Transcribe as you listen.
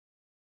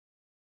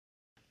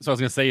So I was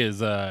gonna say is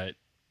that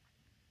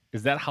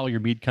how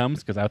your mead comes?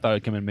 Because I thought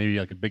it'd come in maybe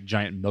like a big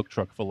giant milk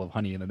truck full of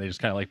honey, and then they just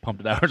kind of like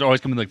pumped it out. It's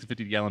always coming in like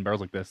 50-gallon barrels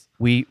like this.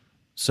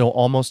 So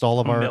almost all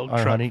of our Milk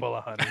truck honey. full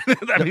of honey.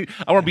 I mean,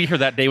 I want to be here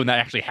that day when that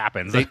actually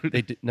happens. They do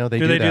that. Do they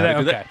do that?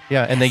 Okay.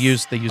 Yeah, and they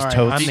use All right,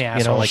 totes, I'm the you know,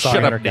 asshole. like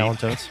Sorry. 500-gallon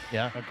totes.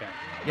 Yeah. Okay.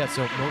 Yeah,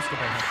 so most of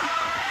our honey.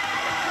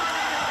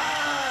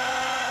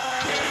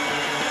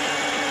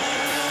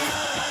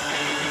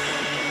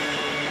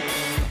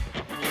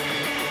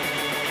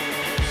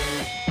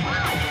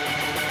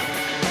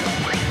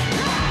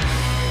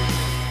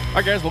 All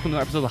right, guys, welcome to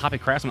the episode of the Hoppy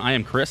Craftsmen. I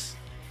am Chris,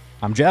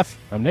 I'm Jeff.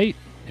 I'm Nate.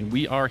 and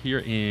we are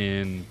here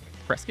in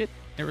Prescott,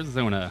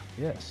 Arizona,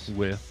 Yes.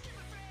 with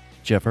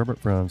Jeff Herbert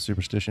from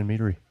Superstition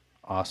Meadery.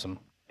 Awesome.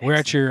 We're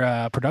at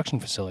your production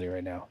facility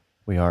right now.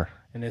 We are.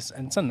 And it's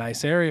a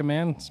nice area,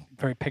 man. It's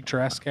very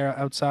picturesque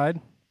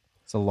outside.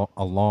 It's a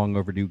long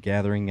overdue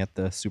gathering at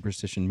the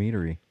Superstition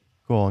Meadery.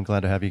 Cool. I'm glad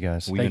to have you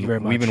guys. Thank you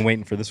very much. We've been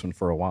waiting for this one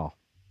for a while.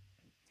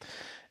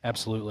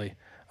 Absolutely.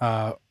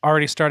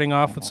 Already starting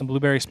off with some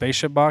blueberry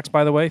spaceship box,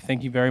 by the way.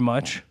 Thank you very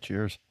much.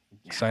 Cheers.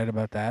 Excited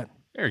about that.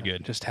 very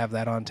good. Just have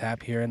that on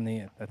tap here in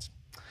the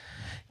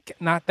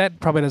that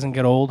probably doesn't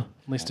get old.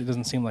 At least it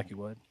doesn't seem like it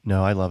would.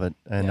 No, I love it.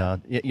 And,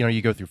 Yeah.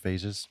 you go through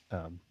phases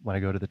when I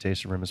go to the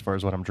tasting room as far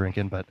as what I'm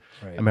drinking. But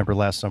Right. I remember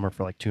last summer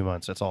for like 2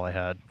 months, that's all I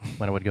had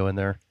when I would go in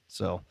there.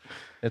 So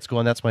it's cool.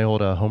 And that's my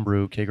old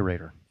homebrew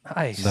kegerator.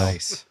 Nice.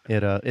 Nice.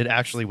 It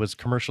actually was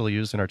commercially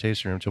used in our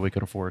tasting room until we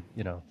could afford,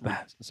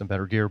 some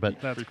better gear. But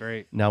That's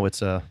great. now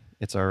it's our,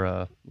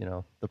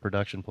 the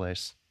production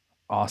place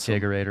Awesome.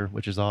 kegerator,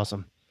 which is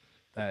awesome.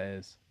 That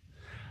is.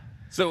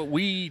 So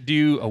we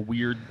do a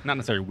weird, not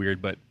necessarily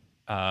weird, but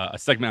a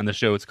segment on the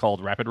show. It's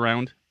called Rapid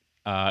Round.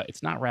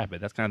 It's not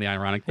rapid. That's kind of the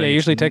ironic thing. Yeah, it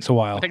usually takes a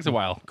while. It takes a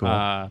while. Cool.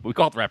 But we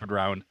call it the Rapid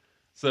Round.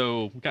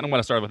 So we kind of want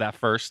to start with that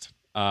first.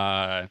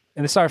 And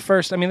this is our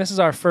first. I mean, this is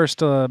our first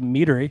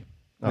meadery.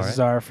 This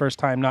is our first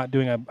time not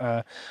doing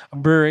a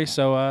brewery.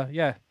 So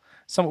yeah,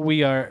 some of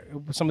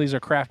these are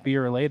craft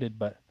beer related,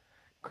 but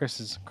Chris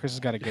has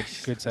got a good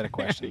set of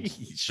questions.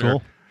 Sure.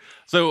 Cool.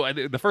 So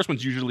the first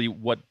one's usually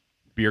what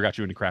beer got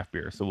you into craft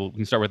beer. So we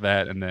can start with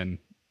that and then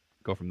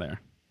go from there.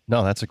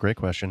 No, that's a great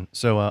question.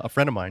 So a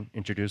friend of mine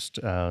introduced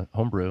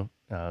homebrew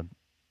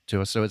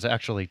to us. So it's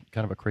actually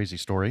kind of a crazy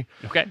story.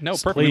 Okay. No,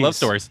 perfect. We love Please.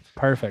 stories.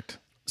 Perfect.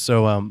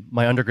 So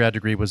my undergrad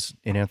degree was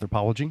in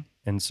anthropology.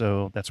 And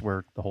so that's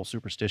where the whole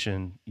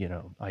superstition,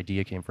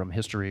 idea came from.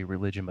 History,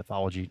 religion,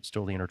 mythology,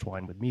 still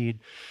intertwined with Mead.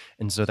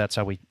 And so that's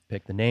how we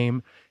picked the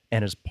name.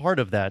 And as part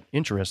of that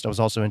interest, I was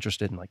also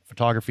interested in like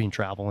photography and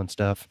travel and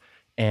stuff.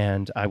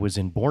 And I was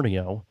in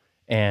Borneo,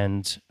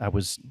 and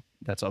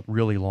that's a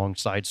really long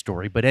side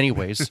story. But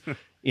anyways,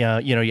 yeah,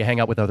 you hang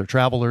out with other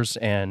travelers,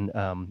 and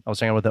I was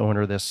hanging out with the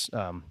owner of this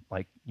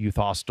like youth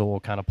hostel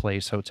kind of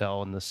place,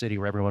 hotel in the city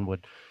where everyone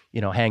would,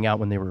 hang out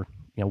when they were,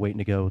 waiting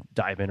to go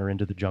dive in or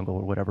into the jungle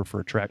or whatever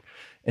for a trek.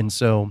 And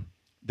so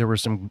there were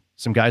some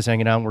guys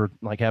hanging out, and we're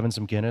like having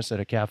some Guinness at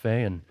a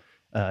cafe, and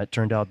it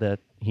turned out that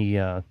he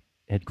had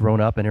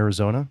grown up in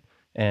Arizona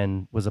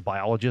and was a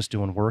biologist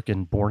doing work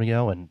in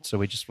Borneo. And so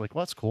we just were like,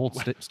 well, that's cool.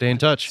 Stay in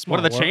touch. What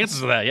are the Smart work.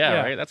 chances of that? Yeah,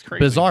 Yeah. right. That's crazy.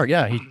 Bizarre.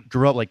 Yeah. He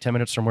grew up like 10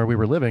 minutes from where we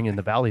were living in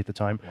the valley at the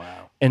time.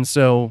 Wow. And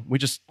so we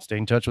just stayed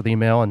in touch with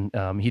email,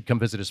 and he'd come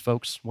visit his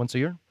folks once a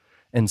year.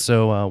 And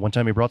so one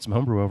time he brought some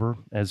homebrew over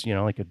as,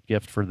 like a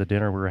gift for the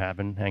dinner we were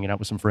having, hanging out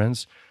with some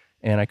friends.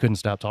 And I couldn't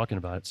stop talking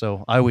about it.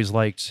 So I always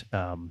liked,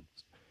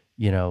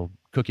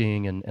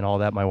 cooking and all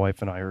that. My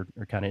wife and I are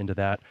kind of into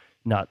that.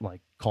 Not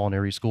like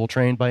culinary school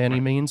trained by any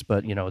means,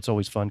 but it's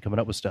always fun coming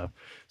up with stuff.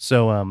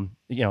 So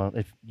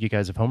if you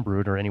guys have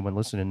homebrewed or anyone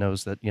listening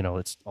knows that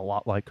it's a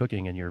lot like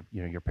cooking, and you're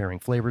pairing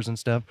flavors and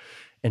stuff.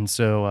 And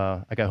so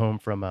I got home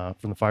from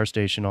the fire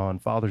station on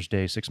Father's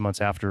Day 6 months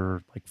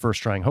after like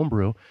first trying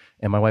homebrew,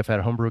 and my wife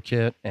had a homebrew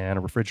kit and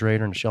a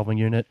refrigerator and a shelving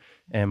unit,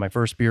 and my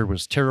first beer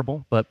was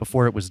terrible. But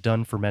before it was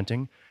done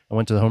fermenting, I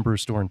went to the homebrew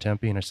store in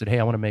Tempe, and I said, hey,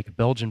 I want to make a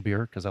Belgian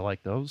beer because I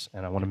like those,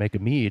 and I want to make a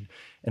mead.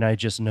 And I had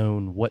just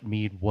known what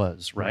mead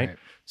was, right?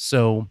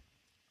 So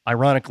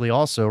ironically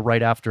also,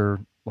 right after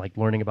like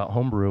learning about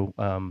homebrew,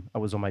 I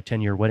was on my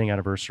 10-year wedding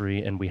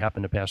anniversary, and we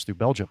happened to pass through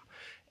Belgium.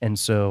 And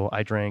so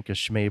I drank a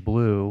Chimay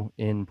Blue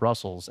in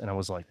Brussels, and I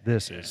was like,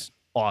 this is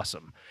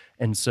awesome.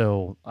 And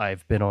so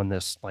I've been on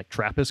this like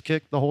Trappist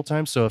kick the whole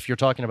time. So if you're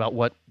talking about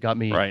what got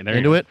me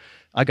into it,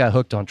 I got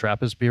hooked on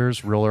Trappist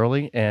beers real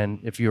early. And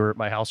if you were at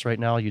my house right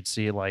now, you'd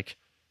see like,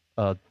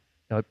 a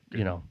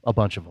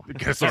bunch of them.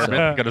 Good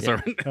assortment. Good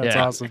assortment. That's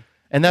awesome.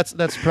 And that's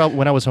probably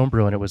when I was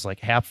homebrewing, it was like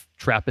half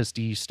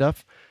Trappist-y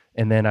stuff.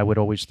 And then I would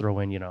always throw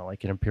in,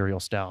 like an Imperial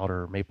Stout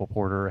or Maple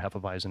Porter or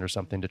Hefeweizen or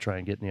something to try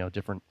and get,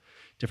 different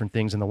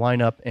things in the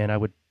lineup. And I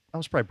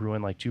was probably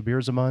brewing like 2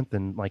 beers a month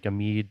and like a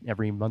mead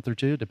every month or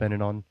two,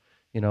 depending on,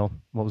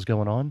 what was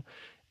going on.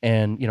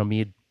 And,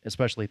 mead,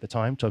 especially at the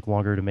time, took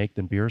longer to make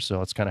than beer. So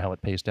that's kind of how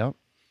it paced out.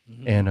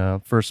 Mm-hmm.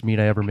 And first mead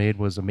I ever made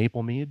was a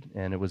maple mead,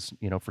 and it was,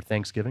 for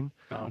Thanksgiving.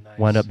 Oh, nice.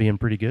 Wound up being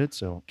pretty good.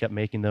 So kept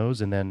making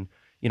those. And then,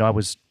 I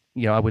was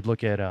I would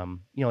look at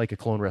like a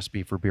clone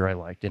recipe for beer I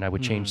liked, and I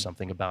would change Mhm.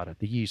 something about it,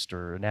 the yeast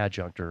or an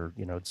adjunct or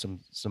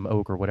some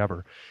oak or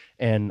whatever.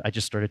 And I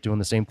just started doing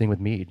the same thing with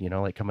mead,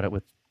 like coming up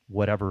with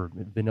whatever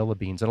vanilla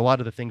beans, and a lot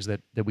of the things that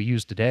we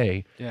use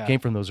today Yeah. came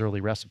from those early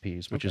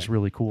recipes, which is Okay.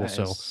 really cool. That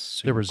So is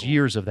super there was cool.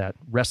 years of that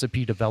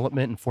recipe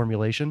development and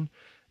formulation.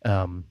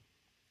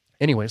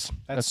 Anyways,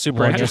 That's super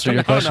long answer to interesting.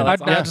 your question. I'm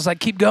Yeah. just like,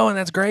 keep going.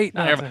 That's great.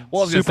 No, Well, it's I was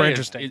gonna super say,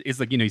 interesting. It's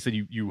like, you said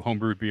you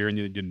homebrewed beer and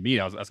you didn't mead.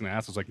 I was going to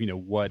ask, I was like,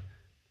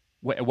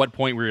 at what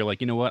point were you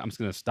like, you know what, I'm just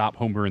going to stop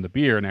homebrewing the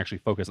beer and actually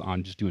focus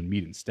on just doing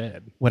mead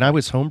instead? When I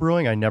was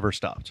homebrewing, I never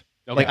stopped.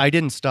 Okay. Like I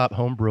didn't stop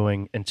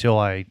homebrewing until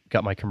I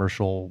got my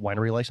commercial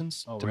winery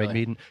license to really?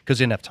 make mead because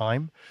I didn't have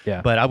time.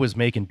 Yeah. But I was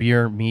making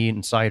beer, mead,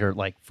 and cider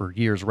like for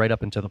years, right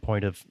up until the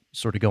point of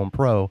sort of going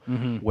pro,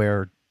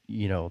 where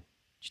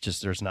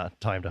just there's not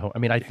time to home. I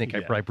mean, I think I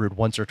Yeah. probably brewed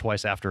once or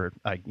twice after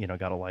I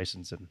got a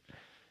license,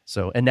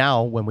 and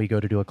now when we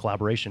go to do a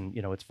collaboration,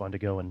 it's fun to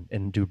go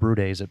and do brew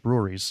days at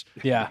breweries.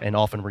 Yeah. And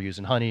often we're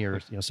using honey or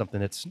something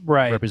that's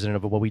Right.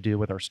 representative of what we do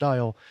with our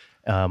style.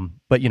 But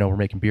we're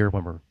making beer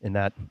when we're in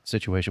that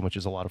situation, which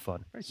is a lot of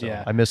fun. So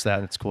Yeah. I miss that,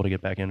 and it's cool to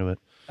get back into it.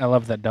 I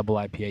love that double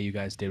IPA you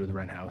guys did with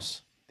Wren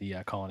House, the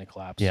Colony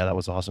Collapse. Yeah, that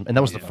was awesome. And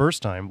that was the Yeah.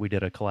 first time we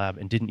did a collab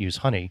and didn't use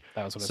honey.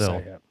 That was what I So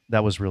said. Yeah.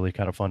 that was really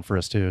kind of fun for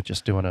us too,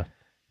 just doing a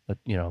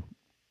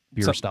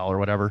beer So- style or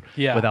whatever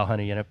Yeah. without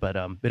honey in it. But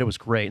it was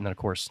great. And then of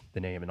course the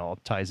name and all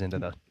ties into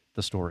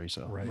the story.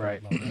 So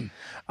Right.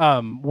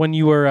 When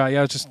you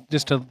were,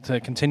 just to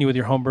continue with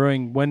your home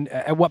brewing,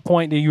 at what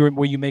point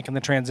were you making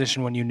the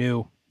transition when you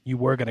knew you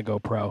were going to go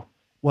pro?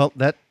 Well,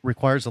 that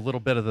requires a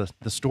little bit of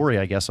the story,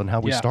 I guess, on how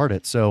we Yeah.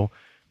 started. So,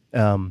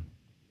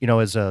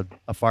 as a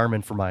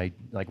fireman for my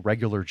like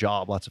regular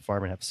job, lots of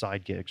firemen have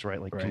side gigs,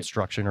 right? Like Right.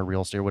 construction or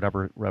real estate or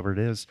whatever it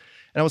is.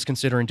 And I was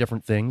considering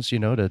different things,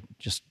 to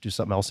just do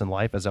something else in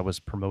life as I was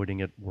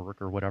promoting at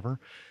work or whatever.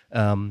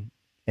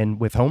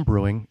 And with home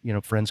brewing,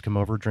 friends come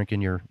over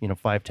drinking your,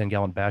 5-10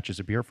 gallon batches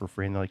of beer for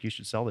free, and they're like, "You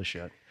should sell this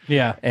shit."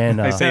 Yeah. And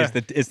They say it's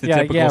the Yeah,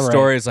 typical yeah, right.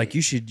 story. It's like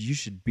you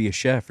should be a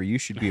chef or you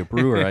should be a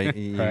brewer.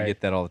 You Right. get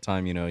that all the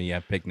time. You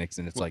have picnics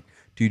and it's like,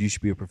 dude, you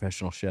should be a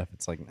professional chef.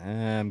 It's like,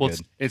 I'm Well,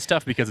 good. it's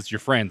tough because it's your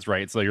friends,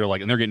 right? So you're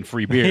like, and they're getting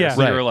free beer. Yeah.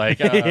 So you're like,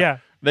 Yeah.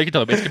 They could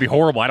tell it's gonna be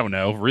horrible. I don't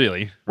know,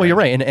 really. Well, you're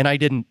right, and I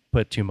didn't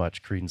put too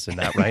much credence in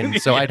that, right?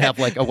 And so I'd have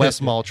like a West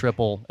Mall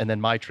triple, and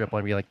then my triple,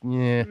 I'd be like,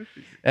 "Yeah,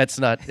 it's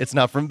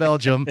not from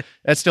Belgium.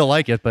 I still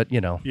like it, but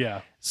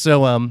Yeah.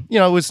 So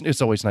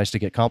it's always nice to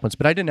get compliments,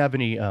 but I didn't have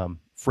any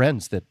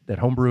friends that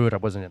homebrewed. I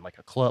wasn't in like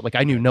a club. Like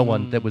I knew no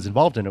one that was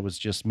involved in it. It was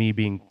just me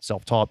being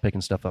self-taught,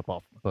 picking stuff up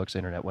off books,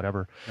 internet,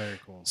 whatever. Very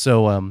cool.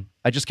 So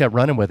I just kept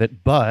running with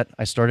it, but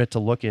I started to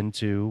look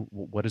into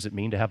what does it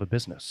mean to have a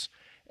business.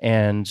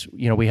 And,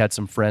 we had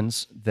some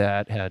friends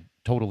that had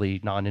totally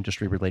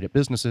non-industry related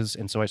businesses.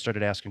 And so I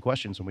started asking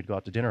questions when we'd go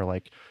out to dinner,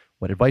 like,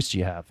 what advice do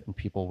you have? And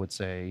people would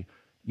say,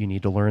 you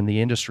need to learn the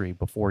industry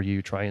before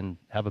you try and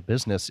have a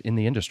business in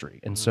the industry.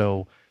 And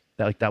so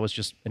that was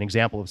just an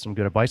example of some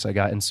good advice I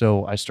got. And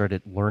so I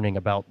started learning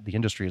about the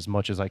industry as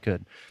much as I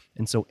could.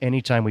 And so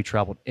anytime we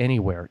traveled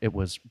anywhere, it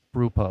was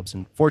brew pubs.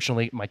 And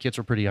fortunately, my kids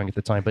were pretty young at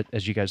the time. But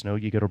as you guys know,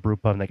 you go to a brew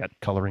pub and they got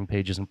coloring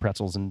pages and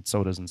pretzels and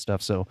sodas and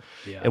stuff. So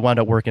Yeah. it wound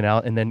up working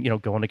out. And then,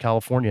 going to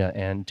California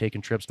and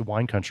taking trips to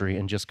wine country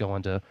and just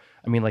going to,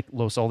 like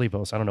Los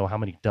Olivos. I don't know how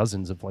many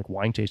dozens of like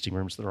wine tasting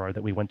rooms there are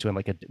that we went to, and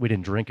we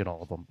didn't drink at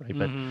all of them, right?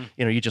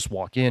 But you just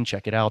walk in,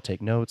 check it out,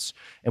 take notes,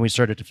 and we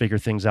started to figure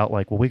things out.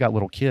 Like, well, we got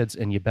little kids,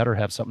 and you better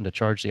have something to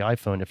charge the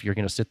iPhone if you're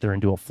going to sit there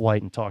and do a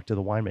flight and talk to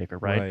the winemaker,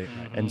 right?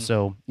 And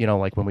so,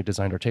 like when we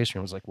designed our tasting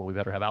room, it was like, well, we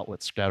better have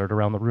outlets scattered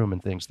around the room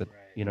and things that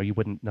you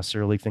wouldn't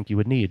necessarily think you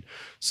would need.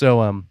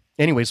 So,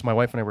 anyways, my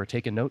wife and I were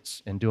taking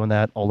notes and doing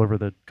that all over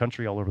the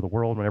country, all over the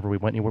world. Whenever we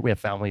went anywhere, we have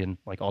family in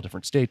like all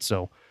different states.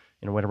 So,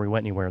 whenever we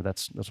went anywhere,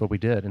 that's what we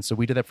did. And so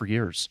we did that for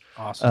years.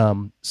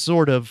 Awesome.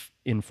 Sort of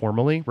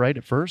informally, right,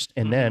 at first.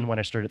 And then when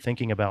I started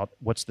thinking about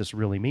what's this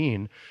really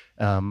mean,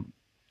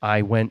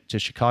 I went to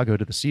Chicago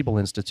to the Siebel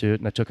Institute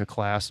and I took a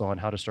class on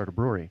how to start a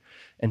brewery.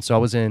 And so I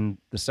was in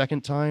the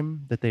second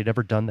time that they'd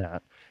ever done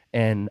that.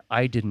 And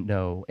I didn't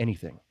know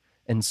anything.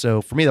 And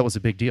so for me, that was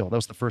a big deal. That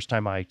was the first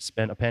time I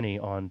spent a penny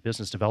on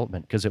business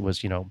development because it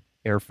was,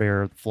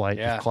 airfare, flight,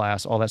 Yeah.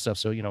 class, all that stuff.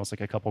 So, it's like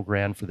a couple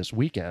grand for this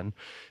weekend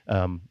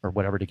or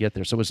whatever to get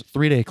there. So it was a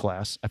 3-day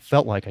class. I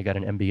felt like I got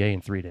an MBA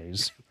in 3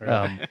 days.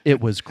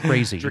 It was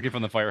crazy. Drinking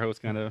from the fire hose,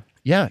 kind of.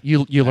 Yeah,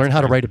 you learn how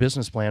to write a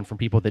business plan from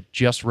people that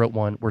just wrote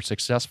one, were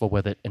successful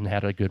with it, and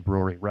had a good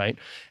brewery, right?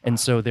 And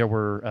so there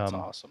were, That's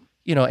awesome.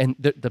 and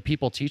the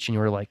people teaching you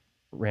were like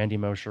Randy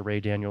Mosher, Ray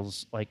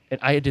Daniels, and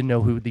I didn't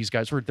know who these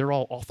guys were. They're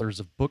all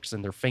authors of books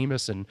and they're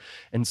famous. And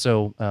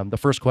so the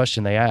first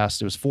question they asked,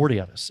 it was 40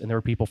 of us, and there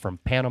were people from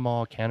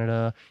Panama,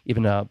 Canada,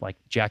 even like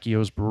Jackie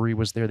O's brewery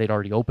was there. They'd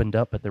already opened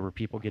up, but there were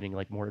people getting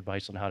like more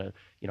advice on how to,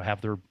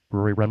 have their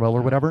brewery run well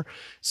or whatever.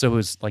 So it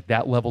was like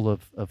that level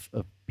of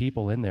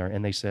people in there.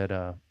 And they said,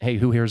 hey,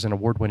 who here is an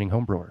award-winning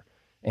home brewer?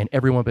 And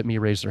everyone but me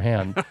raised their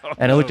hand.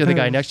 And I looked at the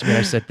guy next to me and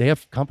I said, they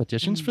have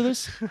competitions for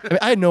this? I mean,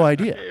 I had no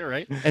idea.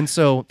 Right. And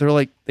so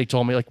they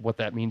told me like what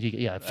that means. You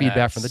get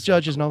feedback from the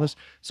judges and all this.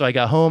 So I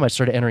got home, I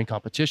started entering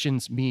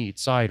competitions, mead,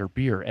 cider,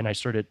 beer, and I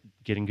started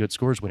getting good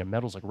scores, winning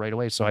medals like right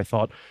away. So I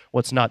thought, well,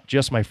 it's not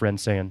just my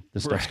friends saying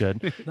this stuff's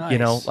good. Nice. You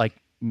know, like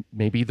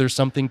maybe there's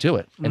something to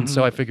it. And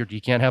so I figured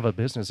you can't have a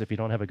business if you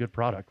don't have a good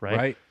product, right?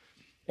 Right.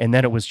 And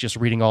then it was just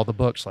reading all the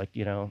books, like,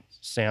 you know,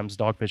 Sam's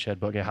Dogfish Head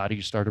book, how do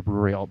you start a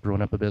brewery, all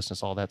brewing up a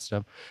business, all that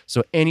stuff.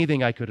 So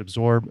anything I could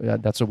absorb,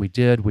 that's what we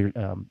did. We,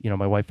 you know,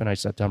 my wife and I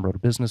sat down, wrote a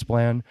business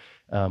plan,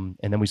 and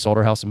then we sold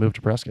our house and moved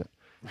to Prescott.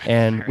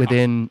 And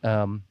within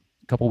a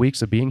couple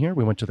weeks of being here,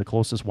 we went to the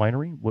closest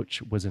winery,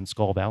 which was in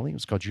Skull Valley. It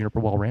was called Juniper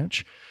Well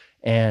Ranch,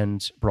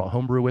 and brought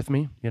homebrew with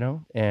me, you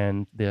know,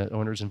 and the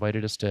owners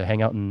invited us to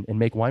hang out and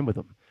make wine with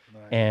them.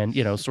 Nice. And,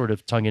 you know, sort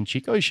of tongue in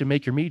cheek, oh, you should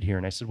make your mead here.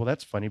 And I said, well,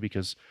 that's funny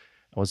because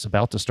I was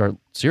about to start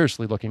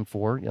seriously looking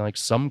for, you know, like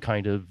some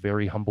kind of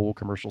very humble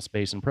commercial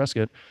space in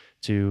Prescott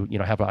to, you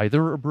know, have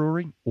either a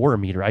brewery or a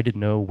meadery. I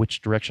didn't know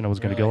which direction I was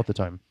going to go at the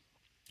time.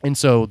 And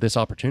so this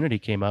opportunity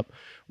came up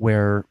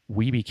where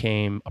we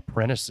became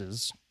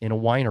apprentices in a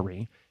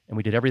winery, and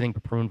we did everything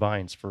but prune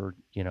vines for,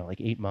 you know,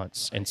 like 8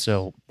 months. And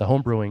so the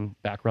home brewing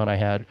background I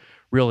had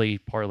really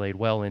parlayed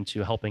well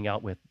into helping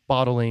out with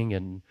bottling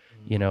and,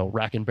 you know,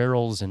 racking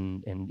barrels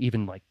and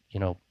even like, you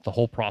know, the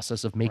whole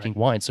process of making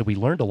wine. So we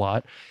learned a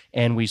lot,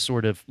 and we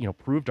sort of, you know,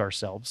 proved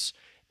ourselves.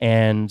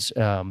 And,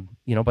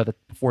 you know,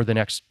 before the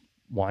next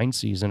wine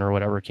season or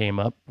whatever came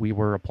up, we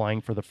were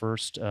applying for the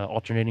first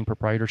alternating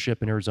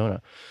proprietorship in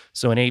Arizona.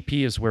 So an AP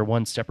is where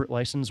one separate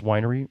license,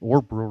 winery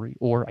or brewery,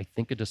 or I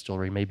think a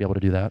distillery may be able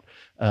to do that.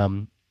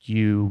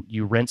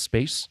 You rent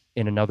space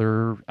in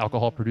another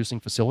alcohol producing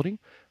facility,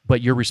 but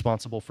you're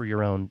responsible for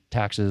your own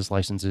taxes,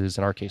 licenses,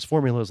 in our case,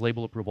 formulas,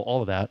 label approval,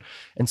 all of that.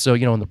 And so,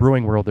 you know, in the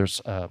brewing world, there's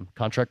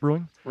contract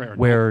brewing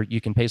where you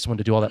can pay someone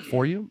to do all that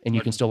for you, and you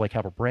can still like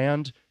have a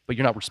brand, but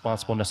you're not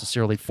responsible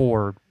necessarily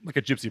for like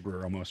a gypsy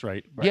brewer almost,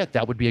 right? Yeah,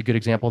 that would be a good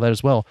example of that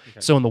as well.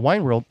 Okay. So in the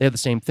wine world, they have the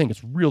same thing.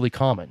 It's really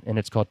common, and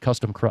it's called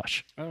custom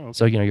crush. Oh, okay.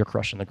 So, you know, you're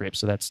crushing the grapes.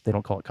 So they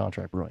don't call it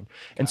contract brewing.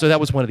 And so that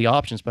was one of the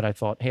options, but I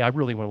thought, hey, I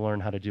really want to learn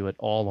how to do it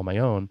all on my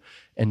own.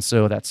 And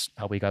so that's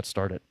how we got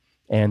started.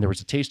 And there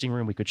was a tasting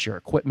room. We could share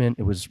equipment.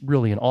 It was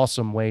really an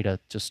awesome way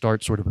to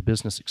start sort of a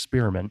business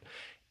experiment.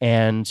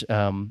 And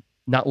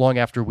not long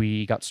after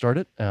we got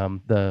started,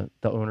 the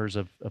owners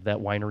of that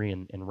winery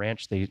and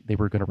ranch, they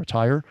were going to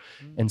retire.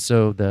 And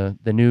so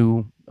the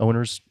new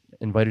owners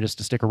invited us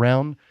to stick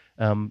around.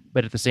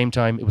 But at the same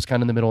time, it was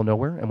kind of in the middle of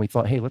nowhere. And we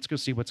thought, hey, let's go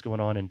see what's going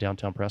on in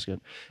downtown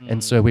Prescott.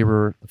 And so we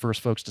were the first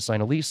folks to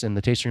sign a lease in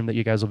the tasting room that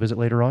you guys will visit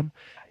later on.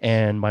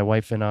 And my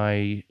wife and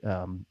I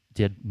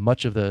did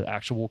much of the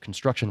actual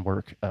construction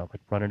work, like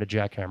running a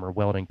jackhammer,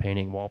 welding,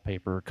 painting,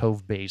 wallpaper,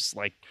 cove base,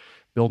 like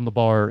building the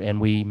bar.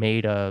 And we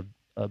made a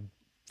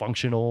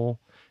functional,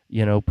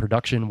 you know,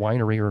 production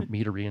winery or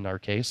meadery in our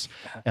case,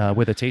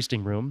 with a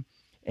tasting room.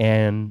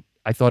 And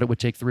I thought it would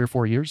take 3 or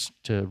 4 years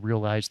to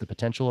realize the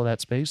potential of that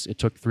space. It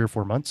took 3 or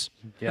 4 months.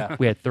 Yeah.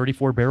 We had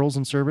 34 barrels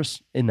in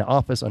service in the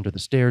office, under the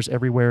stairs,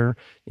 everywhere,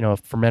 you know,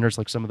 fermenters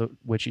like some of the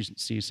which you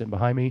see sitting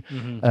behind me.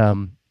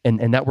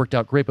 And that worked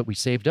out great, but we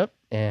saved up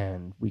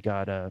and we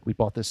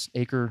bought this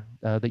acre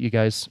that you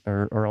guys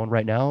are on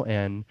right now,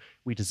 and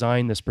we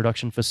designed this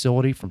production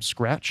facility from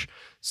scratch.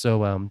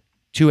 So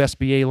 2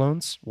 SBA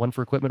loans, one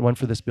for equipment, one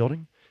for this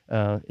building,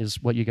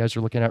 is what you guys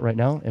are looking at right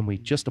now. And we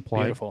just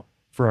applied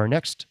for our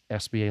next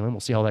SBA loan. We'll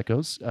see how that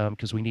goes,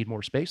 because we need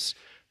more space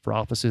for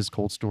offices,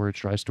 cold storage,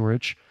 dry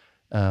storage.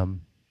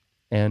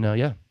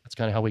 Yeah, that's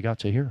kind of how we got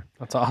to here.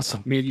 That's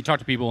awesome. I mean, you talk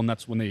to people, and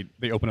that's when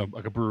they open up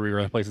like a brewery or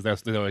other places.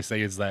 That's what they always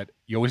say is that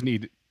you always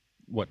need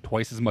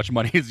twice as much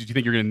money as you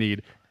think you're going to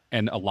need,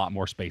 and a lot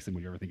more space than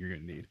what you ever think you're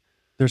going to need.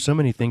 There's so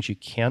many things you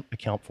can't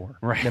account for.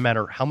 Right. No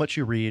matter how much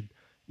you read,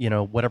 you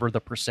know, whatever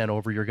the percent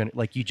over you're going to,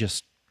 like, you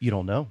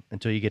don't know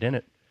until you get in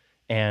it.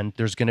 And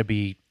there's going to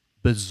be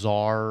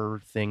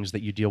bizarre things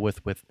that you deal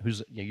with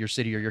who's, you know, your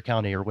city or your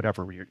county or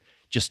whatever, where you're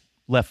just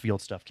left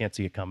field stuff, can't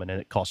see it coming, and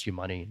it costs you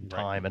money and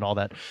time and all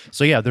that.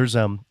 So yeah, there's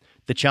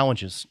the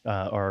challenges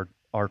are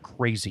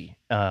crazy.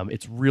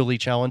 It's really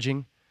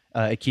challenging.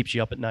 It keeps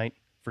you up at night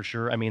for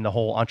sure. I mean, the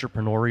whole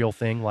entrepreneurial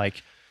thing,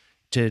 like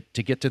to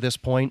get to this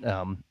point,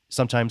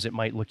 sometimes it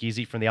might look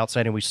easy from the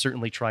outside, and we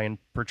certainly try and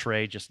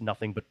portray just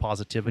nothing but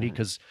positivity,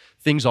 because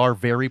things are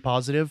very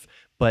positive,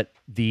 but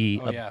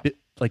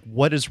like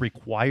what is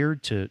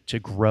required to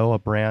grow a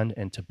brand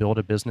and to build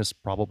a business,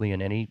 probably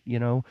in any, you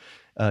know,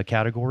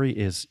 category,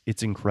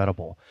 it's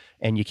incredible.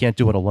 And you can't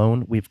do it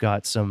alone. We've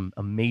got some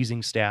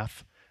amazing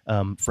staff,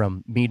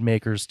 from mead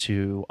makers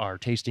to our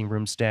tasting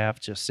room staff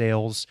to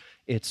sales.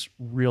 It's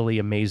really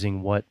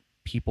amazing what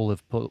people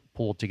have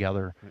pulled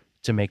together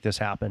to make this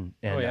happen.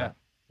 And,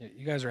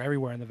 you guys are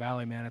everywhere in the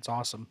valley, man. It's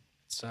awesome.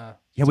 It's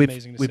we've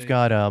amazing to we've see.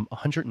 got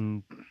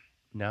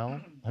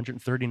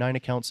 139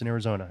 accounts in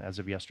Arizona as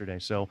of yesterday.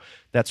 So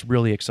that's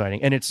really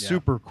exciting. And it's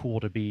super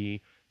cool to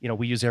be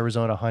we use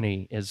Arizona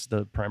honey as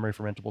the primary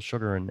fermentable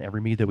sugar in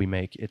every mead that we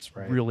make. It's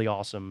really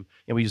awesome.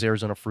 And we use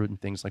Arizona fruit and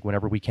things like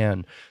whenever we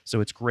can.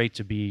 So it's great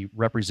to be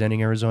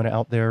representing Arizona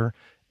out there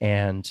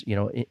and,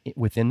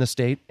 within the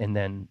state. And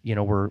then,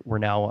 we're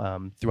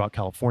now throughout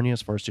California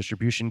as far as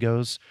distribution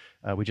goes.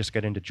 We just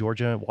got into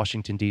Georgia,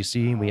 Washington,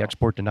 D.C., and we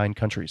export to 9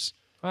 countries.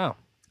 Wow.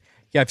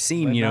 Yeah, I've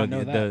seen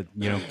Did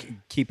not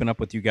keeping up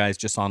with you guys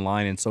just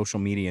online and social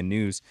media and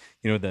news.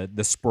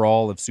 The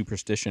sprawl of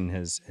superstition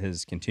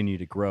has continued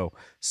to grow.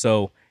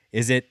 So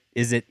is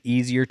it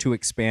easier to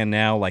expand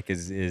now? Like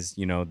is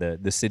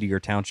the city or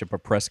township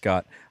of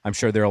Prescott? I'm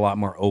sure they're a lot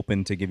more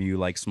open to give you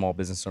like small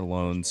business or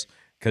loans,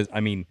 because I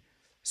mean,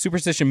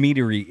 Superstition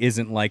Meadery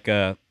isn't like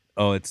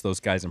it's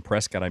those guys in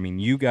Prescott. I mean,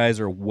 you guys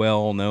are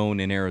well known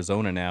in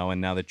Arizona now, and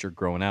now that you're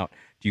growing out,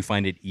 do you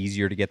find it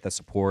easier to get the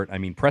support? I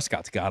mean,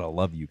 Prescott's gotta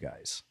love you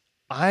guys.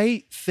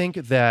 I think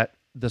that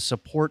the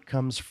support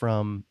comes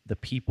from the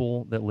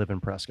people that live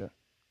in Prescott,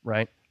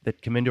 right?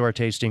 That come into our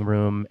tasting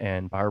room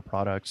and buy our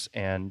products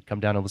and come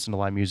down and listen to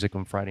live music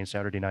on Friday and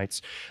Saturday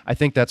nights. I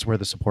think that's where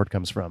the support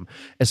comes from.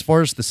 As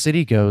far as the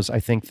city goes,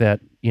 I think that,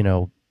 we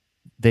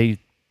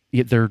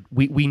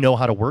know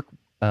how to work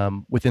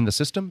within the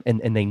system,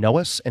 and they know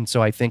us. And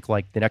so I think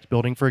like the next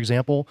building, for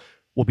example,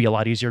 will be a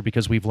lot easier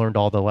because we've learned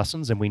all the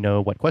lessons and we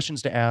know what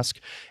questions to ask.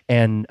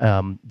 And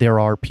there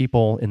are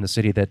people in the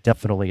city that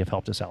definitely have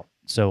helped us out.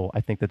 So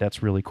I think that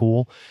that's really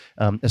cool.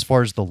 As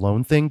far as the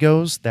loan thing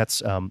goes,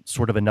 that's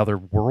sort of another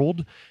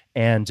world.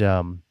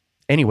 And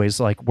anyways,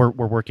 like we're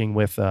working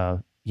with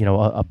a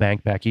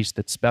bank back east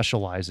that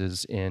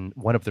specializes in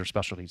one of their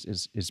specialties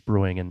is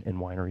brewing and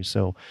winery.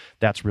 So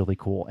that's really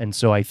cool. And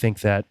so I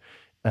think that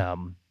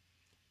when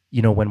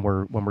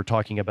we're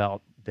talking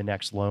about the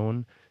next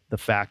loan, the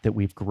fact that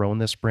we've grown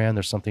this brand,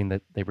 there's something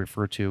that they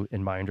refer to,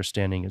 in my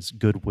understanding, as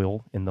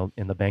goodwill in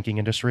the banking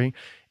industry,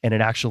 and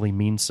it actually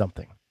means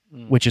something,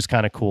 which is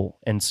kind of cool.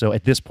 And so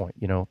at this point,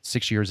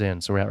 6 years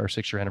in, so our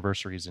 6-year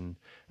anniversary is in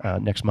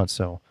next month.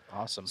 So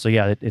awesome. So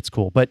yeah, it's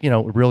cool. But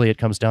really, it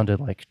comes down to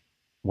like,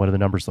 what do the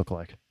numbers look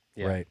like?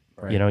 Yeah.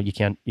 Right. You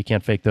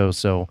can't fake those.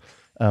 So,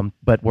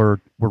 but we're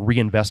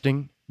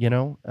reinvesting.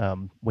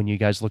 When you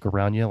guys look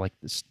around you, like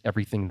this,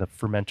 everything, the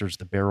fermenters,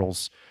 the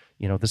barrels,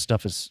 this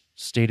stuff is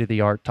state of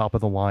the art, top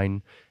of the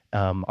line.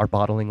 Our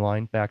bottling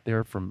line back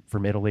there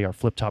from Italy, our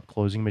flip top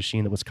closing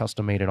machine that was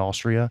custom made in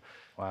Austria.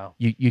 Wow.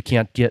 You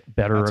can't get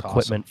better That's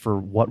equipment for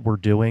what we're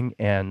doing,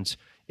 and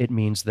it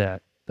means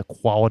that the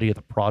quality of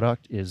the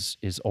product is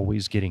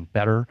always getting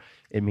better.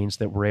 It means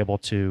that we're able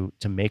to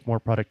make more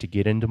product, to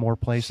get into more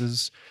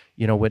places.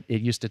 What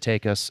it used to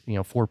take us,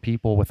 4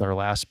 people with our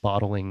last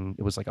bottling.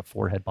 It was like a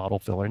 4-head bottle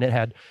filler, and it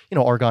had,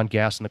 argon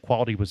gas, and the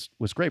quality was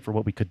great for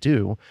what we could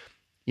do.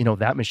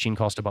 That machine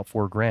cost about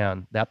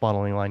 $4,000. That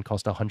bottling line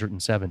cost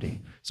 $170.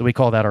 So we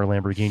call that our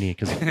Lamborghini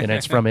and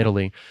it's from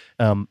Italy.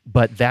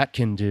 But that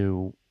can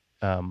do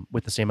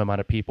with the same amount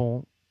of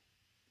people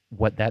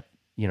what that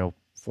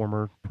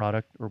former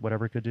product or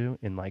whatever could do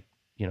in like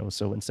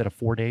so instead of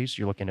 4 days,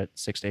 you're looking at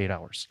 6 to 8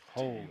 hours.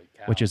 Holy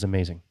cow. Which is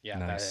amazing. Yeah,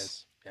 Nice. that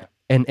is.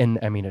 Yeah. And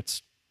I mean,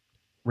 it's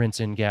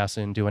rinsing,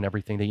 gassing, doing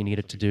everything that you need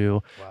it to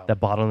do. Wow. That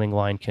bottling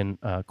line can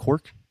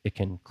cork, it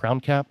can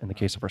crown cap in the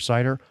case of our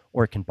cider,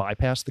 or it can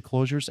bypass the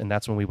closures, and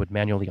that's when we would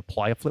manually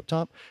apply a flip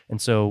top. And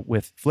so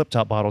with flip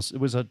top bottles, it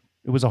was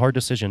a hard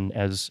decision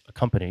as a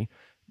company,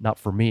 not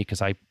for me,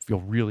 because I feel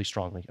really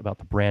strongly about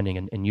the branding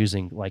and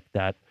using like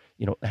that,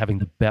 having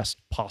the best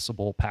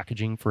possible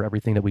packaging for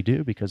everything that we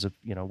do because of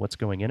what's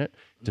going in it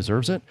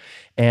deserves it.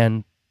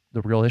 And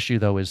the real issue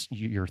though is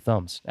your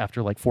thumbs.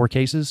 After like 4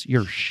 cases,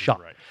 you're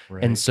shot.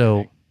 Right. And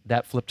so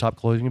that flip top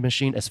closing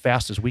machine, as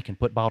fast as we can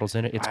put bottles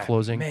in it, it's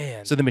closing.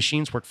 Man. So the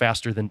machines work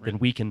faster than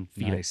we can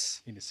feed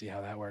Nice. Need to see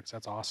how that works.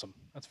 That's awesome.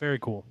 That's very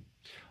cool.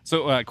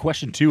 So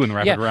question 2 in the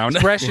rapid round.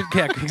 Question,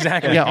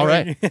 exactly. Yeah, all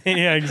right.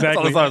 Yeah,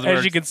 exactly. That's all it As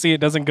works. you can see,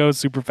 it doesn't go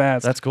super it.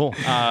 fast. That's cool.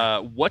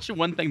 What's your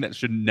one thing that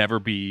should never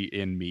be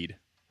in mead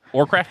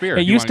or craft beer?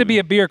 It used to be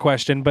a beer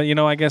question, but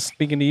I guess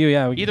speaking to you,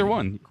 yeah, either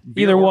one.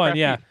 Beer Either or one, craft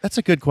yeah. beer. That's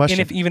a good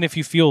question. And even if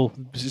you feel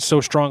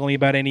so strongly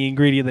about any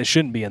ingredient that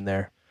shouldn't be in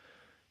there,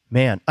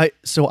 Man, I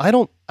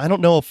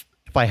don't know if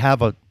I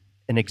have an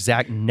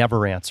exact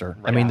never answer.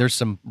 I mean, there's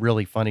some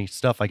really funny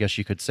stuff, I guess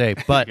you could say.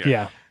 But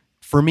yeah.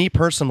 for me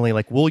personally,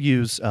 like we'll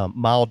use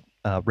mild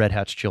red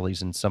hatch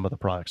chilies in some of the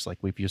products. Like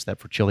we've used that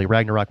for chili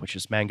Ragnarok, which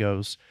is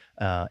mangoes,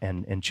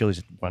 and chilies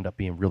that wound up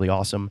being really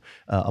awesome.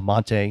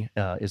 Amante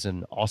is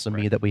an awesome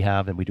mead that we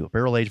have, and we do a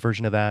barrel aged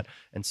version of that.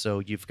 And so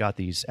you've got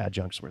these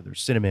adjuncts where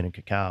there's cinnamon and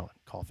cacao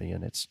and coffee,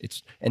 and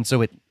and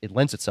so it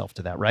lends itself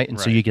to that, right? And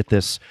so you get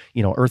this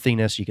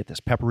earthiness, you get this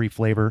peppery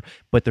flavor,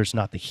 but there's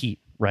not the heat,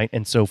 right?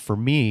 And so for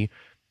me,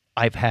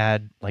 I've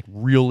had like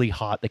really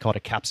hot, they call it a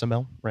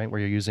capsamel, right?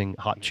 Where you're using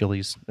hot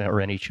chilies or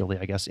any chili,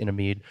 I guess, in a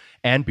mead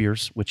and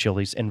beers with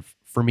chilies. And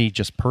for me,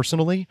 just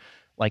personally,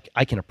 like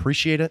I can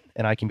appreciate it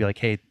and I can be like,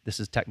 hey, this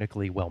is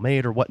technically well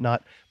made or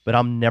whatnot, but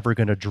I'm never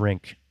going to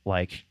drink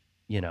like,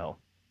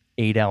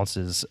 8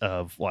 ounces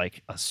of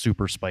like a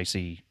super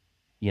spicy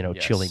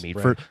chili mead.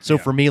 right.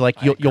 For me, like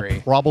I you'll agree.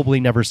 probably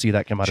never see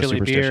that come out Chili of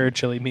Superstition. beer,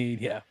 chili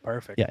mead. Yeah,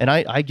 perfect. Yeah, and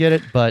I get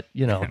it, but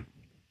yeah.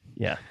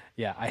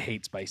 Yeah, I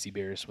hate spicy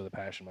beers with a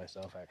passion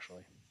myself,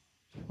 actually.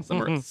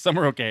 Some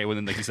are okay.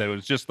 When, like you said, it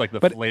was just like the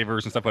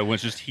flavors and stuff. But when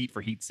it's just heat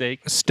for heat's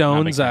sake. Stone's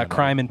Not a big fan of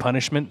Crime and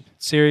Punishment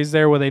series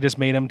there, where they just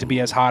made them to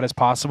be as hot as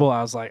possible.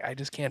 I was like, I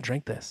just can't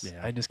drink this.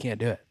 Yeah. I just can't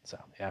do it. So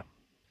yeah.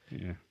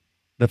 Yeah.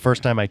 The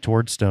first time I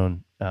toured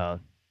Stone,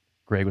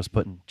 Greg was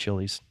putting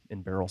chilies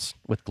in barrels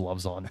with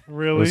gloves on.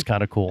 Really? It was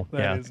kind of cool. That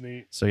yeah. is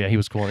neat. So yeah, he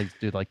was cool. He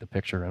did like the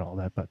picture and all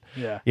that. But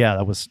Yeah. yeah,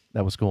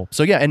 that was cool.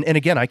 So yeah, and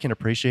again, I can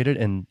appreciate it,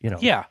 and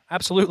Yeah,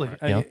 absolutely.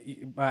 Yeah.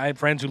 I had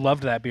friends who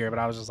loved that beer, but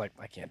I was just like,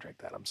 I can't drink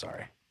that. I'm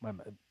sorry. My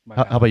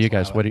How about you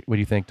guys? palate's What do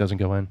you think doesn't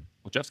go in?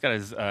 Well, Jeff's got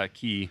his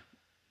key.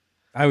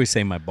 I always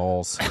say my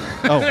balls.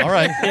 Oh, all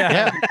right.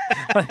 Yeah.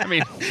 I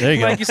mean, There you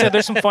go. like you said,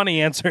 there's some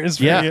funny answers.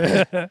 For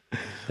Yeah. you.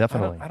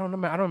 Definitely. I don't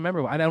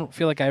remember. I don't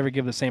feel like I ever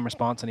give the same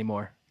response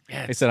anymore.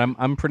 yeah, I said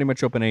I'm pretty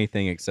much open to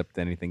anything except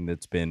anything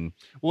that's been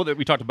well,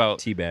 we talked about.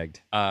 teabagged.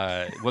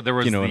 Well, there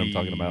was. You know what I'm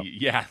talking about.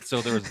 Yeah.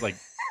 So there was like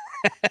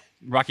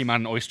Rocky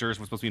Mountain oysters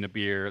was supposed to be in a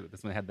beer.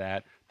 This one had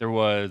that. There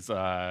was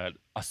a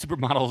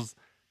supermodel's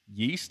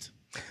yeast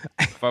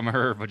from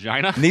her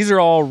vagina. And these are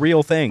all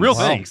real things. Real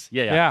things.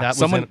 Yeah. Yeah. That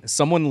was in-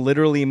 Someone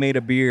literally made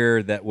a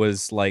beer that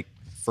was like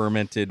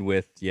fermented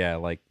with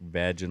like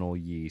vaginal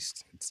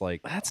yeast. It's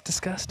like That's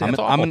disgusting.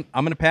 I'm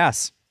gonna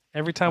pass.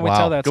 Every time we Wow.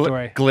 tell that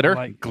story, Glitter. I'm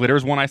like,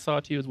 Glitter's one I saw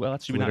too as well.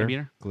 That should be not a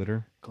beer.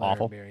 Glitter. glitter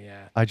awful. beer,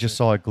 yeah. I just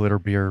saw a glitter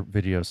beer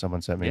video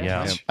someone sent me. Yeah.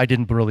 Yeah. Yeah. I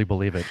didn't really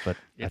believe it, but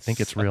I think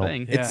it's a real.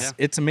 thing. Yeah.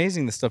 It's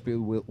amazing the stuff.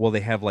 Well, they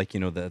have like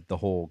the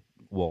whole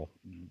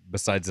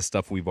besides the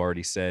stuff we've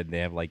already said, they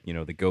have like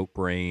the goat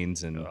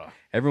brains and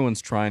everyone's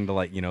trying to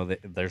like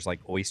there's like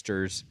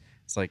oysters.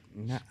 It's like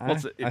nah, Well,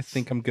 I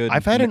think I'm good.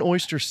 I've had an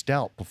oyster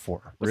stout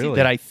before. Really?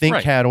 That I think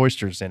Right. had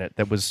oysters in it.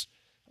 That was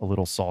a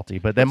little salty,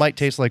 but that might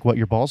taste like what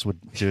your balls would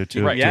do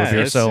to, Right, to a yeah, beer.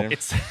 it's- So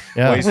It's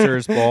yeah.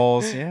 oysters,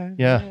 balls. Yeah,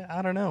 Yeah.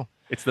 I don't know.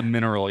 it's the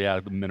mineral. Yeah,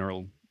 the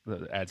mineral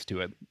that adds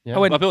to it. Yeah. I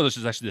would- Some people it's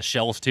just actually the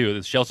shells too.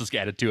 The shells just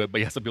get added to it.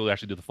 But yeah, some people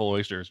actually do the full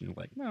oysters, and you're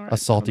like, all right, a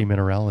salty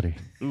minerality.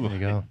 Ooh, There you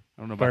go.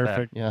 I don't know about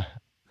Perfect. Yeah.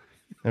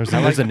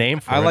 There's a name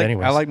for I it like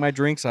anyways. I like my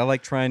drinks. I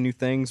like trying new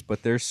things,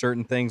 but there's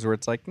certain things where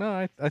it's like,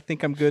 no, I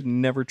think I'm good.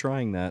 Never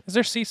trying that. Is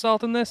there sea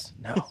salt in this?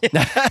 No.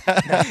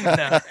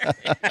 that.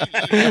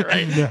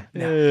 Right? No.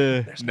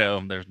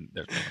 No, there's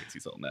no sea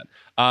salt in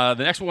that.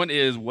 The next one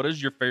is, what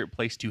is your favorite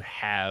place to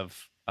have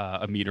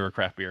a mead or a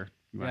craft beer?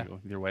 You want to go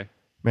either way?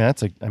 Man,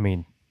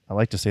 I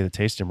like to say the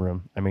tasting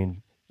room. I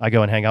mean, I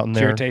go and hang out in It's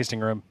there. your tasting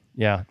room.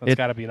 Yeah. That's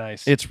got to be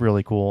nice. It's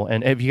really cool.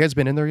 And have you guys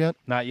been in there yet?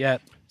 Not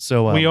yet.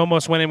 So We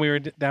almost went in. We were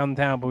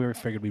downtown, but we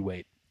figured we'd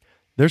wait.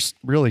 there's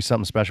really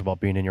something special about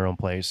being in your own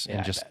place Yeah,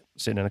 and I just bet.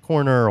 sitting in a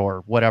corner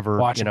or whatever.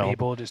 Watching you know,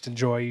 people just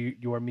enjoy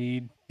your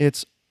mead.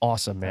 It's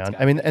awesome, man.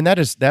 gotta I mean, and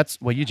that's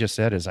what you just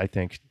said is, I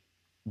think,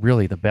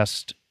 really the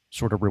best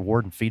sort of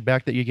reward and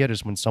feedback that you get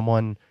is when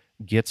someone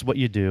gets what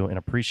you do and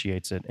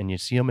appreciates it, and you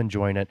see them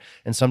enjoying it.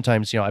 And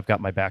sometimes, I've got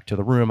my back to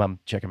the room, I'm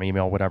checking my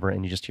email, whatever,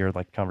 and you just hear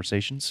like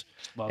conversations.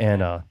 Love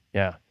And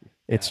that.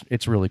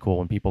 it's really cool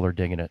when people are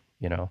digging it.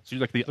 So you're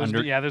like the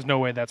There's no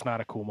way that's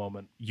not a cool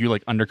moment. you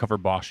like undercover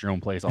boss your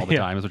own place all the Yeah.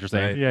 time. Is what you're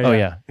saying? Yeah. Oh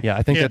yeah.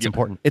 I think Yeah. that's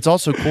important. It's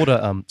also cool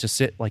to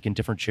sit like in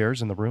different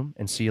chairs in the room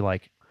and see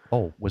like,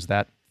 oh, was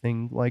that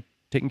thing like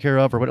taken care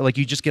of or what? Like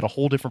you just get a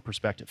whole different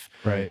perspective,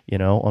 Right.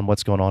 on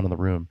what's going on in the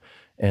room.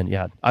 And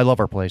yeah, I love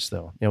our place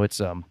though. It's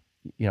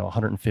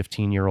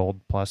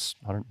 115-year-old plus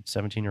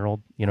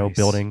 117-year-old Nice.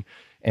 building,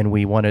 and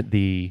we wanted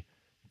the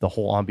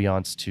whole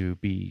ambiance to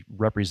be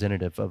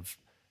representative of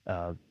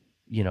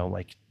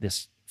like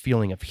this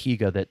feeling of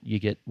Higa that you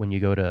get when you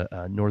go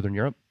to Northern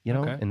Europe,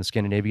 Okay. in the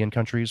Scandinavian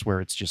countries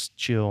where it's just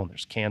chill and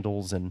there's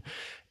candles and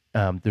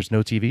there's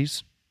no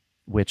TVs,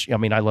 which, I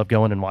mean, I love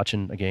going and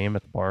watching a game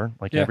at the bar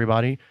like Yeah.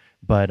 everybody,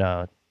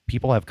 but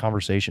people have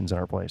conversations in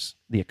our place.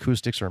 The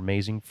acoustics are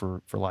amazing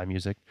for live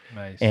music.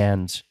 Nice.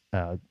 And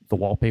the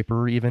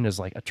wallpaper even is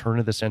like a turn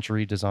of the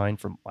century design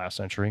from last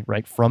century,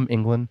 right? From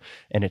England.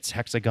 And it's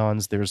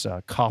hexagons. There's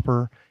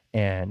copper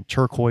and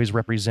turquoise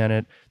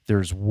represented.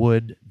 There's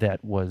wood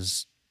that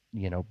was,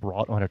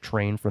 brought on a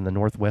train from the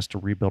Northwest to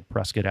rebuild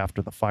Prescott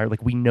after the fire.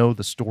 Like we know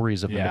the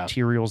stories of the Yeah.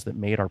 materials that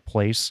made our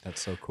place,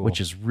 That's so cool.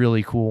 which is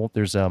really cool.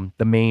 There's the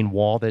main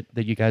wall that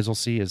you guys will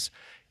see is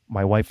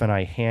my wife and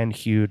I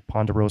hand-hewed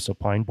ponderosa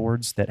pine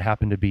boards that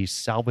happen to be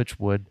salvage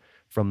wood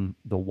from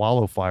the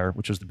Wallow fire,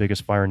 which was the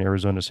biggest fire in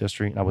Arizona's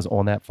history. And I was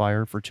on that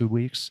fire for 2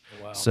 weeks.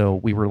 Wow. So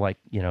we were like,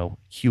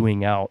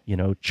 hewing out,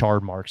 char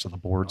marks of the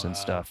boards and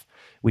stuff.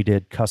 We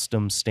did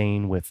custom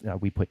stain with,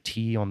 we put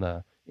tea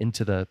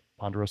into the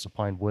ponderosa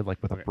pine wood, like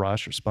with a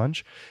brush or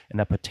sponge, and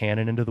that put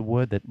tannin into the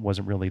wood that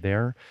wasn't really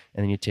there.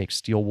 And then you take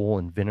steel wool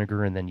and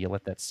vinegar, and then you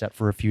let that set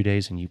for a few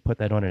days, and you put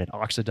that on, and it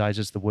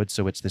oxidizes the wood,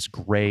 so it's this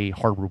gray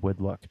harbor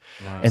wood look.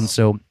 Nice. And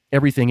so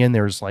everything in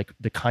there is like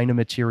the kind of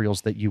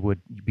materials that you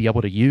would be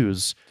able to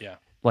use Yeah.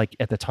 like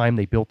at the time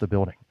they built the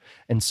building.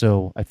 And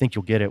so I think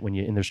you'll get it when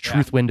you, and there's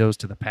truth windows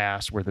to the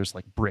past where there's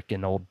like brick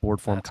and old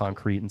board form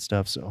concrete and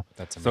stuff. So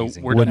That's So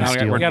amazing. we're done now.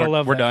 steel. We're, Gotta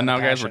love we're that done now,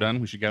 guys. passion. We're done.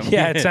 We should go.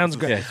 Yeah, it sounds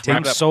great. Yeah,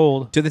 I'm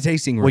sold. to the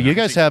tasting room. well, you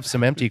guys have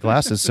some empty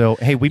glasses. So,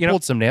 hey, we You know-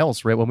 pulled some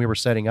nails right when we were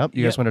setting up.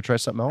 You guys want to try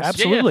something else?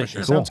 Absolutely. for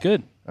sure. Sounds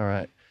good. All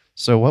right.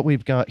 So what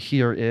we've got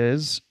here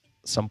is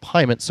some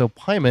piment. So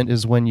piment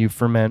is when you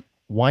ferment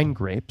wine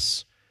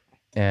grapes.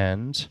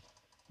 And,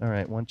 all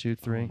right, 1, 2,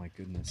 3. Oh my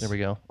goodness. There we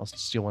go. I'll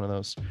steal one of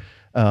those.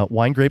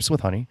 Wine grapes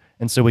with honey.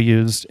 And so we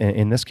used,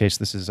 in this case,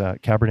 this is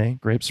Cabernet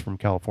grapes from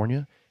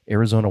California,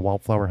 Arizona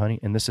wildflower honey,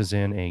 and this is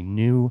in a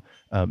new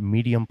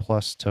medium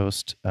plus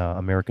toast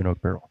American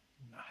oak barrel.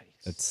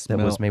 That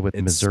was made with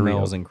it Missouri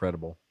smells oak.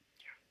 incredible.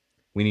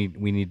 We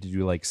need to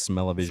do like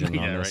smell-o-vision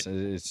Yeah, on this. right.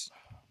 It's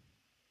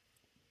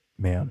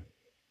Man,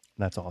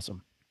 that's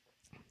awesome.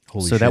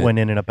 holy So shit. that went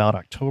in about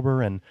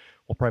October, and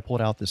we'll probably pull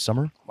it out this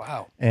summer.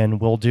 Wow. And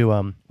we'll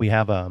do, we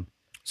have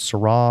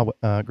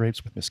Syrah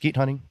grapes with mesquite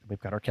honey. We've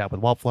got our cab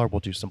with wildflower. We'll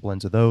do some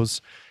blends of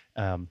those.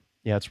 Yeah,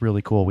 it's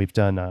really cool. We've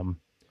done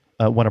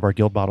one of our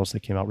guild bottles that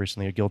came out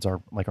recently. Our guilds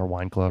are like our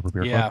wine club or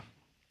beer Yeah. club.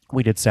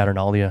 We did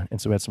Saturnalia,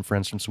 and so we had some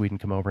friends from Sweden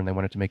come over, and they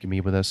wanted to make a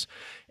mead with us.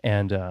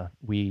 And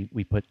we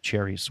put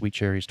cherries, sweet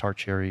cherries, tart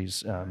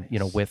cherries,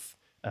 with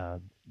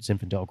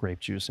Zinfandel grape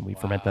juice, and we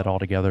ferment that all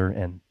together.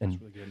 And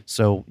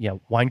so, yeah,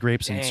 wine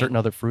grapes and certain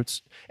other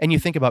fruits. And you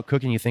think about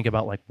cooking, you think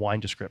about like wine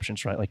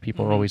descriptions, right? Like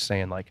people are always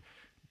saying like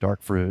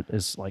dark fruit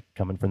is like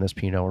coming from this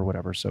Pinot or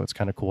whatever. So it's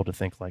kind of cool to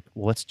think like,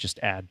 well, let's just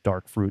add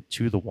dark fruit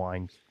to the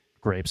wine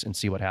grapes and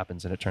see what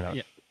happens. And it turned out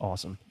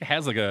awesome. It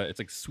has like it's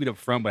like sweet up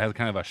front, but it has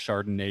kind of a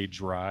Chardonnay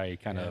dry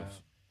kind of.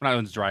 Well,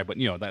 not it's dry, but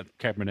that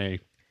Cabernet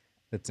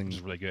That's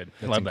is really good. I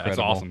That's love that. That's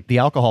incredible. awesome. The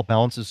alcohol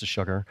balances the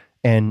sugar,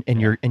 and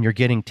you're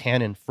getting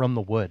tannin from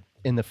the wood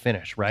in the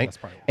finish, right? That's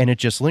probably- And it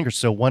just lingers.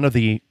 So one of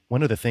the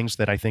things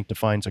that I think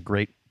defines a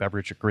great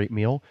beverage, a great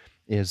meal,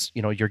 is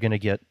you're going to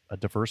get a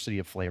diversity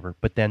of flavor,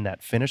 but then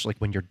that finish, like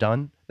when you're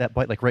done that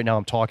bite, like right now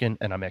I'm talking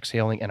and I'm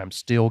exhaling and I'm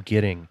still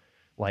getting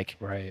like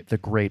the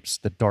grapes,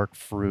 the dark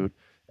fruit.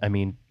 I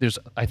mean, there's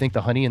I think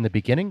the honey in the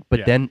beginning,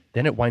 but then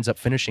it winds up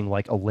finishing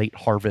like a late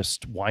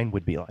harvest wine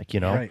would be like,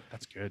 right.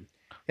 That's good.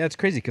 Yeah, it's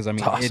crazy because I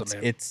mean, awesome,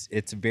 man.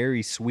 it's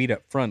very sweet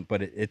up front,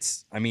 but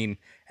it's I mean,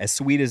 as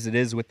sweet as it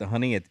is with the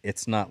honey,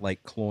 it's not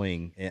like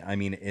cloying. I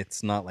mean,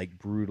 it's not like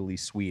brutally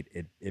sweet.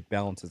 It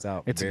balances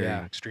out. It's very,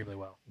 extremely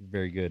well.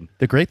 very good.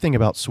 The great thing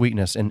about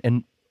sweetness,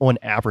 and on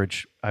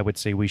average, I would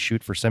say we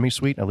shoot for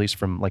semi-sweet, at least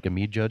from like a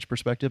mead judge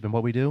perspective and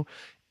what we do.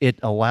 It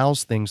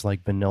allows things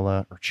like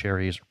vanilla or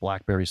cherries or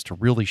blackberries to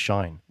really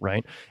shine,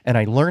 right? And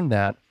I learned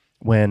that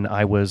when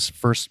I was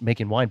first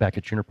making wine back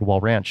at Juniper Wall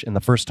Ranch. And the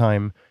first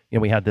time,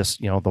 we had this,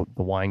 the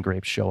wine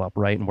grapes show up,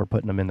 right? And we're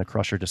putting them in the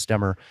crusher to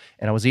stemmer.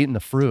 And I was eating the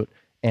fruit,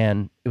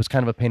 and it was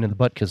kind of a pain in the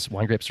butt because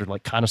wine grapes are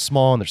like kind of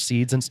small and they're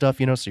seeds and stuff,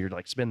 so you're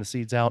like spitting the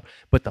seeds out.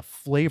 But the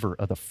flavor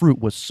of the fruit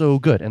was so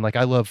good. And like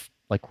I love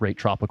like great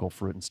tropical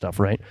fruit and stuff,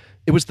 right?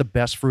 It was the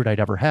best fruit I'd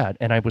ever had.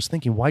 And I was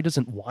thinking, why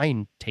doesn't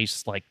wine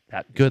taste like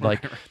that good?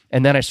 Like,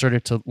 and then I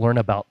started to learn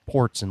about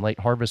ports and late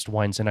harvest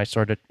wines. And I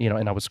started,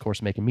 and I was of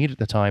course making mead at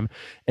the time.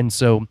 And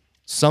so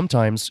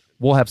sometimes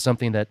we'll have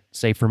something that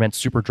say ferments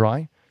super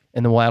dry,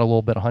 and then we'll add a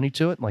little bit of honey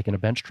to it, like in a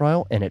bench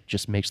trial, and it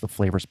just makes the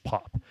flavors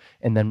pop.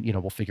 And then,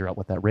 we'll figure out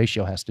what that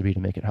ratio has to be to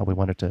make it how we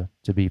want it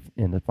to be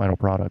in the final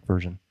product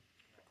version.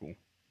 Cool.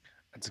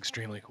 That's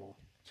extremely cool.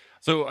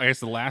 So I guess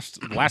the last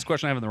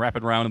question I have in the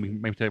rapid round, and we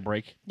can maybe take a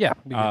break. Yeah.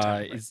 Be a good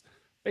time. Is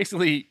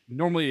basically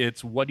normally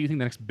it's what do you think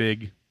the next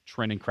big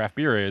trend in craft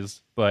beer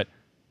is? But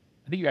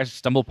I think you guys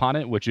stumbled upon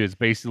it, which is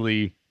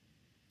basically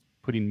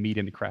putting mead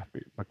into craft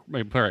beer,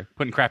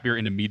 putting craft beer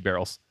into mead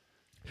barrels.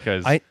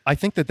 Because I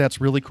think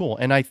that's really cool.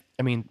 And I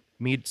mean,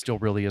 mead still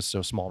really is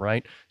so small,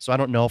 right? So I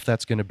don't know if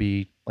that's going to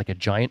be like a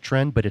giant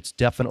trend, but it's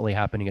definitely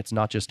happening. It's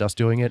not just us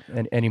doing it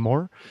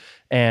anymore.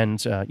 And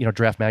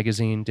Draft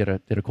Magazine did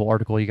a cool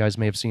article you guys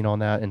may have seen on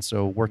that. And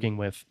so working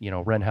with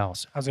Wren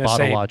House, I was gonna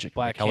Bottle say, Logic,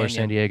 Black Keller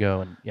San Canyon.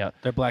 Diego, and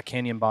Their Black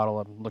Canyon bottle.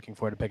 I'm looking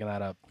forward to picking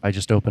that up. I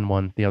just opened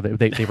one the other.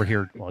 They were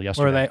here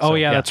yesterday. Were they? Oh so,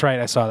 yeah, that's right.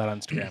 I saw that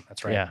on Instagram.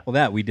 That's right. Yeah.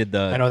 Well, we did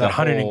the I know the that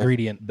 100 whole-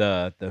 ingredient.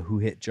 the Who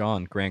Hit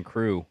John Grand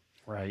Cru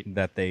Right.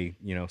 that they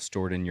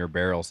stored in your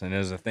barrels, and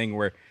there's a thing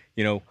where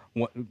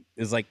what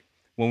is like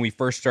when we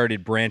first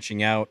started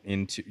branching out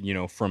into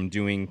from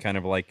doing kind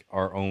of like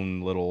our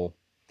own little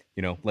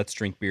let's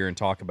drink beer and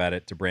talk about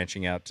it to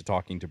branching out to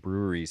talking to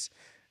breweries.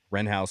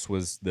 Wren House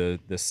was the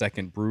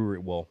second brewery,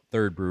 well,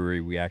 third brewery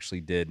we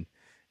actually did,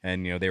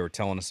 and they were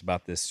telling us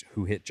about this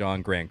Who Hit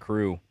John Grand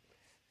Cru,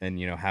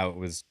 and how it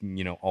was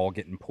all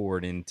getting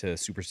poured into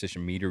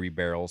Superstition Meadery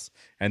barrels,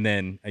 and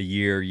then a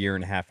year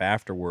and a half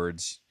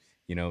afterwards,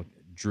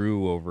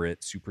 Drew over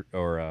at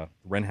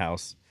Wren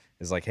House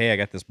is like, hey, I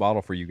got this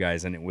bottle for you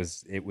guys, and it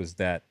was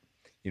that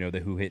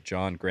the Who Hit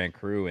John Grand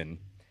Cru, and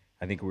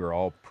I think we were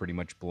all pretty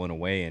much blown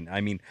away. And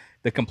I mean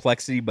the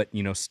complexity, but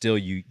still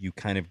you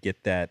kind of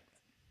get that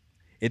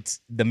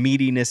it's the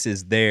meatiness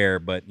is there,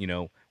 but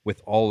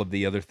with all of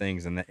the other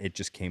things, and that it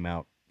just came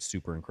out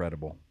super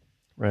incredible.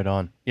 Right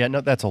on. Yeah,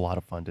 no, that's a lot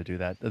of fun to do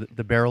that.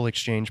 The barrel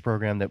exchange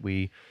program that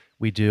we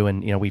do,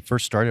 and we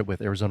first started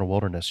with Arizona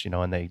Wilderness,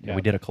 and they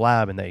we did a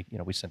collab, and they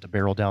we sent a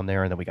barrel down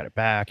there, and then we got it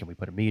back, and we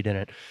put a mead in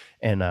it,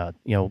 and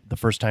the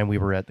first time we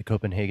were at the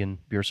Copenhagen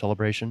Beer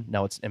Celebration,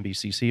 now it's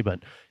MBCC,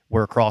 but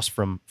we're across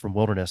from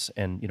Wilderness,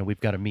 and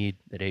we've got a mead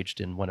that aged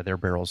in one of their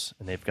barrels,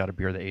 and they've got a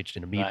beer that aged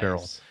in a mead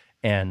barrel,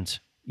 and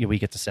we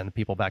get to send the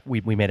people back.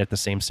 We made it the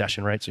same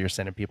session, right? So you're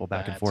sending people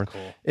back and forth.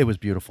 Cool. It was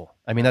beautiful.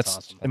 I mean, that's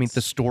awesome. I mean,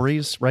 the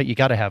stories, right? You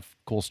got to have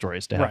cool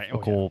stories to have a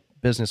cool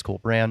business, cool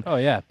brand. Oh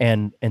yeah.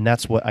 And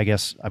that's what I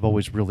guess I've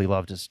always really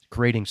loved is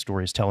creating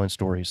stories, telling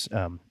stories.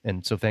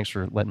 And so thanks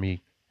for letting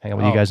me hang out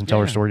with you guys and tell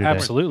our story today.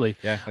 Absolutely.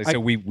 Yeah. So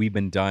we've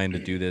been dying to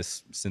do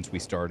this since we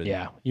started.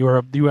 Yeah. You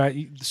were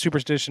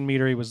Superstition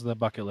Meadery was the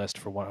bucket list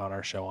for one on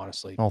our show,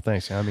 honestly. Oh,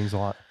 thanks. Yeah, that means a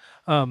lot.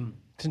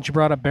 Since you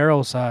brought up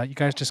barrels, you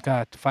guys just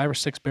got 5 or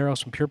 6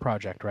 barrels from Pure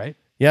Project, right?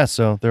 Yeah,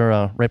 so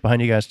they're right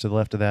behind you guys to the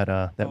left of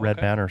that red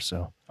banner.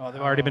 So they've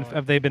already been.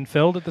 Have they been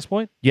filled at this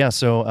point? Yeah,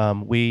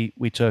 so we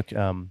took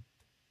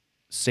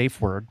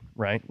Safe Word,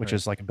 right, which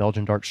is like a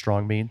Belgian dark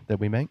strong mead that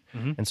we make,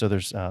 and so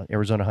there's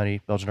Arizona honey,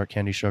 Belgian dark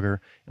candy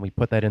sugar, and we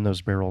put that in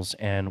those barrels,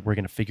 and we're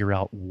going to figure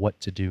out what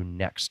to do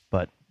next,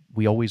 but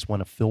we always want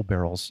to fill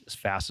barrels as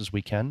fast as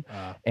we can,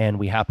 and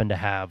we happen to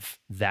have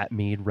that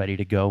mead ready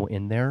to go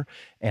in there.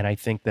 And I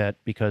think that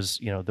because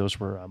those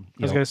were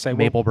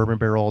maple bourbon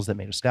barrels that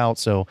made a stout,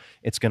 so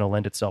it's going to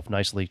lend itself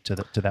nicely to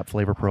that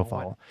flavor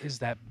profile.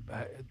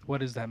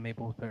 What is that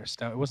maple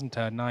stout? It wasn't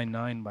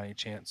 9.9 by any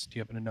chance. Do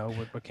you happen to know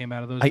what came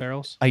out of those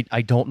barrels? I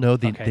don't know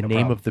the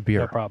name of the beer.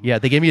 No problem. Yeah,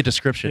 they gave me a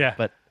description,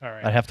 but all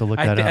right. I'd have to look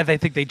that up. I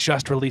think they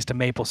just released a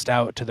maple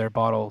stout to their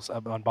bottles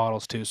on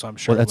bottles too, so I'm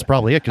sure. Well, that's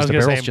probably it because the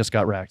barrels just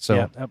got racked. So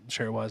yeah, I'm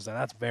sure it was.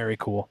 That's very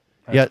cool.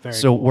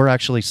 We're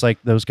actually psyched.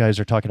 Those guys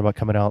are talking about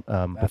coming out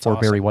before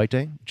Berry White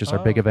Day, which is our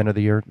big event of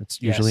the year.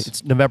 It's usually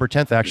it's November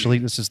 10th. Actually,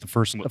 this is the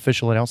first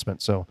official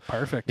announcement. So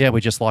perfect. Yeah, we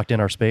just locked in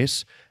our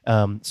space.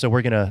 So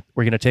we're gonna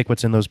take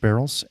what's in those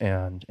barrels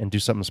and do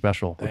something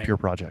special with Pure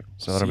Project.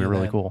 So that'll be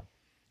really cool.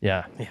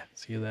 Yeah. Yeah.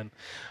 See you then.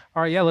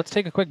 All right. Yeah. Let's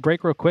take a quick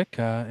break, real quick,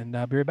 and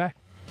be right back.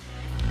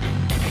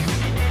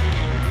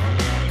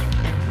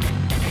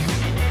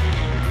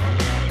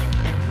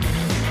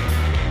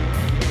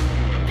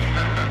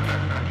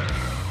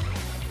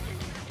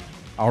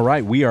 All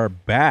right, we are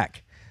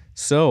back.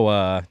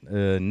 So,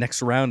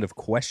 next round of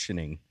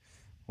questioning.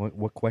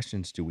 What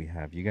questions do we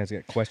have? You guys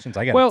got questions?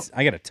 I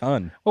got a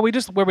ton. Well,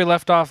 where we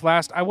left off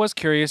last, I was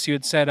curious. You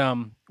had said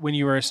when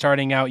you were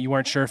starting out, you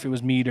weren't sure if it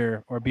was mead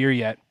or beer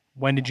yet.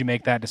 When did you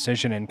make that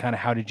decision, and kind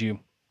of how did you?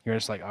 You're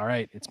just like, all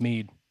right, it's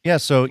mead. Yeah.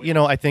 So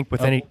I think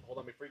with any. Hold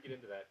on, before you get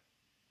into that.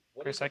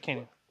 Chris, I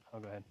can't. Oh,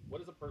 go ahead. What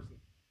is a person?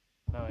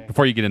 Oh, yeah.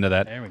 Before you get into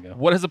that, There we go.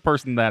 What is a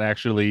person that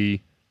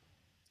actually?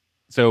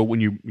 So when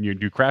you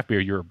do craft beer,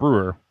 you're a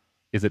brewer.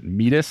 Is it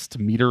meadist,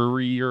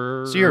 meadery,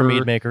 or So you're a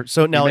mead maker.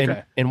 So now Mead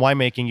maker. in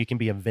winemaking, you can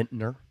be a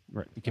vintner.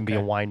 Right. You can be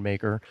a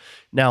winemaker.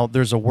 Now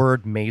there's a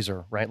word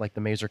mazer, right? Like the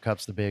Mazer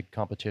Cup's the big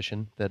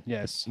competition that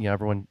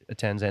everyone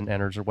attends and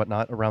enters or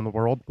whatnot around the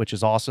world, which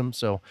is awesome.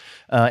 So,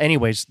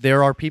 anyways,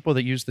 there are people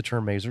that use the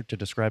term mazer to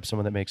describe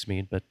someone that makes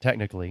mead, but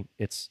technically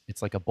it's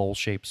like a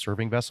bowl-shaped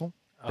serving vessel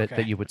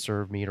that you would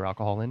serve mead or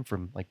alcohol in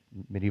from like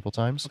medieval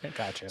times. Okay,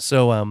 gotcha.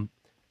 So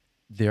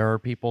there are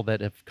people that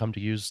have come to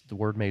use the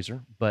word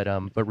mazer, but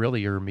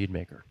really you're a mead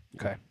maker.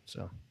 Okay.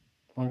 So.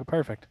 Well,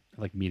 perfect.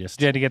 like meadist?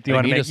 You had to get you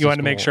want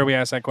to make sure we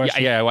asked that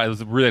question. Yeah, I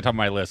was really at the top of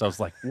my list. I was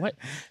like, what?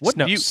 What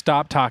No, do you?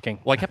 stop talking.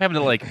 Well, I kept having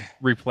to like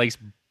replace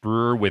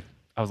brewer with.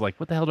 I was like,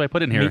 what the hell do I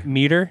put in here?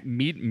 Meter?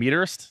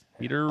 Meaderist?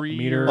 Meadery?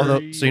 Meader-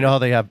 Although, so you know how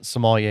they have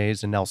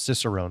sommeliers and now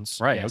cicerones,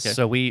 Right. Yes. Okay.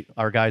 So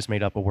our guys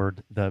made up a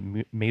word,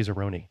 the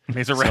Mazeroni.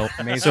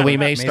 Mazeroni. So we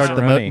may start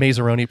the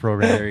Mazeroni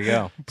program. There you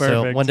go. So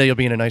Perfect. one day you'll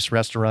be in a nice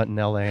restaurant in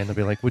LA and they'll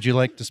be like, "Would you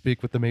like to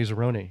speak with the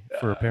Mazeroni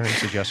for a pairing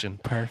suggestion?"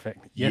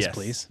 Perfect. Yes,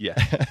 please. Yeah.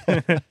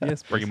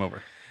 Yes, Bring him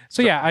over.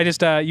 So yeah, I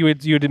just you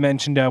had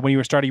mentioned when you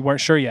were starting, you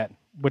weren't sure yet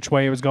which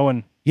way it was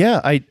going.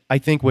 Yeah, I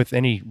think with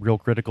any real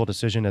critical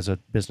decision as a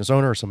business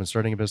owner or someone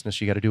starting a business,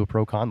 you got to do a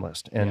pro-con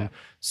list. And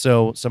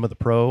so some of the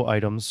pro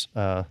items,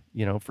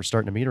 for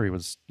starting a meadery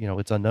was,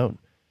 it's unknown.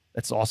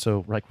 It's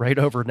also like right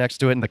over next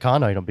to it in the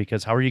con item,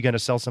 because how are you going to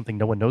sell something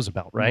no one knows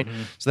about, right?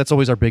 Mm-hmm. So that's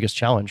always our biggest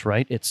challenge,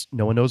 right? It's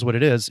no one knows what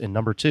it is. And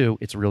number two,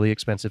 it's really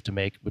expensive to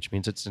make, which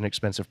means it's an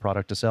expensive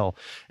product to sell.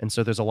 And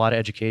so there's a lot of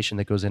education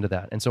that goes into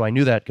that. And so I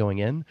knew that going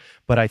in,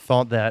 but I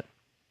thought that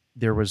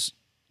there was,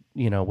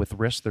 with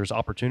risk, there's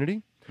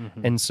opportunity.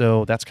 Mm-hmm. And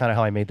so that's kind of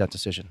how I made that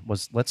decision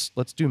was let's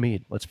do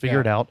mead. Let's figure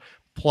it out.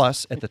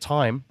 Plus, at the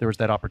time, there was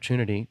that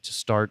opportunity to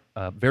start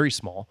very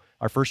small.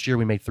 Our first year,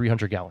 we made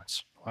 300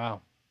 gallons.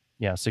 Wow.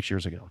 Yeah, 6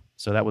 years ago.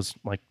 So that was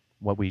like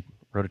what we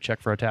wrote a check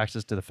for our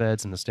taxes to the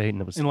feds and the state, and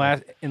it was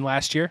in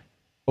last year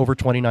over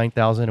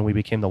 29,000, and we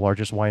became the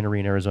largest winery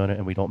in Arizona,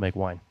 and we don't make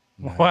wine.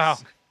 Nice. Wow,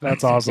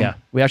 that's awesome. Yeah,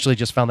 we actually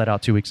just found that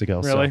out 2 weeks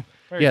ago. Really?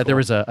 So, yeah, cool. There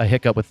was a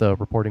hiccup with the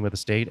reporting with the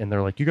state, and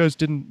they're like, "You guys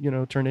didn't,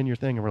 turn in your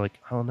thing," and we're like,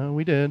 "Oh no,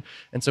 we did."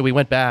 And so we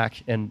went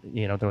back, and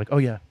they're like, "Oh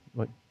yeah,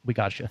 we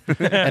got you.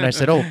 And I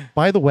said, oh,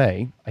 by the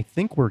way, I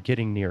think we're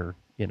getting near,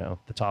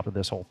 the top of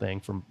this whole thing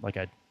from like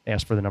I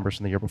asked for the numbers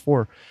from the year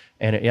before.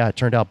 And it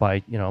turned out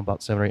by,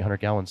 about 700 or 800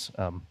 gallons,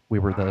 we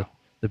were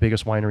the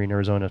biggest winery in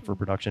Arizona for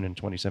production in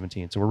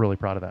 2017. So we're really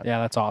proud of that. Yeah,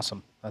 that's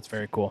awesome. That's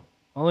very cool.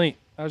 I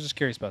was just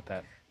curious about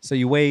that. So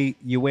you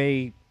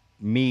weigh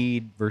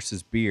mead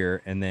versus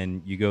beer, and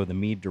then you go the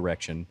mead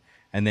direction,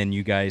 and then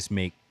you guys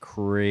make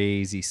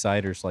crazy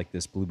ciders like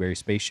this blueberry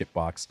spaceship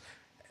box.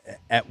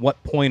 At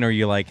what point are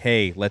you like,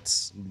 hey,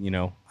 let's,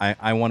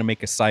 I want to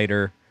make a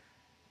cider?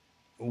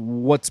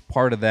 What's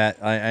part of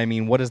that? I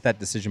mean, what does that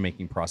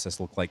decision-making process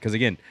look like? Because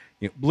again,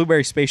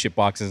 blueberry spaceship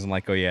box isn't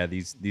like, oh yeah,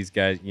 these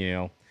guys,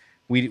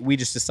 we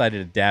just decided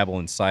to dabble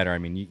in cider. I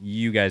mean,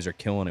 you guys are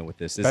killing it with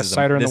this. This Best is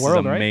cider in the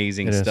world, right?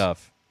 amazing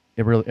stuff.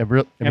 It really,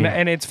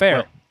 And it's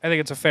fair. I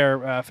think it's a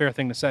fair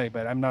thing to say,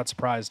 but I'm not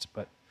surprised.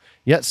 But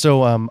yeah,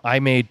 so I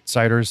made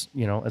ciders,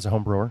 as a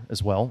home brewer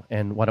as well,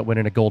 and went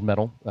in a gold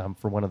medal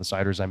for one of the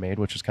ciders I made,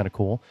 which was kind of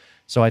cool.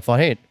 So I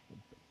thought, hey,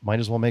 might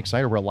as well make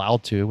cider. We're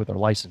allowed to with our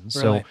license.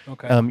 Really? So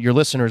Okay. your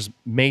listeners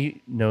may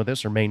know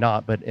this or may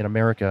not, but in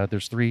America,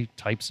 there's 3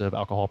 types of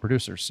alcohol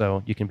producers.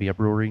 So you can be a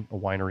brewery, a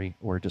winery,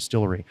 or a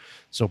distillery.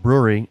 So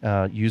brewery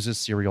uses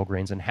cereal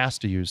grains and has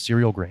to use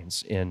cereal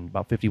grains in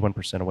about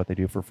 51% of what they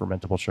do for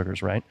fermentable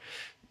sugars, right?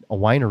 A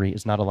winery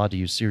is not allowed to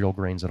use cereal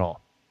grains at all.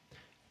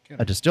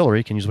 A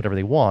distillery can use whatever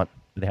they want,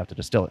 but they have to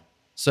distill it.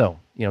 So,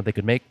 they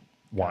could make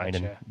wine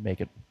and Gotcha. make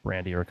it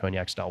brandy or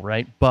cognac style,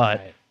 right? But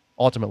Right.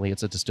 ultimately,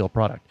 it's a distilled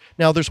product.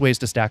 Now, there's ways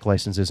to stack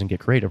licenses and get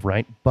creative,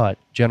 right? But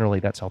generally,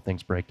 that's how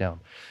things break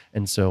down.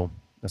 And so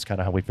that's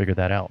kind of how we figured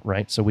that out,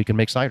 right? So we can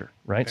make cider,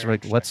 right? So we're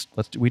like,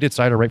 we did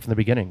cider right from the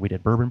beginning. We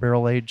did bourbon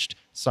barrel aged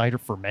cider,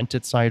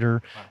 fermented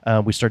cider.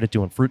 We started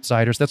doing fruit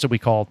ciders. That's what we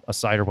call a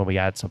cider when we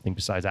add something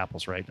besides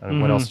apples, right? I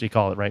mean, what else do you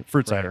call it, right?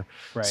 Fruit cider.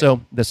 Right. So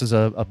this is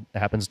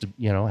happens to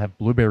have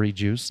blueberry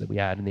juice that we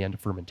add in the end of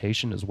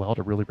fermentation as well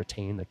to really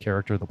retain the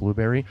character of the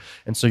blueberry.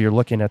 And so you're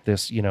looking at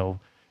this,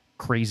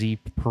 crazy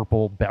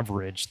purple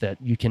beverage that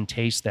you can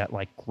taste that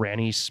like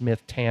Granny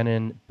Smith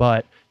tannin,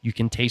 but you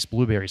can taste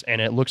blueberries and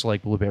it looks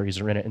like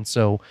blueberries are in it. And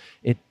so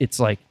it's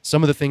like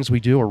some of the things we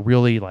do are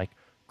really like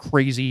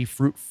crazy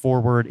fruit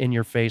forward in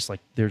your face.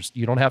 Like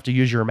you don't have to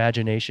use your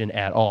imagination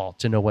at all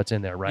to know what's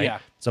in there, right? Yeah.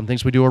 Some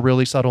things we do are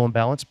really subtle and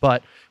balanced,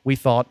 but we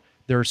thought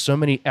there are so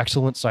many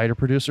excellent cider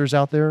producers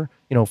out there,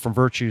 from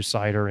Virtue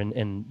Cider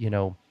and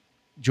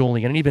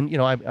Julian, and even,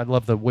 I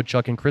love the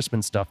Woodchuck and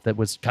Crispin stuff that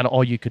was kind of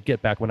all you could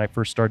get back when I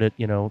first started,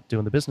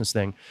 doing the business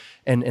thing.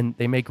 And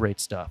they make great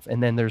stuff.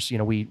 And then there's,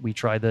 we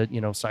tried the,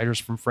 ciders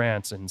from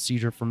France and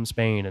Cider from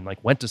Spain and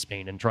like went to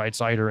Spain and tried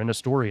cider in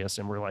Asturias.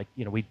 And we're like,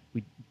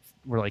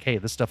 we're like, hey,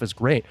 this stuff is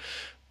great.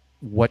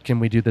 What can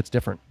we do that's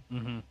different?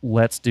 Mm-hmm.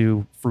 Let's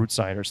do fruit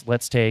ciders.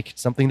 Let's take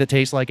something that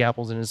tastes like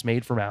apples and is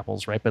made from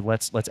apples, right? But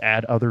let's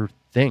add other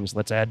things.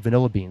 Let's add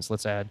vanilla beans.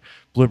 Let's add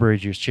blueberry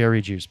juice,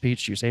 cherry juice,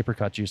 peach juice,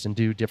 apricot juice, and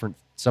do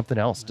something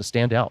else to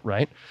stand out,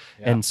 right?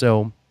 Yeah. And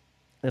so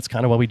that's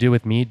kind of what we do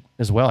with mead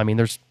as well. I mean,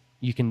 there's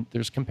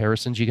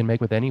comparisons you can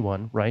make with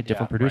anyone, right?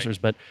 Different producers,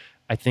 but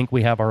I think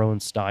we have our own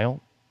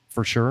style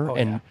for sure.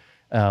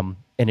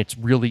 And it's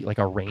really like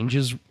our range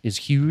is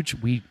huge.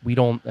 We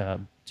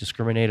don't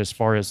discriminate as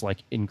far as like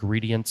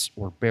ingredients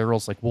or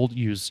barrels. Like we'll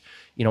use,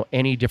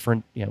 any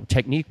different,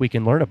 technique we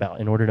can learn about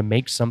in order to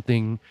make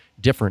something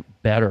different,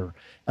 better.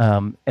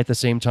 At the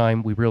same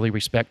time, we really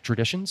respect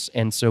traditions.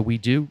 And so we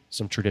do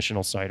some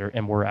traditional cider,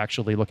 and we're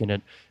actually looking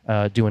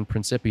at doing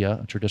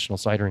Principia, a traditional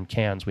cider in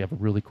cans. We have a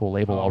really cool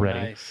label already,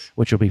 nice.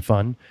 which will be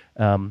fun.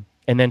 And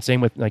then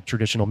same with like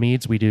traditional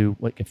meads, we do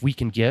like if we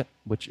can get,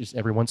 which is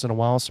every once in a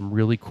while, some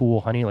really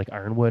cool honey, like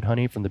Ironwood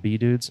honey from the Bee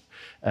Dudes.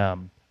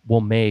 We'll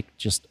make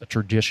just a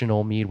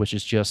traditional mead, which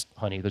is just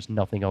honey. There's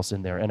nothing else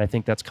in there. And I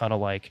think that's kind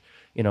of like,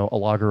 a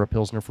lager or a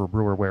pilsner for a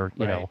brewer where,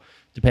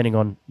 depending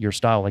on your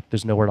style, like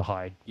there's nowhere to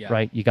hide,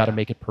 right? You got to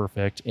make it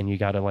perfect, and you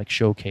got to like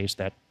showcase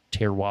that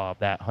terroir of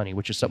that honey,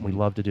 which is something we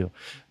love to do.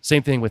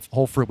 Same thing with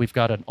whole fruit. We've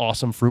got an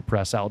awesome fruit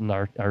press out in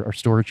our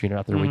storage unit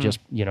out there. We just,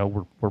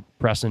 we're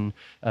pressing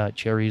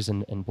cherries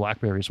and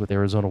blackberries with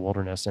Arizona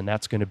Wilderness, and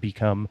that's going to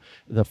become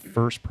the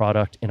first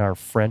product in our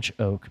French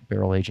oak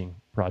barrel aging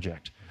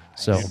project.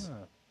 Nice.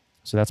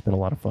 So that's been a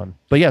lot of fun.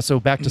 But yeah, so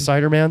back to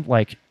cider, man.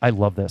 Like I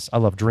love this. I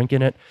love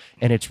drinking it,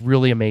 and it's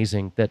really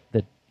amazing that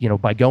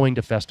by going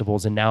to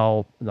festivals, and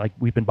now like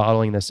we've been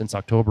bottling this since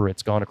October.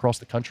 It's gone across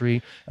the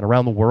country and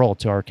around the world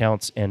to our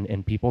accounts,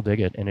 and people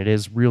dig it. And it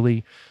is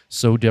really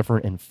so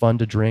different and fun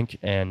to drink.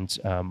 And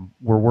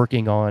we're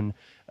working on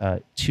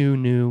 2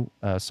 new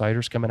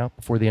ciders coming out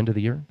before the end of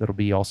the year. That'll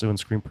be also in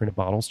screen printed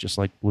bottles, just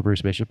like Blueberry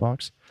Spaceship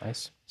Box.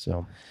 Nice.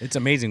 So it's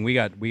amazing. We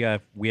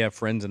have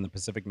friends in the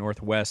Pacific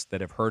Northwest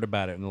that have heard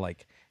about it and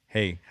like,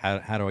 hey,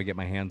 how do I get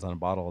my hands on a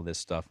bottle of this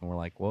stuff? And we're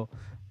like, well,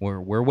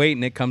 we're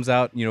waiting. It comes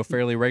out,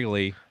 fairly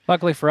regularly.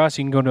 Luckily for us,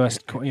 you can go to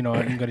you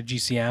can go to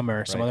GCM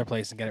or some other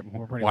place and get it.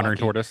 We're pretty Wandering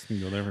lucky. Tortoise, you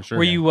can go there for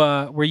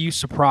sure. Were you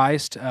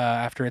surprised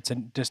after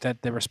just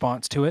at the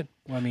response to it?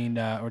 I mean,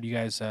 or do you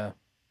guys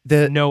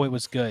know it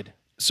was good?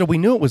 So we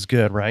knew it was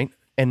good, right?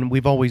 and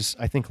we've always,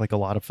 I think, like a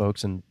lot of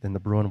folks in the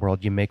brewing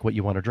world, you make what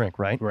you want to drink,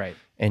 right? Right.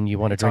 And you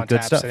want to It's on drink good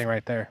tap, stuff. sitting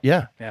right there.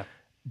 Yeah. Yeah.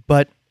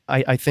 But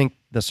I think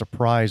the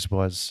surprise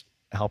was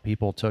how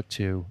people took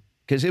to,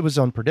 because it was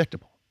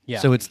unpredictable. Yeah.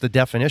 So it's the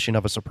definition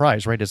of a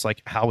surprise, right? It's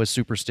like, how is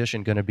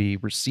Superstition going to be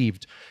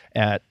received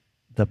at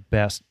the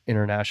best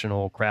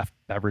international craft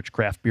beverage,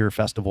 craft beer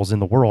festivals in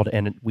the world?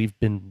 And we've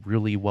been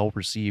really well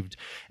received.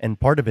 And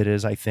part of it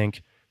is, I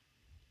think,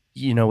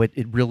 you know, it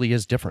really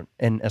is different.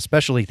 And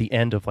especially at the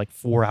end of like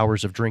 4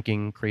 hours of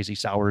drinking crazy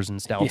sours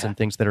and stouts and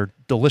things that are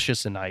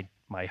delicious. And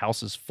my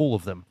house is full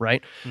of them,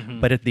 right?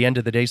 But at the end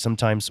of the day,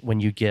 sometimes when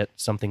you get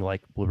something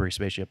like Blueberry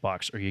Spaceship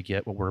Box, or you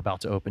get what we're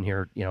about to open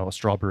here, you know, a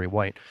Strawberry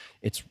White,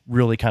 it's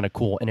really kind of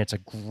cool. And it's a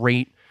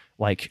great,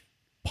 like,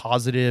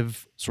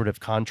 positive sort of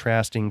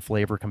contrasting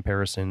flavor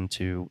comparison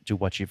to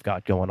what you've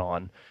got going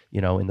on, you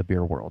know, in the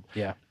beer world.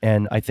 Yeah.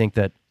 And I think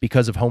that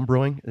because of home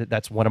brewing,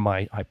 that's one of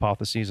my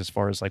hypotheses as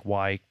far as like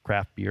why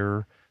craft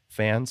beer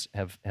fans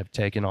have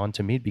taken on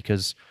to Mead,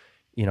 because,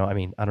 you know, I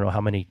mean, I don't know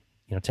how many,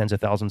 you know, tens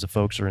of thousands of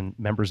folks are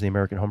members of the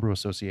American Homebrew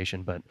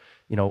Association, but,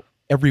 you know,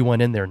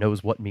 everyone in there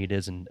knows what Mead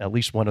is, and at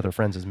least one of their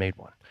friends has made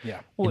one.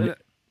 Yeah. Well,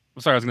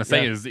 sorry, I was going to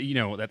say is, you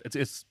know, that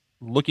it's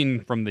looking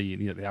from the, you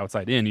know, the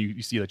outside in,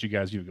 you see that you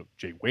guys, you go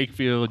Jay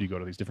Wakefield, you go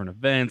to these different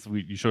events.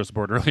 You showed us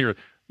support earlier.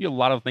 You have a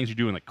lot of things you're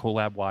doing, like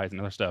collab wise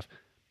and other stuff.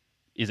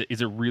 Is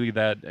it really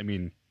that? I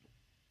mean,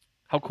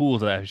 how cool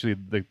is that actually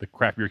the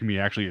craft beer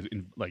community actually is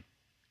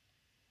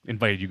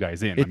invited you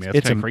guys in? I mean,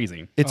 that's kind of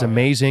crazy. It's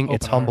amazing. Open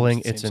It's humbling.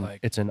 arms, it seems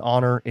like. It's an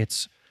honor.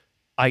 It's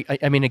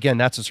I mean, again,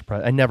 that's a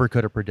surprise. I never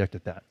could have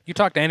predicted that. You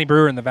talk to any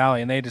brewer in the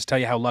Valley, and they just tell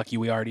you how lucky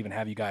we are to even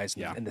have you guys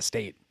in the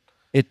state.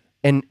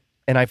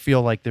 And I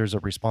feel like there's a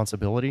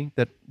responsibility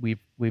that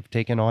we've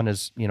taken on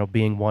as, you know,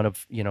 being one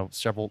of, you know,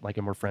 several, like,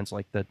 and we're friends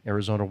like the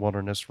Arizona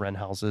Wilderness Wren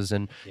Houses,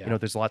 and you know,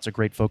 there's lots of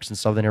great folks in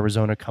Southern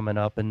Arizona coming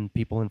up, and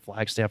people in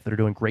Flagstaff that are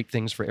doing great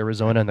things for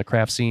Arizona and the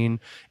craft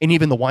scene, and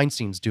even the wine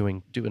scene's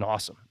doing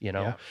awesome, you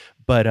know.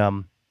 But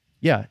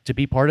yeah, to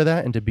be part of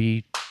that and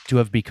to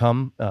have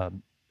become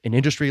an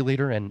industry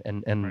leader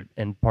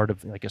and part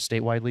of like a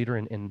statewide leader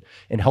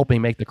in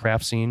helping make the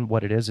craft scene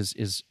what it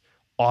is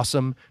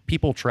awesome.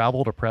 People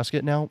travel to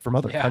Prescott now from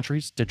other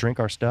countries to drink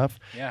our stuff.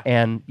 Yeah.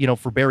 And, you know,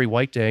 for Berry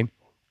White Day,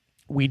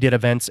 we did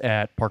events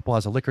at Park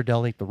Plaza Liquor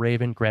Deli, The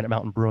Raven, Granite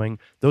Mountain Brewing.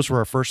 Those were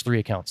our first 3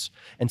 accounts.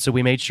 And so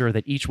we made sure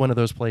that each one of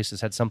those places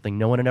had something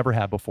no one had ever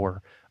had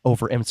before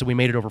and so we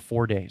made it over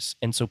 4 days.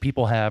 And so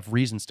people have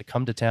reasons to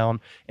come to town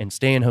and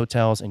stay in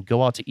hotels and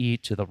go out to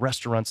eat, to the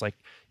restaurants like,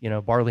 you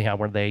know, Barley Hound,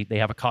 where they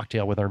have a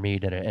cocktail with our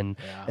mead in it.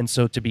 And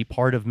so to be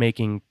part of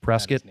making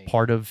Prescott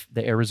part of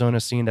the Arizona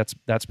scene,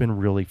 that's been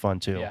really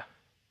fun too. Yeah.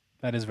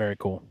 That is very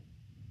cool.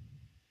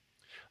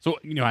 So,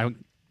 you know, I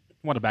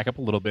want to back up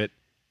a little bit.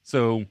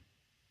 So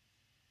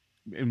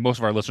and most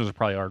of our listeners are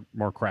probably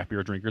more craft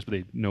beer drinkers, but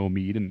they know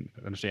Mead and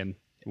understand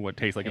what it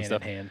tastes like and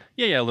stuff.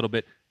 Yeah, a little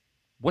bit.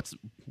 What's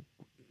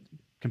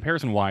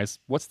comparison wise?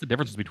 What's the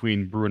differences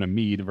between brewing a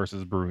Mead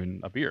versus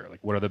brewing a beer? Like,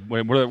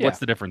 what's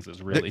the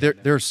differences really?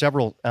 There are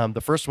several.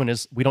 The first one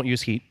is we don't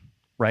use heat,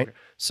 right? Okay.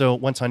 So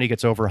once honey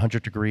gets over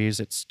 100 degrees,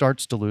 it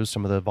starts to lose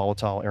some of the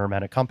volatile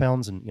aromatic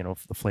compounds and, you know,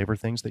 the flavor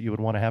things that you would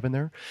want to have in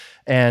there.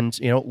 And,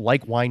 you know,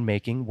 like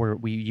winemaking, where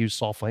we use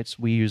sulfites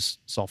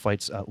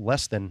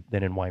less than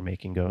in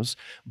winemaking goes,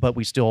 but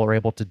we still are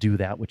able to do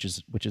that, which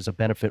is a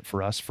benefit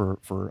for us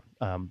for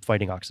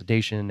fighting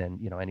oxidation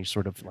and, you know, any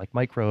sort of like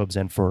microbes,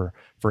 and for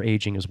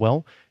aging as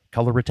well,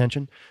 color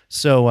retention.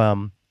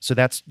 So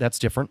that's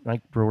different.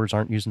 Like, brewers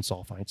aren't using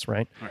sulfites,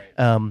 right?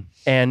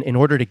 And in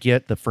order to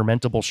get the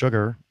fermentable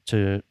sugar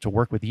to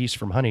work with yeast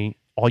from honey,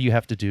 all you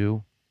have to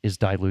do is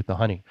dilute the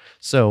honey.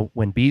 So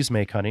when bees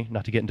make honey,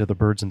 not to get into the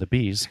birds and the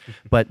bees,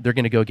 but they're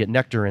going to go get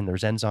nectar, and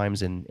there's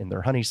enzymes in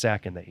their honey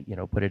sac, and they, you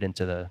know, put it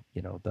into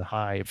the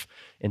hive,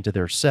 into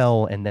their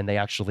cell, and then they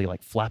actually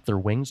like flap their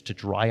wings to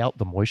dry out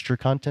the moisture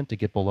content to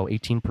get below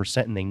 18%,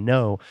 and they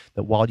know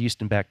that wild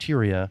yeast and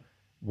bacteria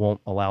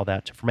won't allow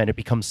that to ferment. It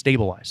becomes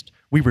stabilized.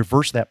 We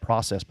reverse that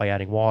process by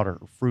adding water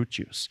or fruit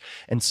juice.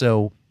 And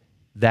so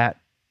that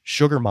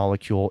sugar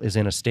molecule is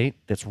in a state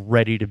that's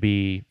ready to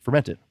be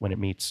fermented when it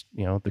meets,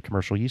 you know, the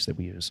commercial yeast that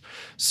we use.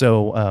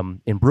 So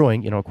in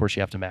brewing, you know, of course you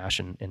have to mash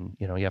and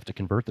you know, you have to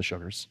convert the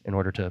sugars in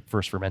order to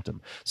first ferment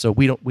them. So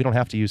we don't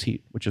have to use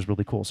heat, which is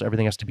really cool. So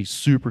everything has to be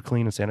super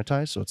clean and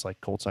sanitized. So it's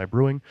like cold side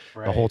brewing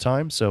the whole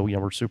time. So, you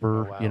know, we're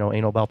super, you know,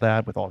 anal about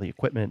that with all the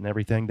equipment and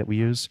everything that we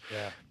use.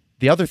 Yeah.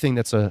 The other thing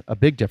that's a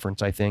big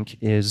difference, I think,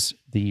 is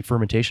the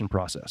fermentation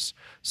process.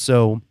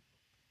 So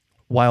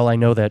while I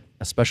know that,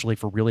 especially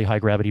for really high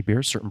gravity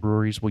beers, certain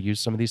breweries will use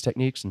some of these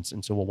techniques,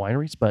 and so will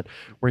wineries, but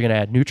we're going to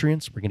add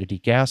nutrients, we're going to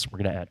degas, we're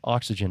going to add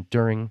oxygen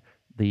during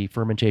the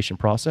fermentation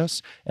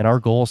process. And our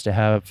goal is to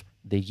have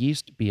the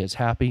yeast be as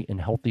happy and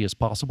healthy as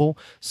possible,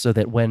 so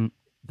that when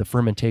the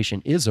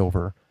fermentation is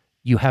over,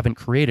 you haven't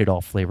created all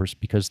flavors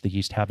because the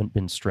yeast haven't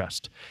been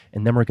stressed.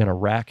 And then we're going to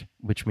rack,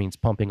 which means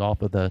pumping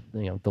off of the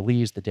the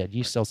lees, the dead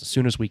yeast cells as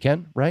soon as we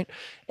can, right?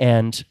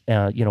 And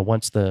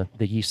once the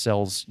yeast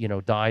cells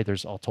die,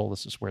 there's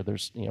autolysis where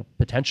there's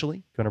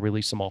potentially going to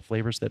release some off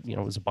flavors that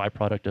is a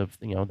byproduct of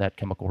that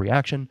chemical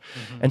reaction.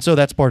 And so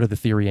that's part of the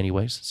theory,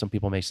 anyways. Some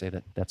people may say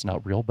that that's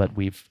not real, but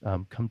we've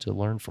come to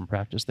learn from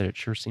practice that it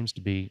sure seems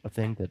to be a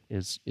thing that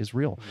is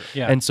real.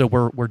 Yeah. And so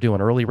we're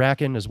doing early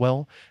racking as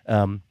well.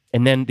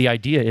 And then the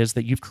idea is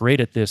that you've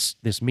created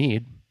this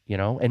mead,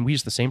 and we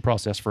use the same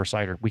process for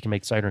cider. We can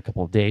make cider in a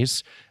couple of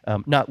days,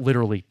 not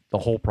literally the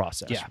whole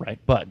process, right?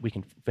 But we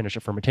can finish a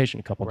fermentation in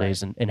a couple of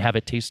days and have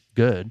it taste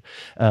good.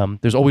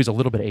 There's always a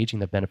little bit of aging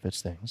that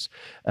benefits things.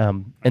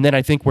 And then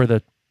I think where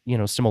the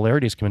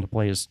similarities come into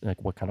play is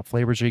like what kind of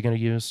flavors are you going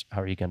to use?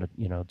 How are you going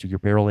to do your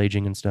barrel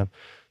aging and stuff?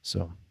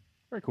 So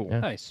very cool. Yeah.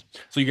 Nice.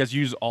 So you guys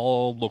use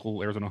all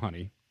local Arizona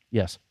honey.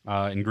 yes.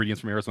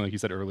 Ingredients from Arizona, like you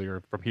said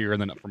earlier, from here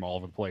and then from all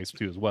over the place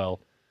too as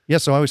well. Yeah,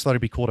 so I always thought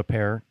it'd be cool to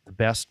pair the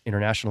best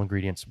international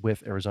ingredients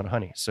with Arizona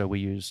honey. So we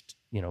used,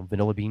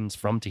 vanilla beans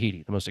from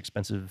Tahiti, the most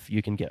expensive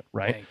you can get,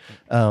 right?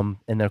 And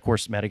then, of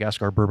course,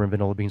 Madagascar bourbon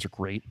vanilla beans are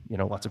great.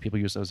 Lots of people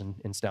use those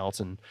in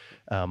stouts. And,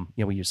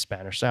 we use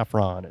Spanish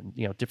saffron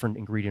and, different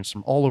ingredients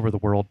from all over the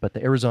world. But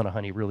the Arizona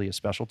honey really is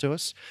special to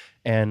us.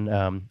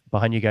 And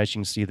behind you guys, you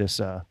can see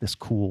this this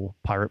cool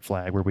pirate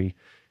flag where we...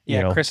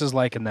 Yeah, Chris is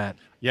liking that.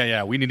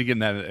 Yeah, we need to get in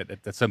that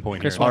at some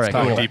point Chris here. wants to Let's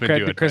talk go about deep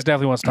into it. Chris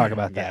definitely wants to talk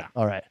about that.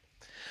 All right.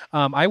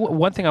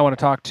 One thing I want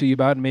to talk to you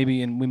about, and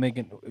we may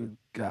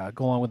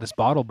go on with this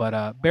bottle,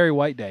 but Berry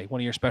White Day, one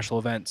of your special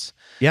events.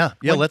 Yeah.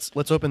 Let's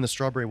open the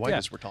strawberry white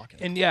as we're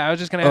talking. And I was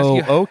just going to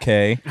ask you,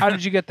 okay. how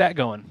did you get that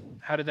going?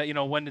 How did that?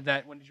 When did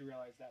you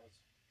realize that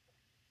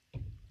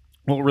was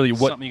Well, really,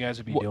 something you guys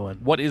would be doing?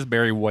 What is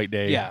Berry White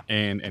Day? Yeah,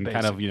 and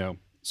kind of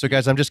So,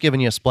 guys, I'm just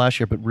giving you a splash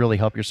here, but really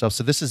help yourself.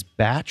 So this is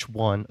batch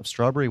 1 of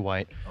strawberry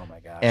white. Oh my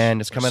gosh! And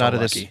it's We're coming so out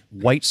of lucky. this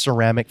white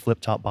ceramic flip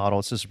top bottle.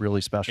 This is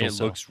really special. it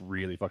looks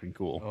really fucking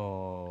cool.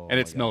 Oh, and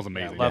it smells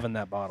amazing. Loving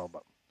that bottle,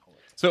 but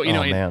So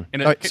man.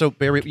 All right, so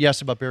Barry,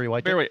 yes, about Berry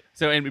White. Berry White.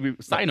 So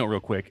side note, real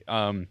quick.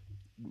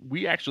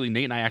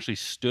 Nate and I actually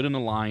stood in a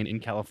line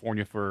in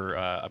California for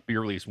a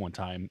beer release one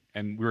time,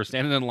 and we were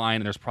standing in line,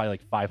 and there's probably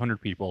like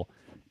 500 people,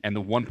 and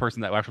the one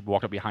person that actually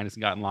walked up behind us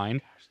and got in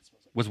line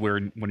was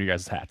wearing one of you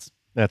guys' hats.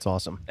 That's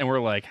awesome. And we're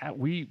like,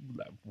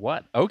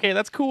 what? Okay,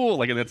 that's cool.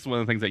 Like, and that's one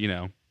of the things that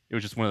it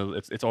was just one of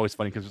the, it's always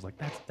funny because it's like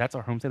that's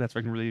our homestead. That's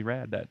freaking really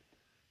rad. That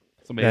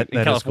somebody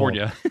in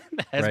California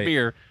that has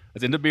beer,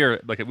 that's into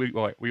beer. Like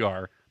we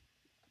are,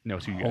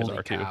 knows who you guys Holy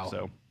are cow. too.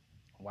 So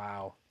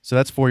wow. So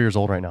that's 4 years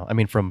old right now. I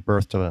mean, from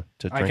birth to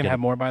drinking. I can have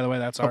more, by the way.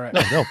 That's all right.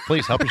 No,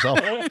 please help yourself.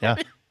 Yeah.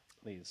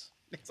 Please.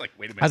 it's like,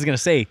 wait a I was minute. gonna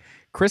say,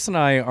 Chris and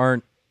I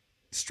aren't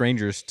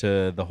strangers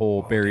to the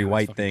whole Berry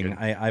White fucking thing. good.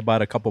 I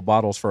bought a couple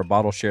bottles for a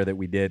bottle share that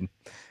we did,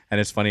 and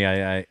it's funny.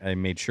 I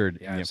made sure.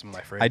 Yeah, I have some in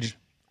my fridge.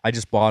 I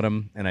just bought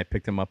them and I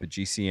picked them up at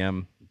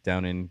GCM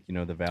down in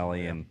the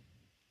valley, and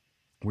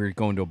we were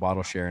going to a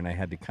bottle share, and I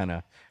had to kind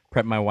of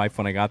prep my wife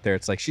when I got there.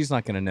 It's like she's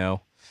not gonna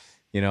know,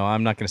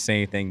 I'm not gonna say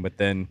anything, but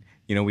then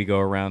we go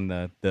around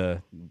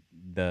the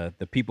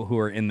people who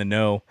are in the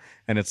know,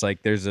 and it's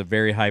like there's a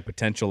very high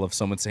potential of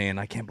someone saying,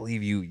 I can't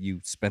believe you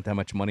spent that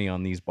much money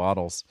on these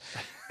bottles.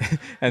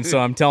 And so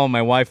I'm telling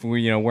my wife,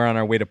 we're on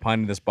our way to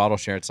finding this bottle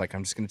share. It's like,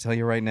 I'm just going to tell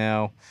you right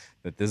now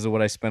that this is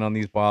what I spent on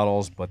these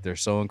bottles, but they're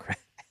so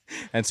incredible.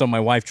 And so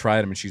my wife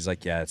tried them, and she's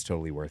like, yeah, it's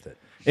totally worth it.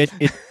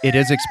 It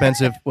is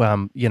expensive.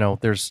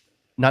 There's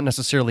not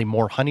necessarily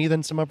more honey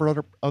than some of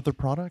our other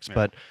products,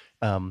 but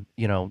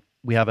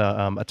we have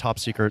a top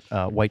secret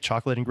white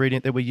chocolate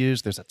ingredient that we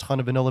use. There's a ton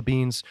of vanilla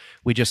beans.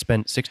 We just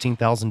spent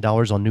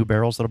 $16,000 on new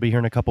barrels that'll be here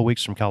in a couple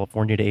weeks from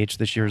California to age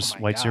this year's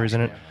White Series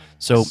in it.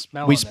 So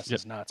we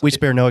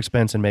spare no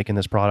expense in making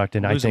this product,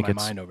 and I think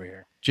it's mind over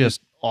here. just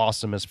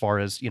awesome as far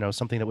as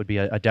something that would be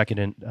a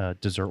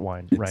decadent dessert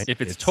wine, right? If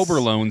it's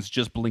Toblerones,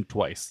 just blink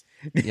twice.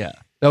 Yeah.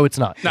 No, it's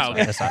not. No,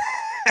 it's not.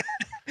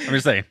 I'm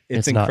just saying.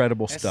 It's It's not.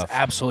 incredible It's stuff.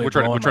 absolutely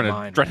We're blowing trying my to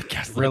mind. try to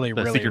guess the really,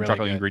 secret really chocolate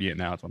good. ingredient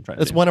now. That's what I'm trying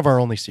to It's do. one of our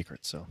only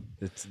secrets. So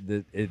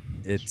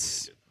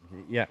It's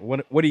yeah. What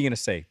are you gonna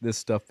say? This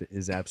stuff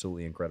is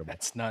absolutely incredible.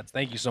 That's nuts.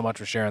 Thank you so much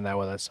for sharing that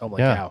with us.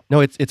 Holy yeah. cow.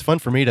 No, it's fun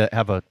for me to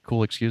have a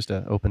cool excuse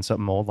to open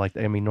something old. Like,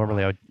 I mean,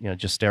 normally I would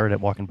just stare at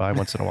it walking by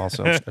once in a while.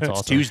 So it's awesome.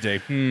 It's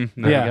Tuesday. No,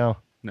 There Yeah. you go.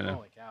 no.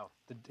 Holy cow.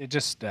 It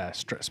just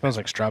smells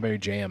like strawberry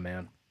jam,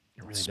 man.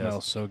 It really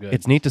smells so good.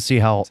 It's neat to see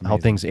how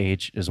things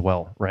age as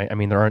well, right? I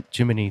mean, there aren't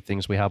too many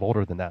things we have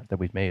older than that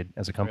we've made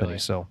as a company. Really?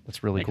 So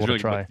it's really Yeah, 'cause cool to really,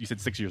 try. but you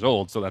said 6 years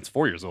old, so that's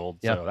 4 years old.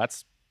 Yeah. So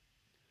that's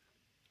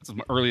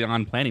some early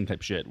on planning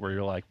type shit where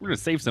you're like, we're gonna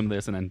save some of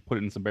this and then put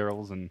it in some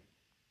barrels and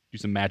do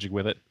some magic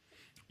with it.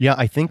 Yeah,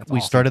 I think That's we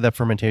awesome. started that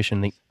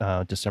fermentation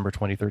December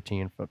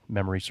 2013, if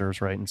memory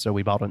serves right. And so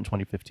we bought it in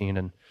 2015.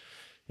 And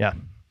yeah,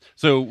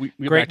 So we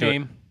Great back to it.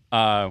 name.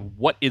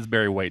 What is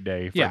Barry White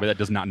Day for Yeah. everybody that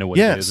does not know what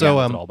Yeah, it is? so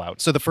what's it all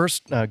about? so the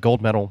first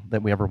gold medal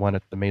that we ever won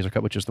at the Mazer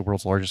Cup, which is the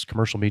world's largest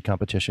commercial mead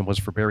competition, was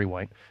for Barry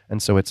White,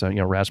 and so it's a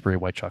raspberry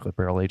white chocolate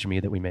barrel aged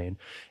mead that we made,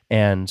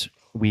 and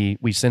we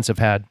since have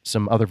had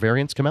some other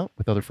variants come out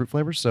with other fruit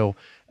flavors. So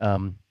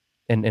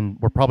and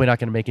we're probably not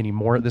going to make any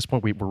more at this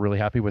point. We're really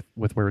happy with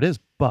where it is,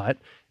 but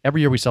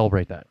every year we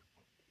celebrate that.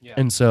 Yeah.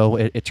 And so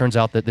it turns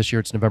out that this year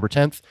it's November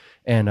 10th,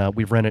 and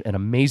we've rented an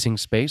amazing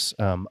space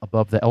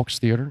above the Elks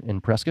Theater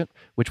in Prescott,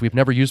 which we've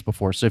never used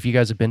before. So if you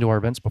guys have been to our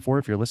events before,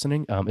 if you're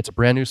listening, it's a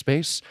brand new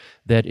space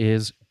that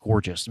is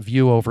gorgeous.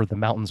 View over the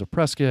mountains of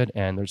Prescott,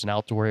 and there's an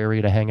outdoor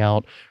area to hang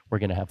out. We're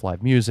going to have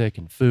live music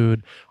and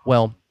food.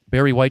 Well,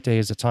 Barry White Day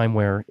is a time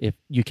where if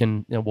you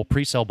can, we'll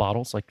pre-sell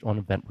bottles like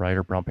on Eventbrite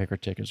or Brown Paper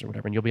tickets or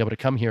whatever, and you'll be able to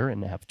come here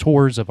and have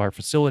tours of our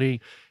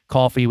facility,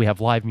 coffee. We have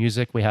live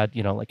music. We had,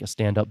 like a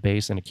stand-up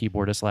bass and a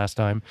keyboardist last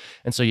time.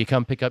 And so you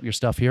come pick up your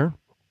stuff here.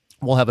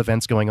 We'll have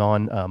events going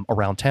on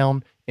around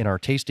town in our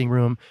tasting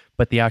room,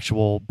 but the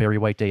actual Barry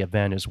White Day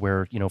event is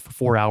where, for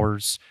 4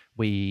 hours,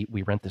 we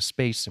rent this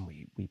space and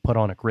we put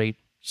on a great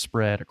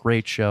spread, a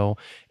great show,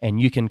 and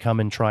you can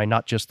come and try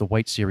not just the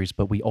white series,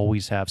 but we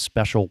always have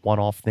special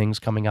one-off things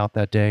coming out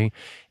that day.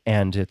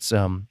 And it's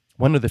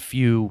one of the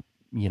few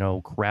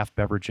craft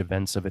beverage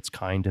events of its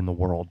kind in the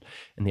world.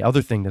 And the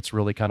other thing that's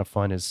really kind of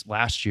fun is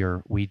last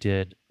year we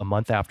did, a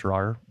month after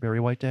our Barry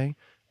White Day,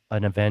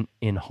 an event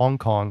in Hong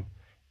Kong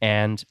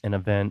and an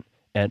event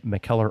at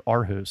Mikkeller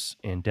Aarhus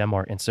in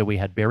Denmark. And so we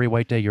had Barry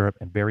White Day Europe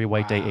and Barry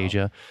White Day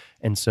Asia.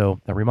 And so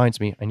that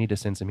reminds me, I need to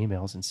send some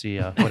emails and see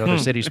what other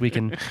cities we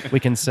can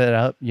set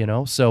up,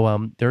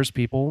 So there's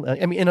people,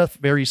 in a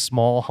very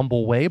small,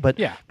 humble way, but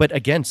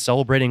again,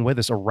 celebrating with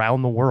us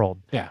around the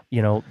world. Yeah.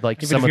 Like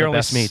Even some if of the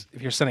best meat.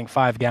 If you're sending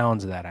 5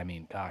 gallons of that,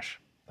 gosh,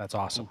 that's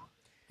awesome.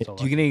 So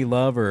Do you get any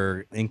love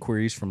or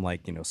inquiries from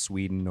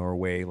Sweden,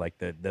 Norway, like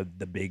the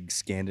big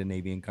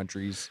Scandinavian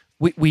countries?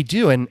 We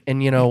do, and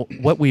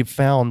what we've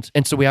found,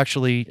 and so we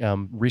actually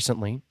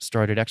recently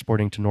started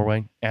exporting to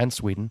Norway and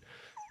Sweden,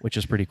 which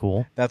is pretty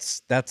cool.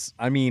 That's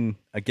again,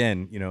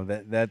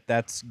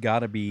 that's got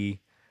to be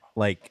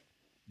like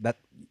that.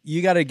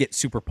 You got to get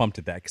super pumped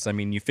at that because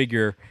you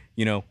figure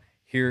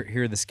here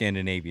are the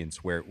Scandinavians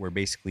where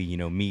basically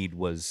Mead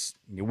was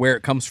where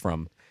it comes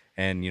from.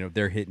 And,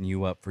 they're hitting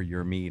you up for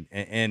your mead.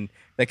 And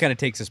that kind of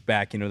takes us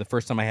back. The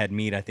first time I had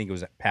mead, I think it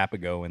was at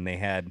Papago, and they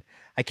had,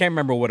 I can't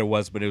remember what it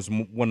was, but it was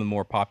one of the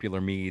more popular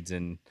meads.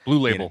 And Blue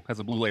Label has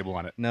a blue label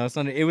on it. No, it's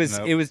not. It was,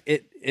 No.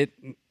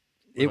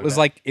 it was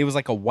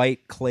like a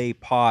white clay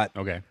pot.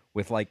 Okay.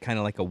 With kind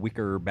of like a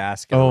wicker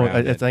basket. Oh,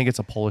 around I it. think it's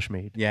a Polish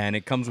mead. Yeah, and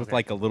it comes with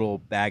like a little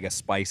bag of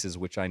spices,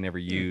 which I never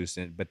used.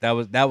 But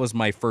that was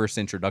my first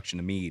introduction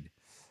to mead,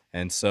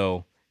 and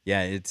so.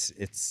 Yeah, it's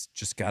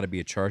just got to be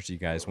a charge to you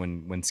guys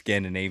when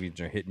Scandinavians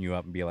are hitting you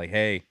up and be like,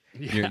 "Hey,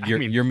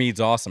 your mead's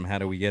awesome. How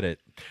do we get it?"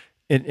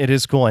 It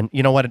is cool, and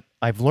you know what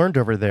I've learned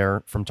over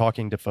there from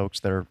talking to folks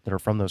that are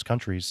from those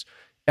countries.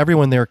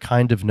 Everyone there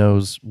kind of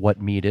knows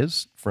what mead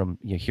is from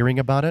hearing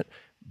about it,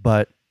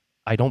 but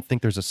I don't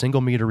think there's a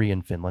single meadery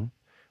in Finland.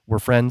 We're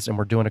friends, and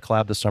we're doing a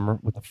collab this summer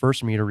with the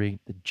first meadery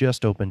that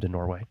just opened in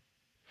Norway,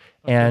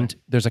 and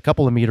there's a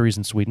couple of meaderies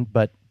in Sweden,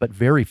 but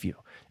very few,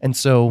 and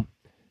so.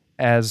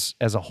 As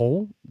a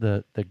whole,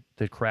 the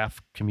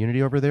craft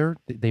community over there,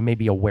 they may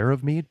be aware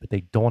of mead, but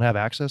they don't have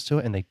access to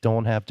it, and they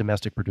don't have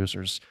domestic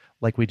producers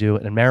like we do.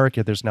 In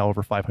America, there's now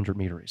over 500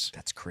 meaderies.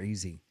 That's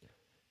crazy.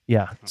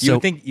 Yeah. So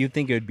you'd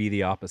think it would be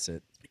the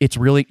opposite. It's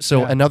really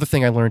so. Yeah. Another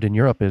thing I learned in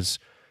Europe is,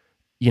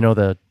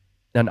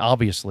 and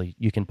obviously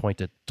you can point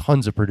to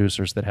tons of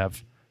producers that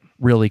have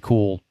really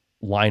cool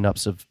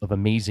lineups of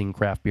amazing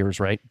craft beers,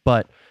 right?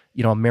 But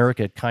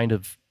America kind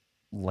of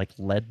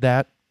led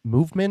that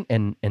movement,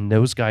 and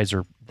those guys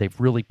they've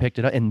really picked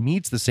it up. And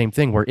mead's the same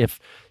thing, where if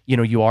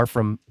you are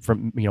from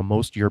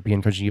most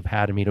European countries, you've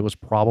had a mead, it was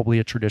probably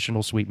a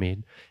traditional sweet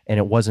mead, and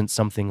it wasn't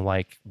something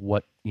like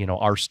what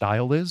our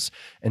style is.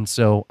 And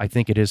so I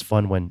think it is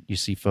fun when you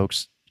see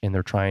folks and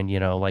they're trying,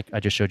 like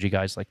I just showed you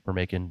guys, like we're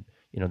making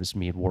this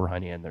mead war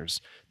honey, and there's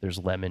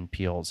lemon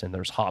peels and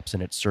there's hops,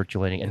 and it's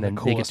circulating, and then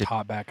the coolest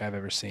hopback I've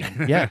ever seen.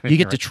 Yeah, you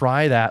get to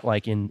try that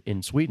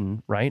in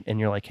Sweden, right? And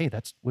you're like, hey,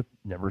 we've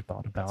never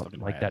thought about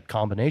that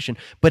combination,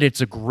 but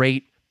it's a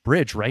great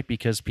bridge, right?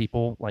 Because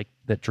people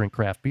that drink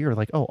craft beer are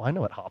like, oh, I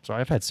know what hops are.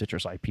 I've had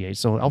citrus IPA,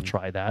 so I'll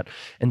try that.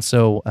 And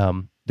so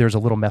there's a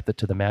little method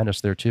to the madness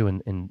there too,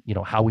 and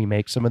how we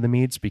make some of the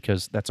meads,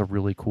 because that's a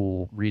really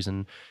cool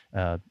reason,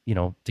 to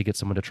get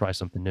someone to try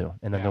something new.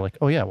 And then they're like,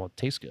 oh yeah, well, it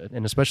tastes good.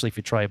 And especially if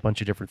you try a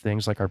bunch of different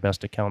things, like our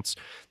best accounts,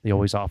 they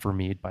always offer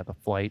mead by the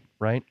flight,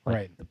 right?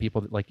 Right. The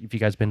people that, if you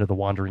guys been to the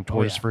Wandering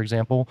Tours, for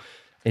example,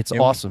 it's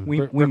awesome.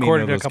 We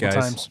recorded know it a couple those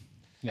guys. times.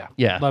 Yeah.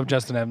 Yeah. Love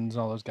Justin Evans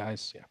and all those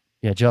guys. Yeah.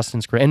 Yeah,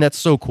 Justin's great, and that's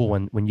so cool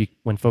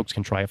when folks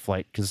can try a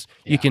flight, because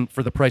you can,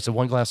 for the price of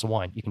one glass of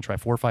wine, you can try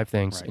 4 or 5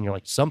 things, and you're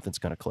like, something's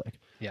gonna click.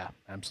 Yeah,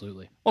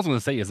 absolutely. What I was going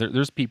to say is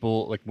there's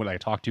people like when I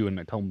talk to and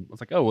I tell them,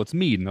 it's like, oh, it's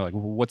mead, and they're like,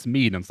 well, what's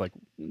mead? And it's like,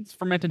 it's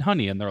fermented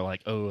honey, and they're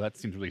like, oh, that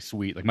seems really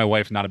sweet. Like my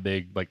wife's not a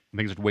big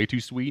things are way too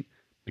sweet,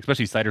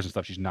 especially ciders and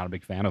stuff. She's not a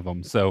big fan of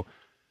them. So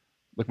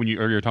like when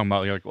you're talking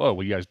about, you're like, oh,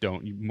 well, you guys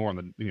don't. You more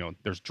on the,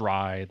 there's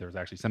dry, there's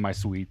actually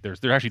semi-sweet.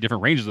 There's actually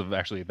different ranges of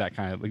actually that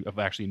kind of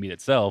actually meat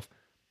itself.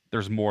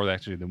 There's more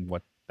actually than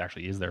what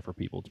actually is there for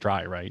people to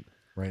try, right?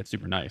 Right. It's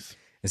super nice.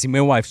 And see,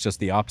 my wife's just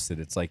the opposite.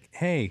 It's like,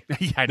 hey,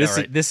 Yeah, I know,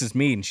 right? this is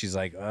meat, and she's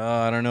like,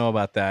 I don't know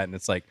about that. And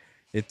it's like,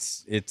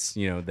 it's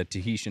the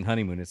Tahitian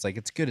honeymoon. It's like,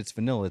 it's good, it's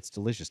vanilla, it's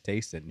delicious,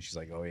 taste it. And she's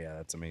like, oh yeah,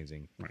 that's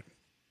amazing. Right.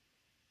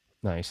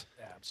 Nice.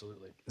 Yeah,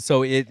 absolutely.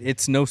 So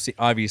it's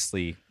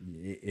obviously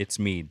it's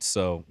mead.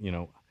 So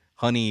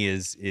honey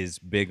is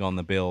big on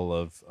the bill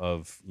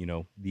of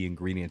the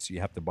ingredients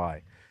you have to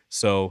buy.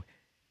 So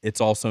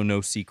it's also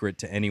no secret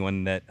to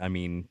anyone that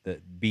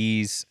that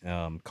bees,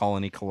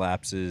 colony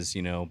collapses,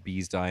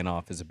 bees dying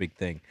off is a big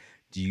thing.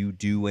 Do you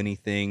do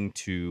anything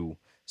to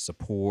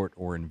support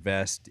or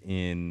invest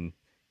in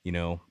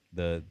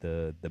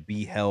the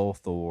bee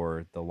health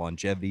or the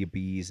longevity of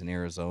bees in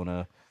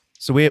Arizona?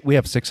 So we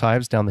have 6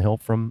 hives down the hill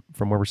from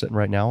where we're sitting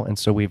right now, and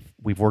so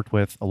we've worked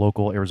with a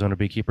local Arizona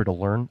beekeeper to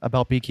learn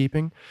about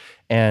beekeeping,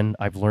 and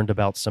I've learned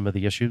about some of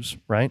the issues,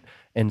 right?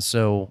 And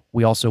so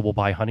we also will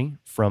buy honey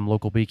from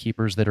local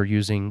beekeepers that are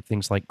using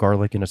things like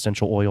garlic and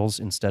essential oils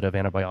instead of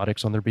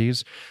antibiotics on their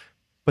bees.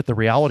 But the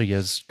reality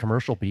is,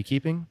 commercial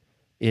beekeeping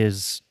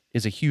is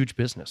a huge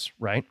business,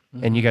 right?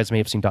 Mm-hmm. And you guys may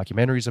have seen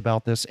documentaries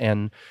about this,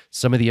 and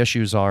some of the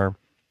issues are,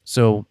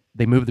 so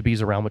they move the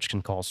bees around, which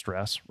can cause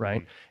stress,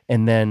 right? Mm-hmm.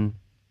 And then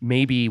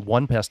maybe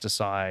one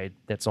pesticide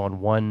that's on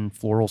one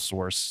floral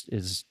source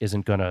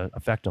isn't going to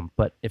affect them.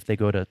 But if they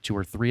go to 2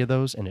 or 3 of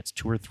those and it's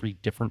 2 or 3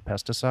 different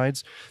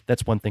pesticides,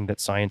 that's one thing that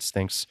science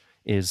thinks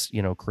is,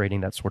 creating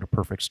that sort of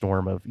perfect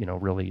storm of,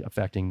 really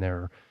affecting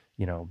their,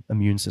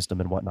 immune system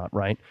and whatnot,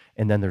 right?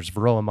 And then there's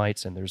varroa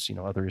mites and there's,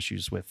 other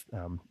issues with,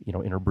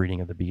 interbreeding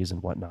of the bees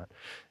and whatnot.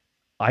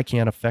 I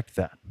can't affect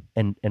that.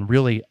 And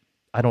really,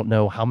 I don't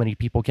know how many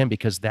people can,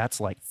 because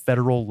that's like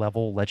federal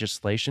level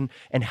legislation.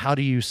 And how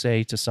do you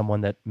say to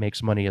someone that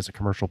makes money as a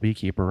commercial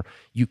beekeeper,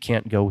 you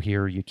can't go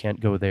here, you can't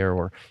go there?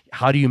 Or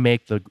how do you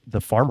make the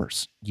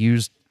farmers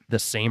use the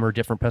same or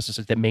different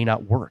pesticides that may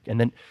not work? And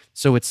then,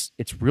 so it's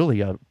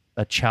really a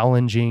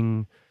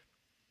challenging,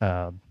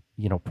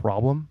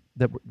 problem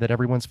that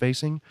everyone's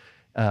facing.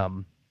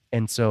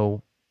 And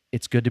so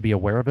it's good to be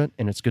aware of it,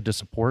 and it's good to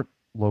support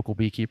local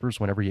beekeepers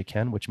whenever you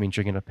can, which means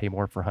you're going to pay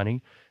more for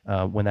honey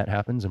when that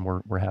happens, and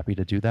we're happy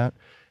to do that.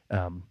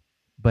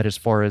 But as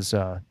far as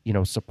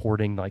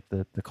supporting like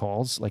the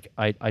calls, like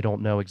I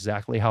don't know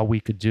exactly how we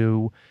could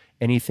do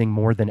anything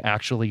more than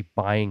actually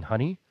buying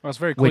honey. Well, it's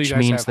very cool. Which you guys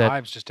means have that,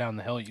 hives just down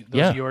the hill. Those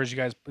yeah. are yours. You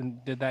guys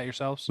did that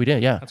yourselves? We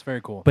did, yeah. That's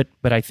very cool.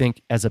 But I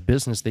think as a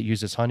business that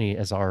uses honey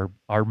as our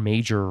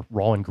major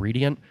raw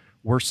ingredient,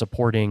 we're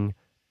supporting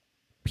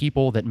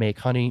people that make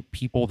honey,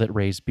 people that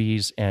raise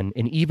bees, and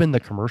even the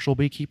commercial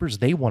beekeepers,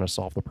 they want to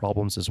solve the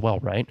problems as well,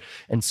 right?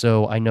 And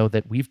so I know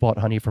that we've bought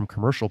honey from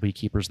commercial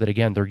beekeepers that,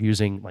 again, they're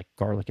using like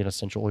garlic and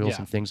essential oils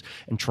and things,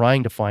 and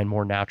trying to find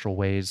more natural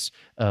ways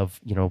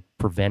of,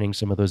 preventing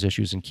some of those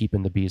issues and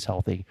keeping the bees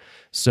healthy.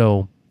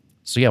 So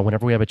yeah,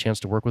 whenever we have a chance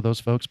to work with those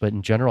folks, but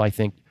in general, I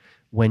think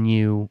when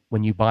you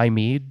buy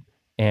mead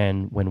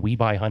and when we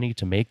buy honey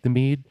to make the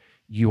mead,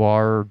 you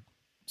are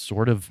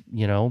sort of,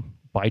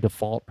 by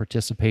default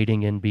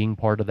participating in being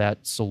part of that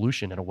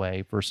solution in a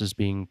way versus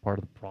being part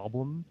of the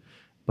problem.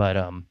 But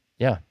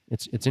yeah,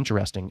 it's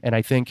interesting. And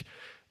I think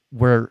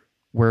where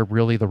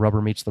really the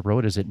rubber meets the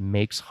road is it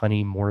makes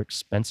honey more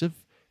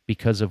expensive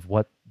because of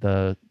what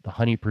the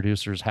honey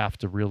producers have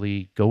to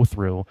really go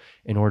through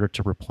in order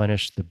to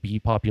replenish the bee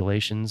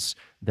populations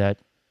that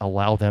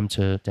allow them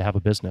to have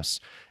a business.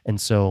 And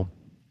so,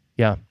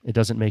 yeah, it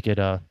doesn't make it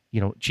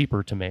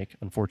cheaper to make,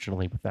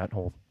 unfortunately, with that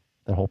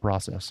whole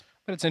process.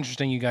 But it's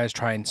interesting you guys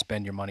try and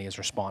spend your money as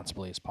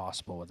responsibly as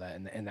possible with that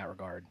in that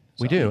regard.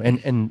 So. We do.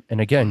 And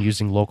again,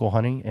 using local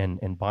honey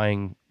and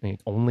buying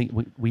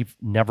we've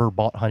never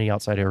bought honey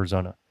outside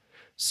Arizona.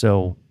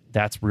 So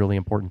that's really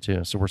important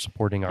too. So we're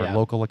supporting our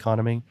local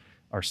economy,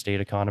 our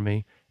state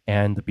economy,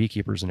 and the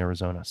beekeepers in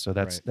Arizona. So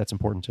that's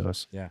important to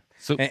us. Yeah.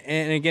 So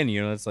and again,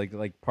 it's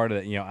like part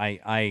of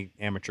that. I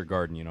amateur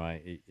garden.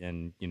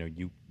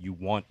 You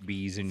want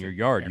bees in your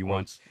yard. You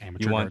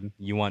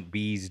want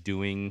bees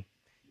doing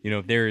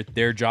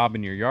their job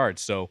in your yard.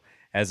 So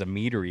as a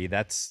meadery,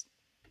 that's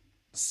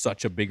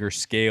such a bigger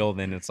scale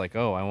than it's like,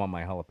 oh, I want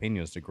my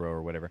jalapenos to grow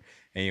or whatever.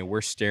 And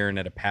we're staring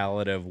at a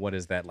pallet of what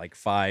is that, like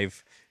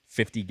 5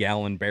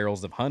 50-gallon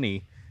barrels of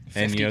honey,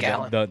 and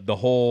the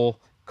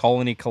whole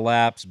colony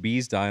collapse,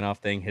 bees dying off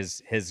thing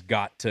has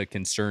got to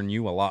concern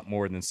you a lot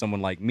more than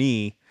someone like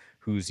me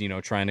who's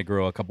trying to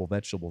grow a couple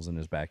vegetables in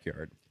his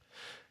backyard.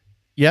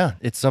 Yeah,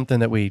 it's something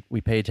that we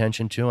pay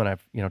attention to, and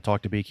I've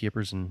talked to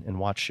beekeepers and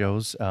watched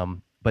shows.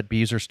 But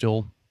bees are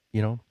still,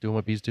 doing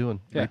what bees do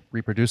and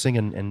reproducing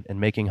and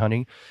making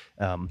honey.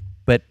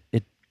 But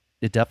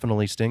it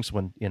definitely stinks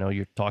when,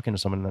 you're talking to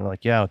someone and they're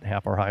like, yeah,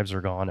 half our hives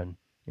are gone,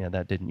 and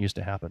that didn't used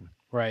to happen.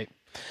 Right.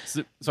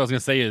 So I was going to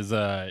say is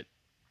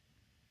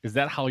Is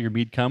that how your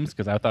mead comes?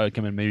 Because I thought it'd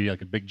come in maybe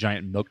like a big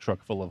giant milk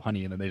truck full of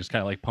honey, and then they just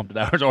kind of like pumped it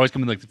out. It's always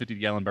coming in like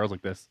 50-gallon barrels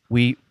like this.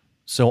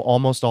 So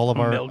almost all of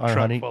our Milk truck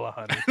honey. full of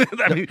honey.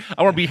 I mean,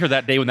 I want to be here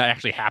that day when that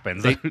actually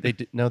happens. They do that.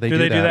 Do they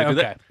do that?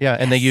 Okay. Yeah,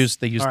 and they use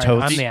All right,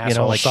 totes, I'm the you know,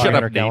 asshole. like Sorry.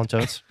 500-gallon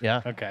totes.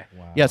 Yeah. Okay.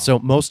 Wow. Yeah, so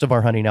most of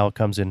our honey now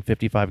comes in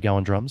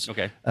 55-gallon drums.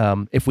 Okay.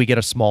 If we get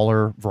a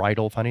smaller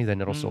varietal of honey,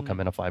 then it'll still come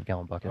in a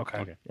 5-gallon bucket.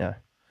 Okay. Yeah.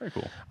 Very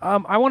cool.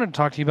 I wanted to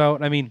talk to you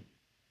about, I mean,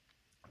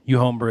 you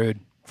homebrewed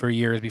for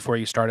years before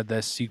you started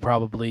this. You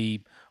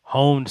probably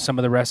honed some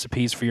of the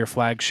recipes for your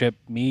flagship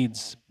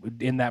meads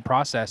in that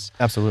process.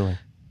 Absolutely.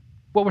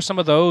 What were some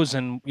of those?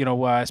 And, you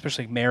know,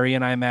 especially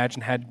Marion, I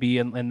imagine, had to be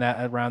in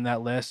that around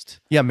that list.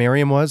 Yeah,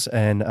 Miriam was,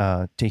 and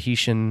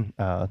Tahitian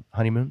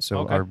honeymoon, so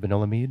Okay. our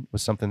vanilla mead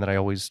was something that I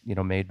always,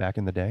 made back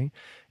in the day.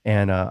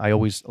 And I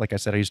always, like I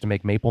said, I used to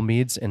make maple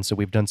meads, and so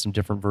we've done some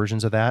different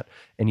versions of that,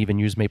 and even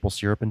use maple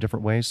syrup in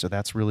different ways. So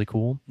that's really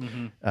cool.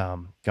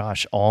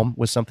 Alm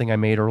was something I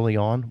made early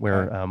on,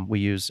 where we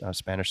use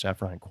Spanish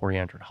saffron and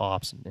coriander and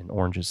hops and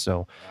oranges.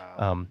 So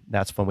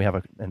that's fun. We have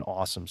an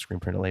awesome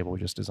screen printed label we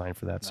just designed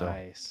for that. So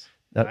Nice.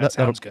 that That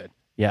sounds that'll- good.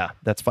 Yeah,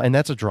 that's fine, and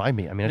that's a dry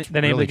mead. I mean, it's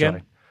The name really again?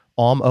 dry.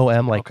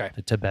 OM, like Okay.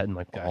 the Tibetan,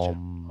 like Gotcha.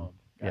 Om.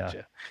 Gotcha.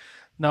 Yeah.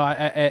 No,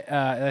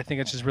 I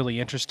think it's just really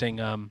interesting.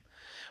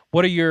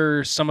 What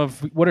are some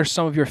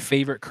of your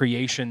favorite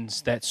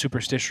creations that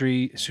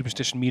Superstition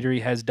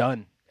Meadery has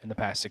done in the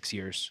past 6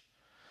 years?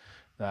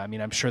 I mean,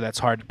 I'm sure that's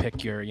hard to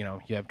pick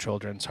you have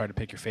children. It's hard to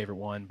pick your favorite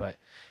one, but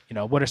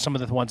what are some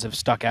of the ones that have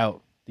stuck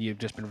out that you've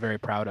just been very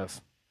proud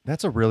of?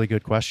 That's a really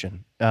good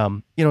question.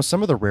 Some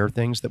of the rare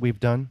things that we've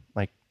done,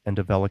 like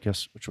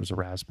Endovelicus, which was a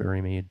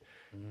raspberry mead,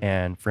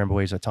 and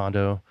Framboesa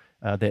Tondo,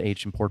 that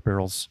aged in port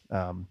barrels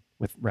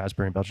with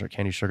raspberry and Belgian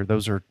candy sugar.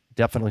 Those are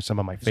definitely some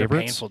of my These are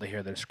favorites. painful to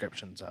hear the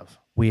descriptions of.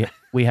 We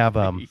have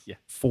Yeah.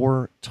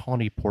 4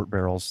 tawny port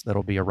barrels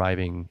that'll be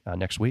arriving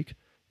next week.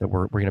 That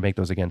we're going to make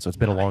those again. So it's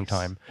been a long Nice.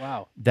 time.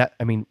 Wow.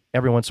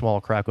 Every once in a while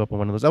I'll crack open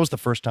one of those. That was the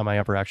first time I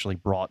ever actually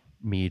brought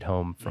mead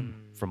home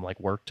from like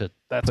work to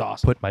That's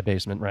awesome. put in my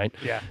basement, right?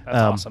 Yeah, that's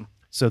awesome.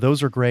 So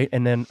those are great.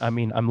 And then,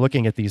 I'm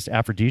looking at these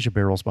Aphrodisia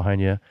barrels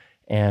behind you,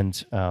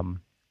 and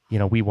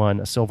we won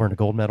a silver and a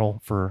gold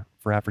medal for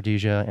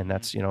Aphrodisia, and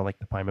that's like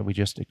the pine that we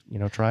just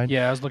tried.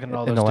 Yeah, I was looking at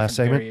all in those the last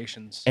different segment.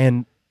 variations.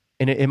 And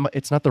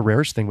it's not the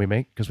rarest thing we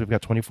make because we've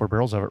got 24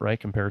 barrels of it, right,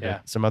 compared Yeah.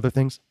 to some other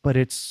things. But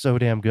it's so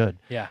damn good,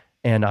 Yeah,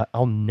 and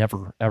I'll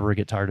never ever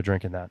get tired of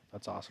drinking that.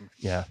 that's awesome.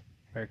 Yeah.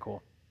 Very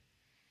cool.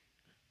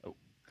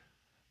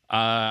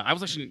 I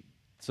was actually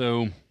it's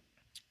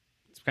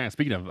kind of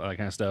speaking of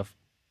kind of stuff.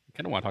 I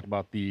kind of want to talk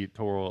about the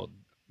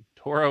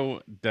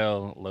Toro de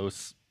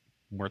los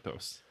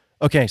Muertos.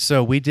 Okay,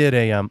 so we did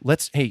a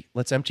let's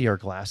empty our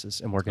glasses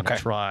and we're gonna Okay.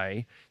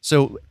 try.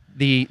 So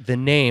the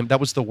name, that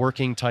was the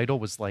working title,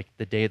 was like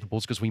the Day of the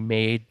Bulls, because we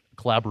made a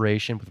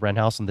collaboration with Wren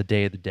House on the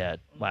Day of the Dead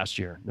last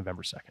year,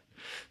 November 2nd.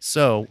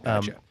 So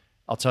Gotcha.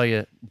 I'll tell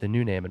you the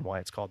new name and why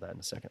it's called that in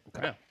a second.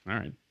 Yeah. All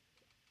right.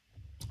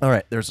 All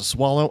right, there's a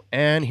swallow,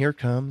 and here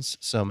comes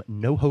some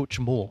Nohoch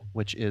Mul,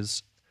 which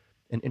is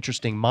an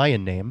interesting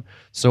Mayan name.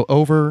 So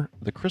over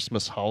the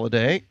Christmas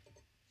holiday,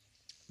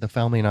 the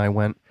family and I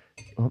went.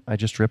 Oh, I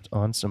just ripped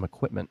on some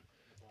equipment.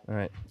 All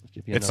right, let's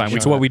give you It's another fine.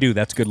 It's shot. what we do.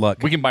 That's good luck.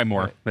 We can buy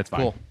more. All right, That's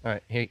fine. Cool. All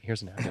right, hey,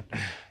 here's an napkin.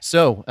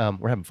 So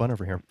we're having fun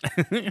over here.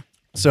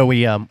 So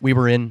we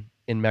were in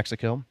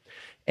Mexico,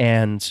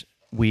 and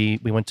we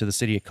went to the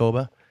city of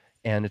Coba.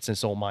 And it's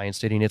this old Mayan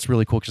city, and it's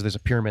really cool because there's a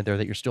pyramid there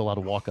that you're still allowed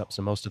to walk up.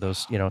 So most of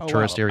those,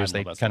 tourist wow. areas, I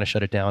they love that kind of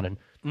shut it down, and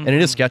it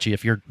is sketchy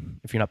if you're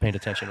not paying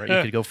attention, right?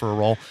 You could go for a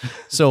roll.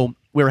 So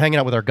we were hanging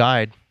out with our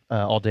guide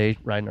all day,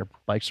 riding our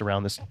bikes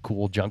around this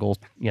cool jungle,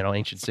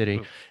 ancient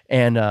city,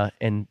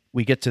 and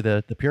we get to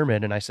the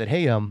pyramid, and I said,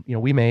 hey,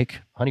 we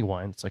make honey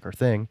wine. It's like our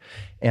thing,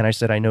 and I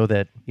said, I know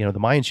that the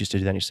Mayans used to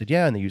do that. And he said,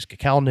 yeah, and they use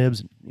cacao nibs,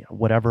 and,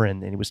 whatever,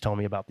 and he was telling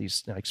me about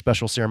these like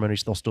special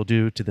ceremonies they'll still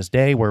do to this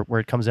day where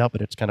it comes out,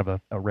 but it's kind of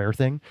a rare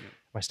thing.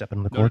 Am I stepping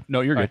on the cord? No,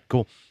 you're All good. right,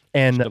 cool.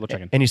 And Just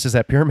double-checking. and he says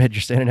that pyramid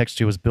you're standing next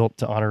to was built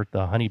to honor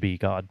the honeybee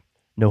god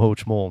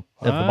Nohoch Mul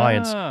of the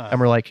Mayans, and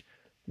we're like,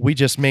 we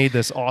just made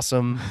this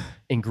awesome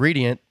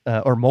ingredient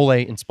or mole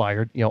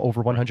inspired,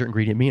 over 100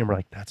 ingredient meat, and we're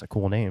like, that's a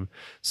cool name.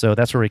 So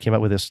that's where we came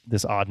up with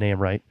this odd name,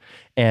 right?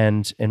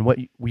 And what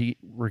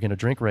we're gonna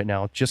drink right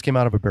now just came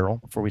out of a barrel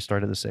before we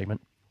started the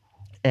segment.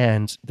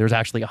 And there's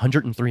actually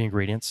 103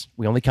 ingredients.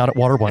 We only counted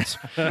water once,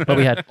 but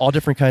we had all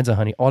different kinds of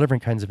honey, all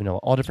different kinds of vanilla,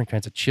 all different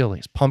kinds of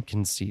chilies,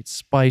 pumpkin seeds,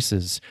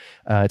 spices.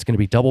 It's going to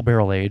be double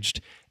barrel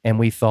aged. And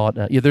we thought,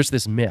 there's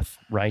this myth,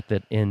 right,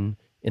 that in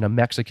a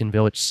Mexican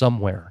village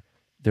somewhere,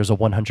 there's a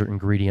 100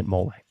 ingredient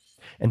mole.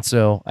 And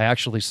so I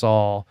actually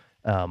saw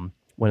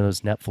one of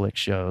those Netflix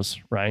shows,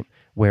 right,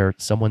 where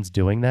someone's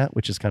doing that,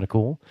 which is kind of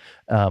cool.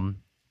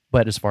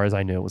 But as far as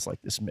I knew, it was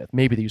like this myth.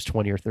 Maybe they use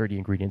 20 or 30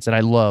 ingredients. And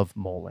I love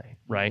mole,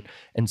 right?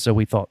 And so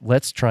we thought,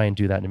 let's try and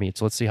do that in a meat.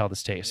 So let's see how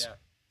this tastes. Yeah.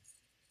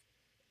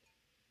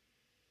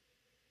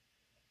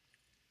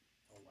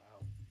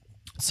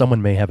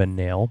 Someone may have a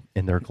nail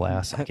in their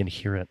glass. I can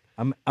hear it.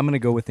 I'm gonna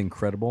go with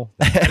incredible.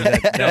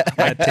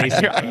 That tastes.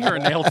 I hear a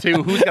nail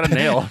too. Who's got a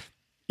nail?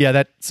 Yeah,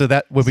 that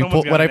when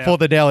Someone's got when a I nail. pulled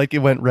the nail, it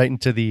went right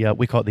into the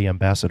we call it the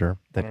ambassador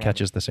that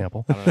catches the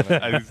sample. I think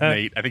it's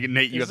Nate. I think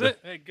Nate. You Is got it?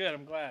 Hey, good.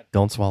 I'm glad.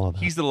 Don't swallow that.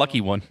 He's the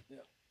lucky one.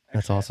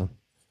 That's awesome.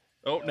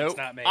 Oh no, it's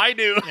not me. I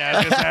do.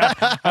 Yeah,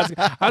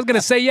 I was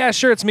gonna say, yeah,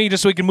 sure, it's me,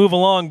 just so we can move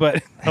along,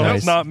 but no, Nice.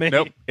 it's not me.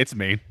 Nope, it's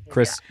me.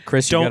 Chris,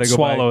 you Don't gotta go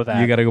swallow buy,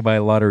 that. You gotta go buy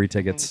lottery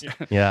tickets.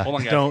 Yeah. Hold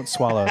on, guys. Don't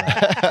swallow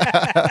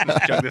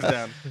that. Chug this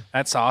down.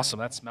 That's awesome.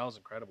 That smells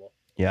incredible.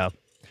 Yeah.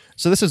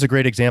 So this is a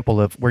great example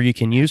of where you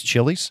can use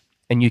chilies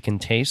and you can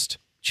taste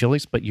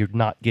chilies, but you're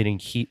not getting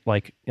heat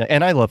like.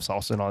 And I love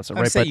salsa and all that stuff,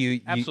 I'd right? say But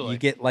you Absolutely.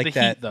 get like The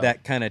that heat, though.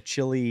 that kind of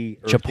chili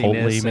chipotle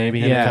earthiness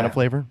maybe and- kind of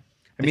flavor.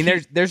 I mean,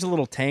 there's a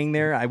little tang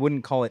there. I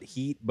wouldn't call it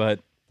heat, but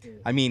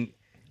I mean,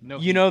 No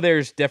you know,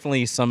 there's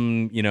definitely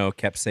some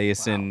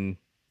capsaicin.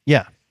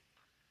 Yeah.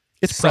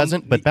 It's Some-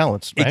 present but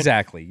balanced, right?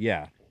 Exactly.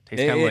 Yeah.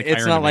 Tastes kinda like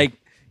it's iron not to me. like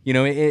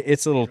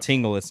it's a little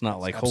tingle. It's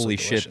not like holy absolutely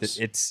shit.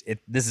 delicious.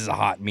 This is a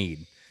hot mead.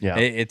 Yeah.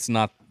 It's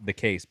not the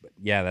case, but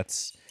yeah,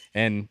 that's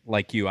and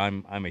like you,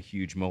 I'm a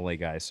huge mole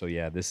guy, so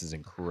yeah, this is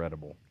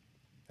incredible.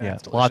 Yeah.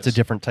 That's Lots of delicious.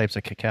 different types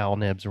of cacao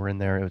nibs were in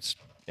there. It's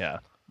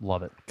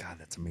love it. God,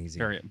 that's amazing.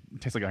 Very, it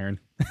tastes like iron.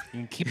 You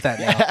can keep that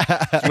now.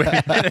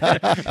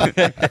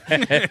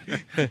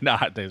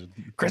 Nah, it tastes.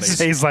 Chris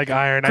tastes like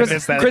iron. I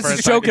missed that. Chris first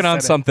is time you choking on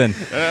said it. something.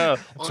 Oh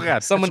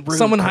god, Someone rude,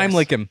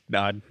 Heimlich Chris. him.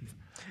 Nah,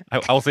 I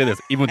will say this: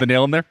 even with the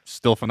nail in there,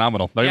 still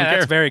phenomenal. Don't Yeah, even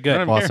that's care. very good.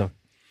 Don't even care. Awesome.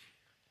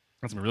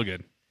 That's real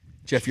good.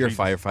 Jeff, you're a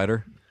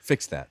firefighter.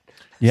 Fix that.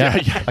 Yeah.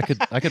 Yeah.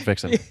 I could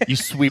fix it. You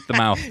sweep the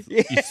mouth.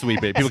 You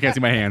sweep it. People can't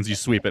see my hands. You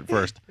sweep it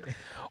first.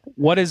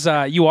 What is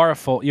you're a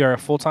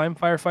full-time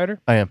firefighter?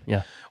 I am.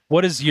 Yeah.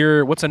 What's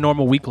a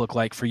normal week look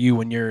like for you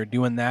when you're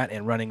doing that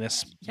and running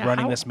this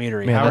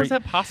meadery? Man, How How are is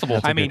that possible?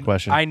 That's a I good mean,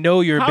 question. I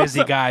know you're a How's busy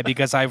that- guy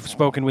because I've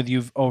spoken with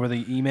you over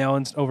email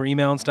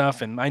and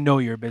stuff, and I know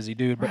you're a busy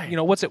dude. But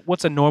Right.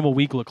 what's a normal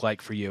week look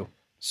like for you?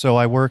 So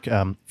I work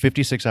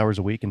 56 hours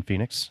a week in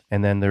Phoenix,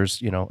 and then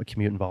there's a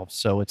commute involved.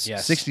 So it's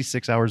Yes.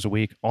 66 hours a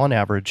week on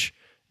average,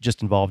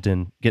 just involved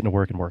in getting to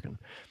work and working.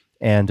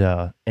 And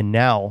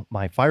now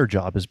my fire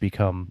job has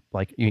become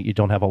like you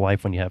don't have a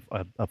life when you have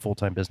a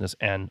full-time business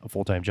and a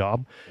full-time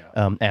job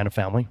and a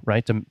family,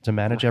 right? To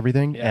manage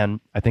everything. Yeah. And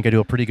I think I do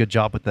a pretty good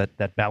job with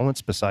that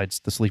balance. Besides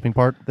the sleeping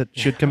part that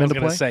should come I was into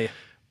gonna play. say,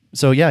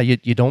 So yeah, you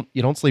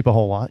don't sleep a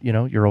whole lot.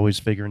 You're always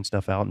figuring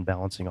stuff out and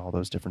balancing all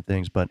those different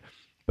things. But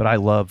I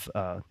love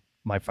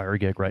my fire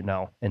gig right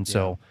now, and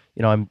so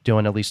I'm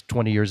doing at least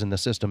 20 years in the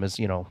system as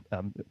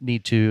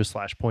need to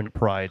 / point of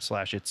pride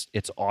 /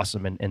 it's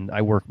awesome, and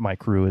I work. My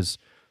crew is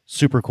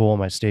super cool.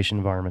 My station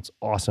environment's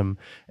awesome,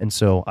 and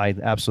so I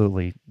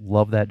absolutely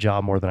love that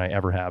job more than I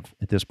ever have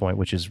at this point,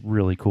 which is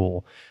really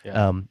cool.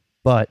 Yeah.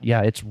 But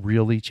yeah, it's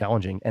really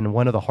challenging, and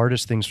one of the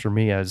hardest things for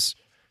me as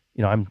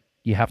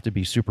you have to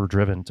be super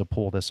driven to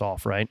pull this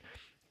off, right?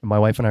 My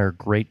wife and I are a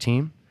great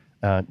team.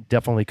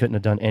 Definitely couldn't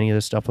have done any of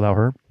this stuff without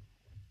her.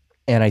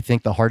 And I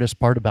think the hardest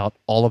part about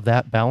all of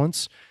that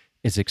balance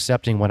is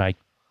accepting when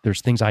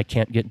there's things I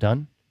can't get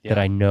done that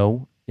I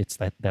know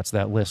that's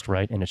that list,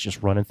 right? And it's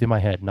just running through my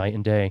head night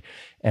and day.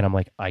 And I'm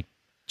like,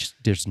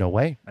 there's no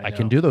way I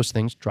can know. do those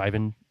things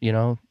driving,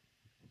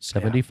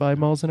 75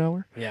 miles an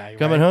hour. yeah, you're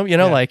Coming right.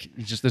 home, like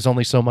there's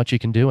only so much you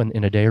can do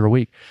in a day or a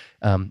week.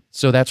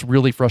 So that's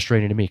really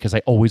frustrating to me because I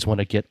always want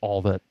to get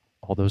all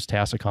those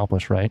tasks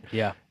accomplished, right?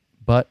 Yeah,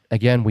 But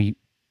again,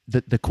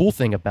 the cool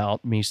thing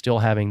about me still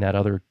having that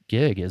other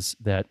gig is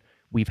that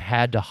we've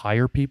had to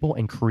hire people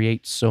and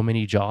create so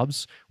many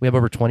jobs. We have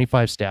over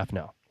 25 staff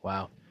now,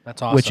 wow,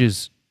 that's awesome. which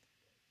is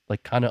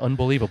like kind of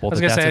unbelievable. I was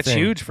that gonna say that's a that's thing.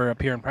 huge for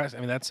up here in Prescott.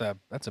 I mean, that's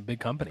a big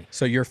company.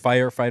 So your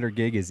firefighter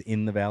gig is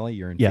in the valley.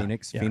 You're in Yeah,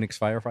 Phoenix. yeah. Phoenix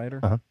firefighter.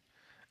 Uh-huh.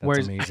 That's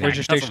Where's amazing. your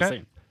That's station what I'm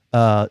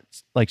at? saying.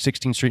 It's like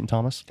 16th Street in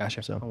Thomas.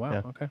 Gotcha. So Oh, wow.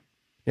 yeah. Okay.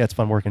 Yeah, it's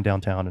fun working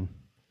downtown and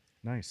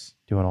Nice.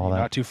 doing all Not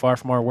that. too far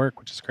from our work,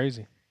 which is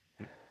crazy.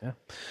 Yeah.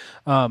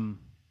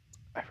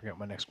 I forgot what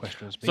my next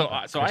question was. So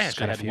I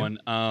actually had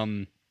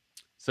one.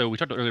 So we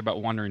talked earlier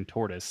about Wandering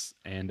Tortoise,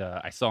 and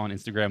I saw on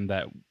Instagram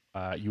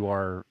that you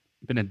are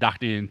been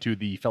inducted into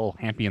the fellow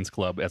Hampions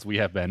Club, as we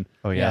have been.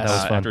 Oh yeah, Yes. that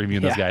was fun. After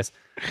interviewing those guys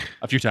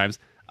a few times.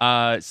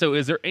 So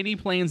is there any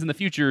plans in the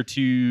future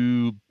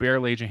to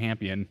barrel age a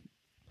Hampion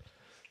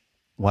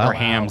Wow. or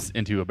hams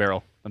into a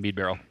barrel, a mead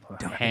barrel?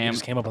 Ham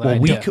just came up with Well,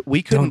 that idea.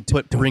 we couldn't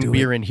Don't bring do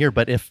beer in here,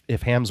 but if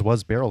hams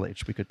was barrel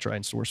aged, we could try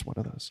and source one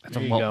of those.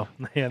 There you well- go.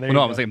 Yeah, there Well, you no,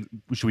 go. I'm saying,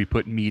 should we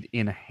put mead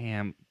in a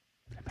hams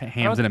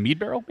in a mead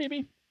barrel,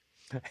 maybe?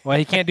 Well,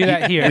 he can't do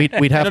that here.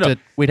 We'd have No.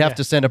 to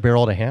to send a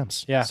barrel to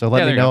hams. Yeah. So let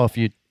Yeah, me there you know go. if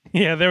you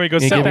yeah, there we go.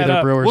 you Set give me that the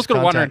up. brewer's Let's go to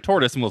Wandering contact.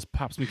 Tortoise and we'll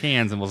pop some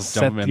cans and we'll just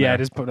dump them in Yeah, there.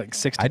 just put like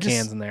 60 I just-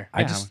 cans in there.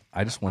 I just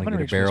want to wonder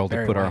get a if she was barrel to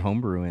very put our white.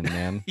 homebrew in,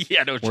 man.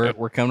 Yeah, no we're joke.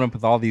 we're coming up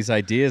with all these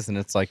ideas, and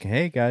it's like,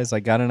 hey guys, I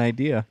got an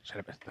idea. Shut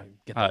up,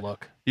 get the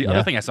look. The Yeah.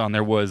 other thing I saw in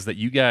there was that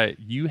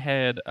you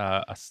had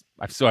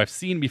I've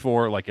seen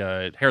before like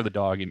a Hair of the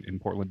Dog in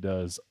Portland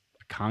does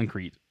a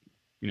concrete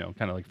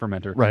kind of like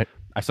fermenter. Right.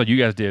 I saw you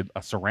guys did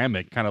a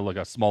ceramic, kind of like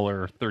a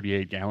smaller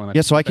 38 gallon.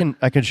 Yeah, so I can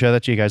show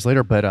that to you guys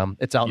later, but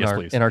it's out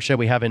Yes, in our shed.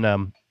 We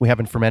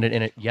haven't fermented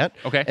in it yet.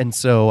 Okay. And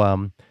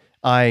so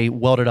I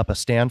welded up a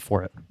stand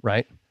for it,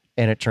 right?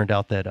 And it turned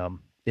out that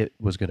it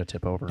was going to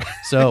tip over.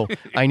 So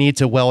I need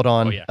to weld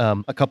on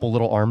a couple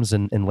little arms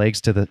and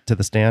legs to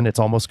the stand. It's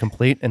almost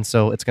complete, and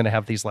so it's going to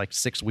have these like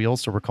 6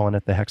 wheels. So we're calling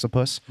it the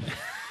hexapus.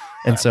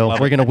 And so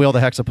we're going to wheel the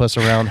hexapus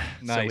around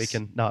so we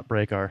can not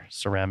break our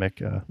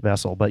ceramic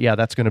vessel. But yeah,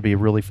 that's going to be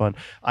really fun.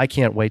 I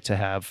can't wait to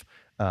have,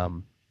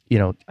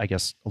 I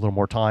guess a little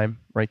more time,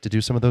 right, to do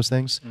some of those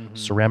things.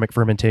 Ceramic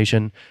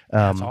fermentation.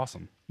 That's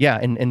awesome. Yeah,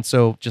 and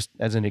so just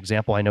as an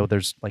example, I know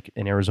there's like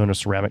an Arizona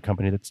ceramic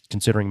company that's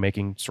considering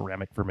making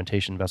ceramic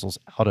fermentation vessels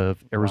out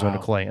of Arizona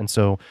clay. And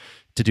so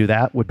to do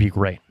that would be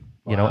great,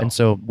 And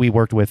so we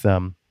worked with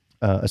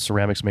a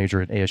ceramics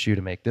major at ASU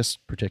to make this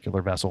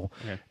particular vessel.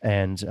 Okay.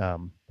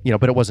 And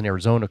but it wasn't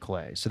Arizona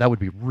clay, so that would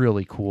be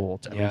really cool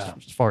to,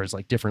 as far as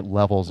like different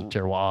levels of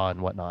terroir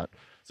and whatnot.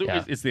 So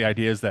it's the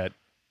idea is that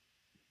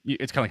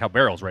it's kind of like how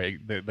barrels, right?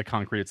 The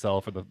concrete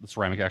itself or the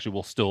ceramic actually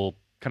will still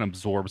kind of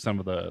absorb some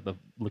of the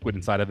liquid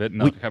inside of it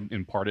and kind of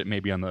impart it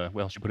maybe on the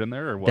what else you put in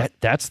there or what?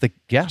 That's the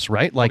guess,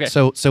 right? Like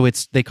so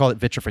it's they call it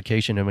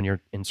vitrification, and when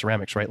you're in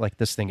ceramics, right? Like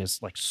this thing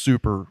is like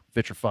super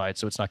vitrified,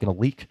 so it's not going to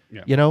leak.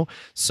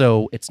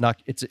 So it's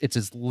not it's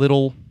as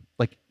little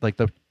like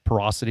the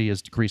porosity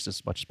is decreased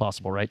as much as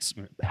possible, right?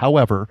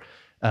 However,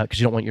 because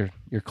you don't want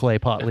your clay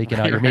pot leaking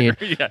out your mead.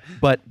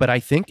 But I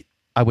think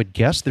I would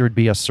guess there would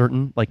be a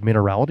certain like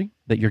minerality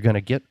that you're going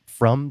to get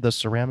from the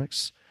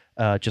ceramics,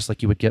 just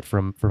like you would get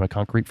from a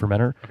concrete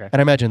fermenter. Okay. And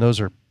I imagine those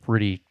are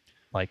pretty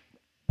like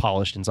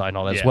polished inside and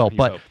all that as well.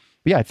 But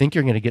yeah, I think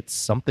you're going to get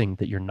something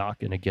that you're not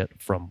going to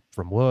get from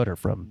wood or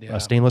from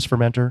a stainless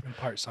fermenter.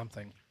 Impart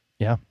something.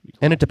 Yeah,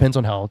 and it depends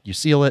on how you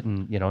seal it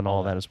and and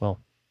all that as well.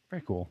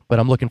 Very cool. But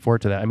I'm looking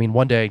forward to that. I mean,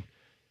 one day,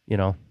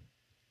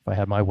 if I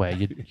had my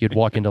way, you'd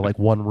walk into like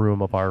one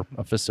room of our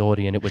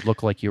facility and it would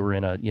look like you were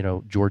in a,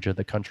 Georgia,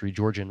 the country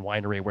Georgian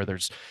winery where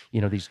there's,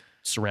 these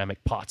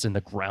ceramic pots in the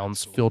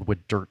grounds filled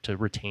with dirt to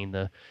retain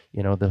the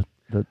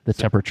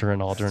temperature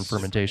and all during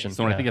fermentation.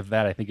 So when I think of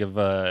that, I think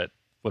of,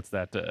 what's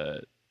that?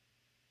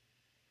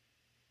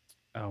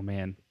 Oh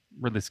man,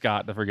 Ridley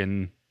Scott, the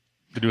friggin'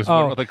 the newest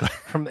one.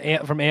 From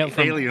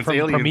Aliens.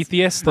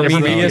 Prometheus,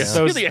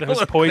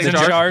 those poison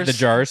jars. The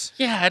jars.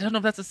 Yeah, I don't know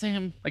if that's the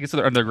same. I guess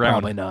they're underground.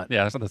 Probably not.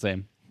 Yeah, it's not the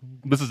same.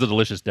 This is the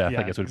delicious death,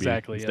 I guess would be.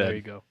 Exactly. Instead. Yeah, there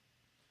you go.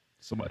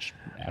 So much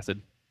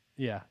acid.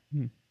 Yeah.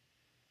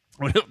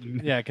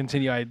 Yeah,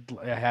 continue. I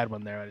had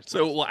one there.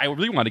 I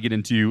really want to get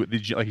into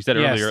like you said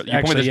earlier. You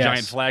pointed this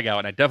giant flag out,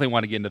 and I definitely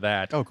want to get into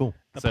that. Oh, cool.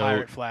 The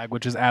pirate flag,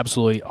 which is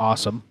absolutely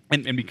awesome.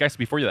 And guys,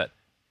 before that,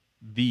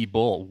 the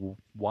bull.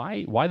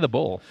 Why the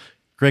bull?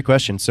 Great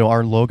question. So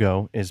our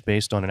logo is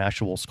based on an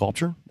actual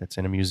sculpture that's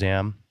in a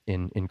museum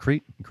in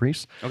Crete, in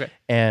Greece. Okay.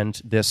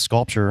 And this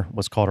sculpture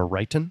was called a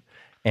rhyton,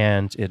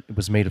 and it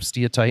was made of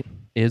steatite,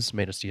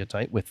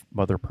 with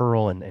mother of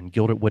pearl and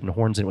gilded wooden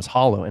horns, and it was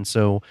hollow. And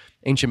so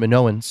ancient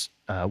Minoans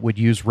would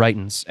use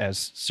rhytons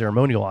as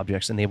ceremonial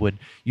objects, and they would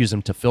use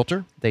them to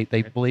filter, they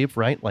believe,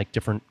 right? Like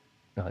different,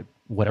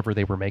 whatever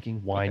they were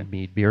making, wine,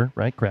 mead, beer,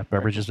 right? Craft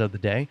beverages of the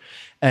day.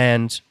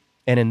 And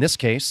in this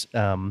case,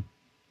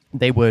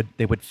 they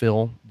would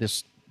fill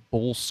this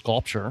bull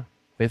sculpture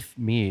with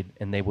mead,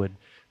 and they would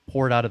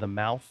pour it out of the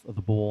mouth of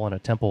the bull on a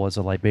temple as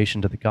a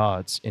libation to the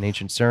gods in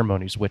ancient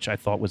ceremonies, which I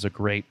thought was a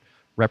great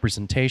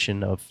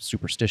representation of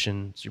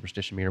superstition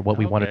meadery, what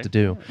we wanted to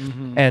do.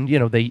 Mm-hmm.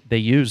 And they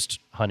used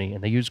honey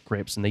and they used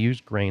grapes and they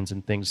used grains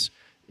and things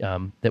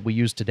that we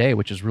use today,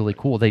 which is really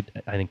cool. I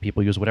think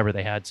people use whatever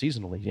they had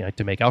seasonally,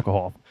 to make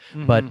alcohol.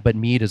 Mm-hmm. But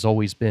mead has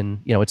always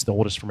been, it's the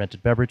oldest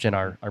fermented beverage, and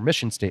our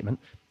mission statement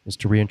is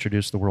to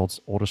reintroduce the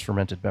world's oldest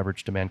fermented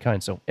beverage to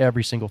mankind. So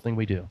every single thing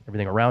we do,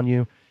 everything around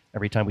you,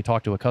 every time we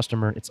talk to a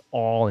customer, it's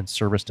all in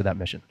service to that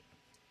mission.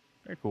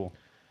 Very cool.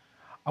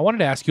 I wanted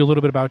to ask you a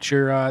little bit about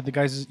your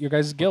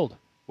guys' guild.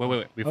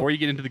 Wait. Before you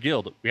get into the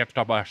guild, we have to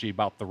talk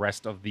about the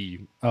rest of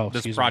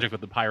this project with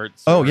the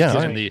pirates. Oh,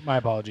 yeah. My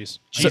apologies.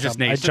 Jesus,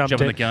 Nate, jumping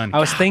the gun. I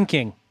was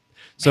thinking.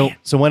 So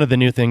one of the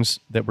new things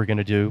that we're going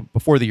to do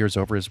before the year's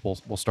over is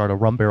we'll start a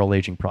rum barrel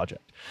aging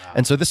project. Wow.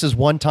 And so this is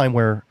one time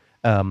where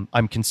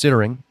I'm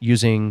considering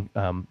using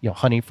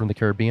honey from the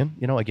Caribbean,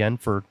 again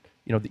for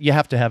you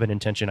have to have an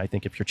intention, I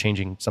think, if you're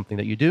changing something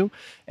that you do.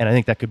 And I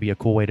think that could be a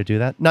cool way to do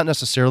that. Not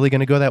necessarily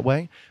going to go that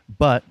way,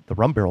 but the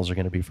rum barrels are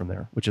going to be from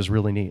there, which is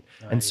really neat.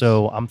 Nice. And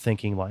so I'm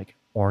thinking like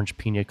orange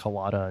pina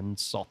colada and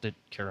salted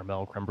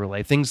caramel creme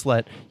brulee, things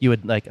that you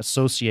would like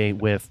associate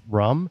with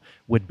rum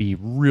would be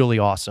really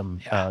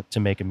awesome to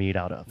make a mead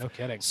out of. No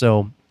kidding.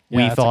 So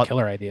we thought, a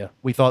killer idea.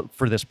 We thought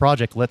for this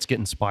project, let's get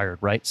inspired,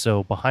 right?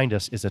 So behind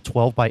us is a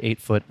 12 by 8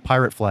 foot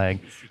pirate flag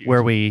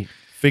where we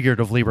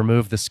figuratively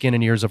removed the skin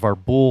and ears of our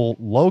bull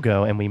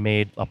logo and we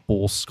made a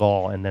bull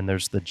skull. And then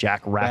there's the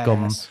Jack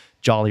Rackham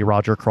Jolly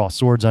Roger cross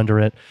swords under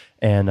it.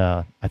 And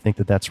I think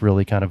that's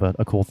really kind of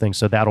a cool thing.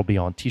 So that'll be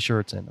on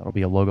T-shirts, and that'll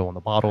be a logo on the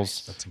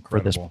bottles That's for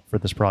this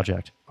incredible.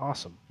 project.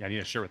 Awesome. Yeah, I need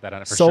a shirt with that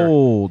on it for sure.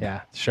 Sold.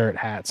 Yeah, shirt,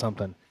 hat,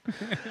 something.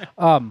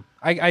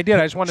 I did.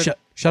 I just wanted.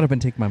 Shut up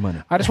and take my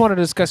money. I just wanted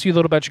to discuss you a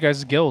little about your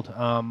guys' guild.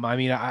 I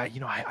mean, I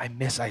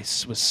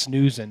was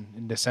snoozing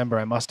in December.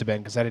 I must have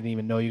been, because I didn't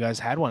even know you guys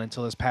had one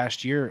until this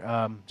past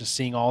year. Just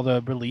seeing all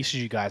the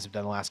releases you guys have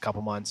done the last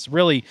couple months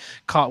really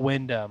caught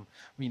wind.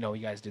 You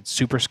guys did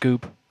Super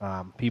Scoop.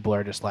 People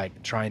are just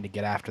like trying to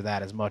get after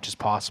that as much as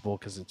possible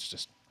because it's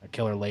just a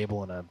killer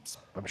label and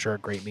I'm sure a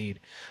great mead.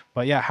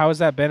 But yeah, how has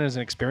that been as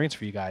an experience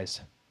for you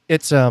guys?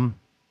 It's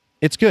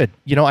good.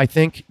 I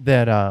think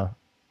that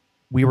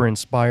we were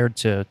inspired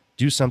to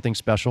do something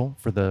special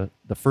for the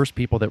first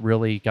people that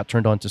really got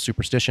turned on to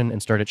Superstition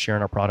and started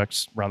sharing our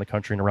products around the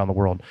country and around the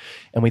world.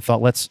 And we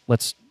thought, let's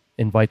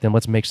invite them,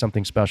 let's make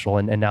something special.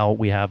 And now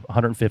we have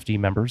 150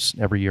 members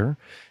every year,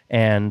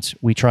 and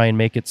we try and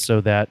make it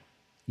so that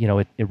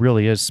it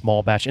really is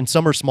small batch, and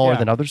some are smaller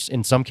than others.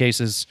 In some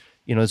cases,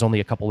 there's only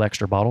a couple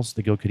extra bottles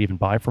the guild could even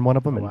buy from one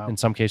of them. And in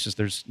some cases,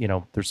 there's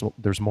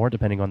more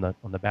depending on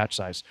the batch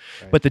size.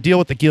 Right. But the deal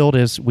with the guild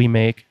is we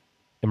make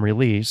and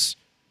release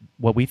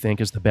what we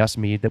think is the best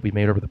mead that we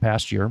made over the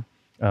past year,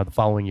 the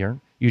following year.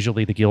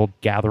 Usually the guild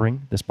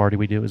gathering, this party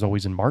we do, is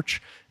always in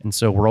March. And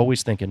so we're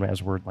always thinking,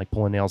 as we're like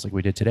pulling nails like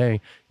we did today,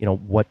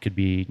 what could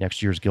be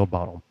next year's guild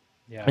bottle?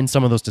 Yeah. And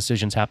some of those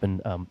decisions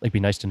happen. It'd be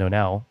nice to know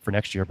now for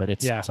next year, but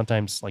it's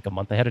sometimes like a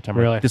month ahead of time.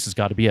 Really? This has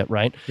got to be it,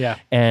 right? Yeah.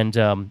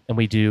 And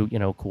we do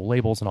cool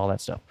labels and all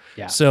that stuff.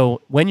 Yeah.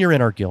 So when you're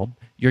in our guild,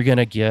 you're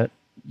gonna get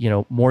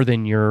more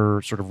than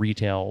your sort of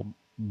retail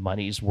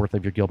money's worth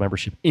of your guild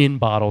membership in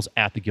bottles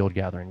at the guild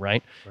gathering,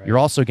 right? You're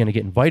also going to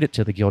get invited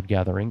to the guild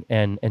gathering,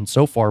 and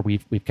so far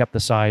we've kept the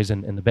size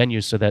and the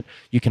venues so that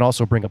you can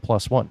also bring a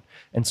 +1,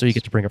 and so you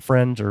get to bring a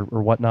friend or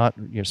whatnot,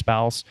 your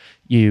spouse.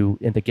 In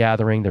the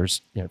gathering,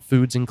 there's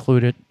foods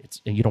included.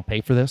 And you don't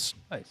pay for this,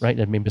 right?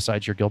 I mean,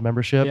 besides your guild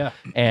membership,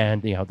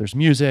 and there's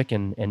music,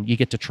 and you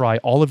get to try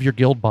all of your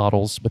guild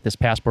bottles with this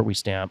passport we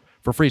stamp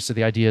for free. So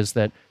the idea is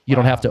that you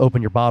don't have to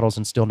open your bottles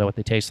and still know what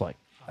they taste like.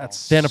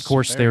 Then, of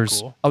course,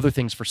 there's other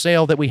things for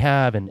sale that we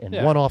have, and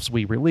one-offs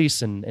we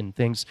release and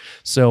things.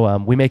 So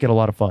we make it a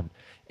lot of fun.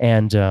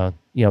 And,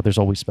 there's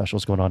always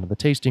specials going on in the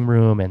tasting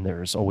room, and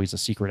there's always a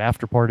secret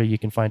after party you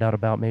can find out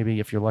about maybe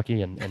if you're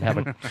lucky and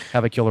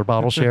have a killer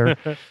bottle share.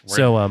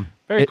 So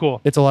very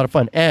cool. It's a lot of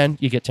fun. And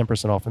you get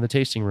 10% off in the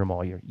tasting room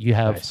all year. You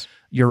have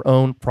your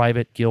own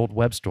private guild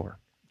web store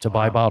to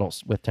buy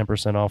bottles with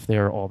 10% off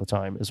there all the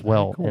time as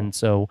well. Cool. And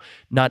so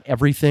not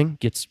everything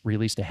gets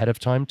released ahead of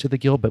time to the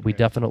guild, but we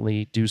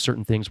definitely do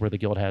certain things where the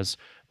guild has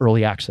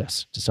early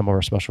access to some of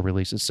our special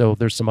releases. So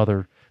there's some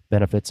other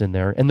benefits in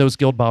there. And those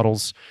guild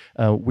bottles,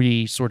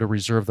 we sort of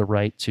reserve the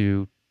right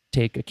to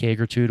take a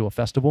keg or two to a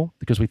festival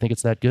because we think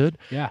it's that good.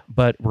 Yeah.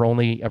 But we're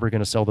only ever going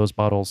to sell those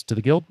bottles to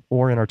the guild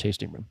or in our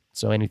tasting room.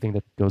 So anything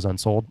that goes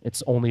unsold,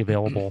 it's only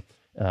available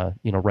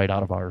right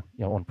out of our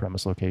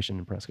on-premise location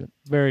in Prescott.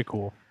 Very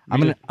cool.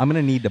 I'm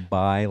gonna need to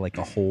buy like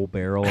a whole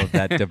barrel of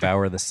that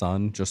Devour the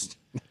Sun just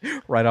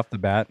right off the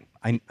bat.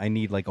 I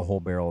need like a whole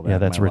barrel of that. Yeah,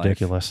 that's in my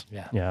ridiculous.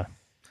 Life. Yeah.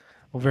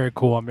 Well, very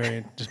cool. I'm very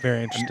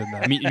interested in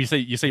that. I mean,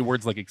 you say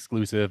words like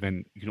exclusive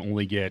and you can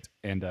only get,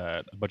 and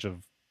a bunch of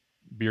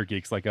beer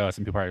geeks like us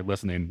and people probably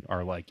listening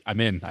are like, I'm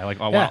in. I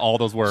want all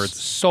those words.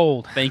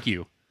 Sold. Thank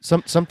you.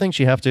 Some things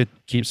you have to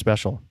keep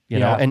special,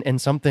 know,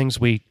 and some things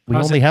we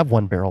only have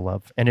one barrel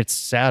of, and it's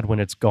sad when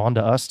it's gone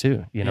to us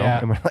too,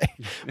 and we're like,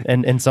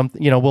 and some,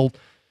 we'll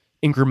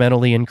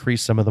incrementally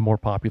increase some of the more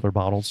popular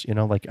bottles,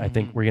 like I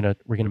think we're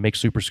gonna make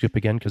Super Scoop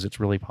again because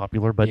it's really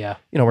popular, but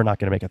we're not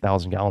gonna make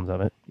 1,000 gallons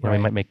of it. We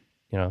might make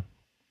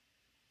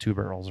 2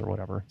 barrels or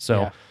whatever.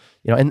 So.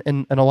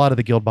 And a lot of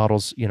the guild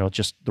bottles,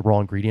 just the raw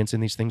ingredients in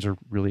these things are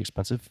really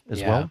expensive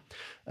as well,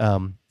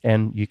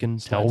 and you can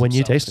tell when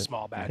you taste it.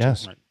 Small batches.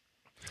 Yes. Right.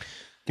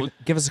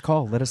 Give us a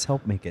call. Let us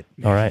help make it.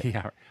 All right.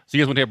 Yeah. So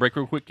you guys want to take a break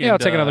real quick? Yeah, I'll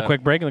take another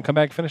quick break and then come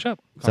back and finish up.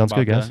 Sounds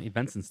good, guys.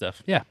 Events and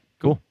stuff. Yeah.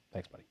 Cool.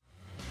 Thanks, buddy.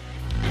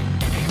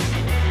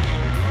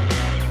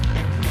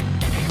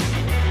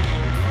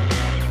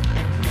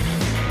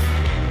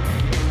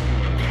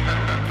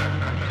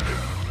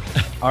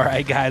 All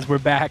right, guys, we're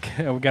back.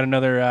 We got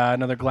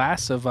another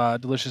glass of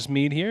delicious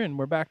mead here, and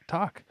we're back to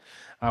talk.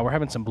 We're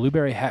having some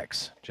blueberry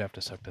hex. Jeff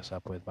just hooked us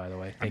up with, by the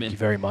way. Thank you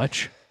very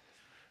much.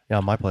 Yeah,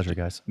 my pleasure,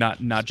 guys. Not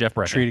Jeff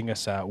Brecken. Treating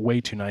us way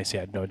too nice.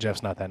 Yeah, no,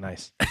 Jeff's not that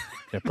nice.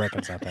 Jeff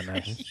Brecken's not that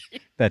nice.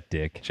 That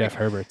dick. Jeff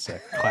Herbert's a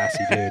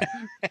classy dude.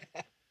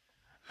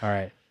 All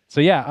right.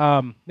 So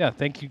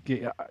thank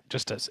you.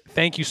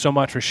 Thank you so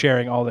much for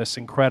sharing all this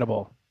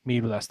incredible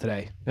mead with us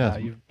today. Yeah,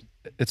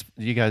 it's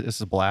you guys. This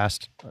is a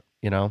blast.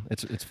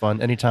 It's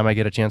fun. Anytime I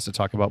get a chance to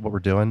talk about what we're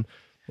doing,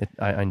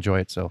 I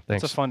enjoy it. So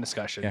thanks. It's a fun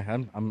discussion. Yeah,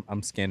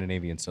 I'm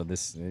Scandinavian, so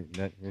this.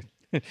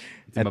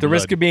 At the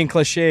risk of being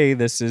cliche,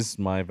 this is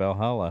my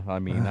Valhalla. I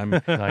mean,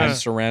 I'm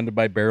surrounded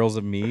by barrels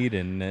of mead,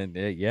 and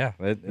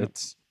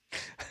it's.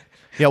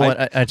 Yeah,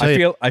 well, I tell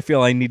you, I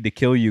feel I need to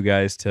kill you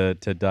guys to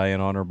die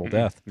an honorable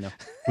death. No.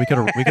 we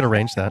could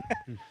arrange that.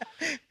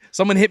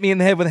 Someone hit me in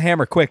the head with a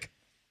hammer, quick.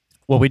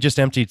 Well, we just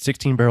emptied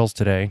 16 barrels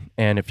today,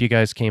 and if you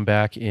guys came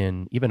back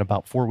in even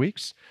about 4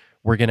 weeks,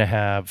 we're going to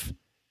have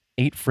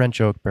 8 French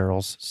oak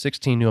barrels,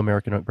 16 new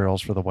American oak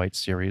barrels for the White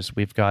Series.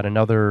 We've got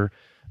another.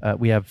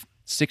 We have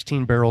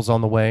 16 barrels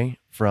on the way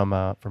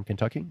from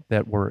Kentucky.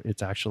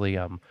 It's actually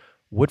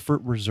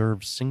Woodford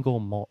Reserve single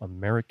malt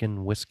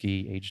American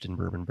whiskey aged in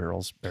bourbon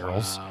barrels.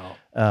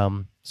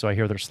 Wow. So I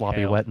hear they're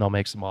sloppy Hell. wet, and they'll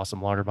make some awesome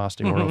lager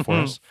Oro for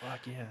us.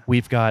 Fuck yeah.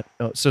 We've got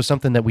so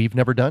something that we've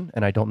never done,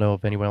 and I don't know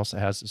if anyone else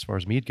has as far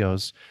as mead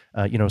goes.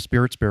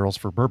 Spirits barrels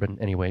for bourbon,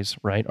 anyways,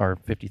 right? Are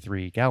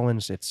 53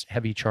 gallons. It's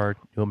heavy charred,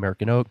 new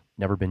American oak,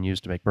 never been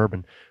used to make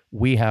bourbon.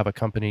 We have a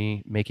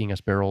company making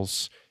us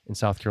barrels in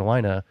South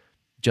Carolina,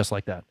 just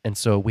like that. And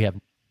so we have.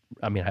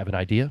 I have an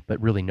idea,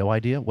 but really no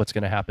idea what's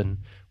going to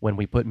happen when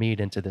we put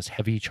mead into this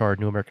heavy charred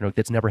new American oak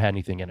that's never had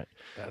anything in it.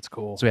 That's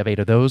cool. So we have 8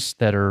 of those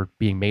that are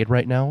being made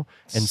right now.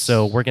 And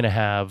so we're going to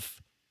have,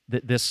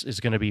 this is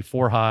going to be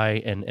 4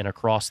 high and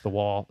across the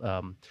wall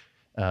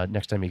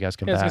next time you guys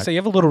come I was back. gonna say you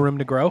have a little room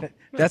to grow.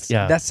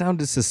 That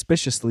sounded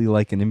suspiciously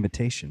like an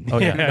invitation. Oh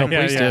yeah, no,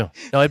 please yeah. do.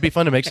 No, it'd be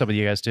fun to make some of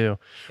you guys too.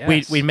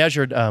 Yes. We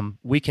measured.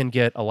 We can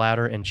get a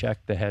ladder and check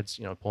the heads.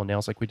 Pull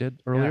nails like we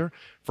did earlier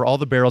for all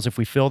the barrels. If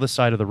we fill the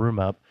side of the room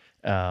up,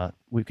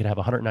 we could have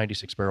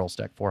 196 barrels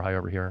stacked 4 high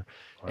over here.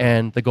 Wow.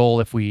 And the goal,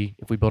 if we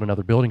build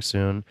another building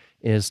soon,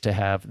 is to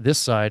have this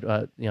side.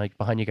 Like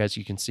behind you guys,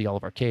 you can see all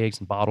of our kegs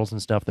and bottles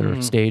and stuff that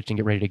are staged and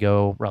get ready to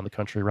go around the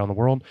country, around the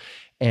world,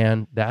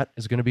 and that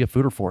is going to be a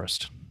foeder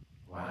forest.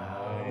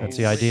 Wow, that's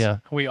the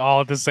idea. We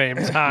all at the same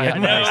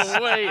time. Yeah,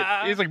 No way.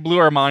 He's like blew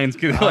our minds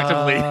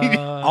collectively.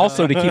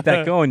 Also, to keep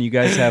that going, you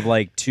guys have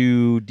like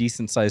 2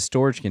 decent sized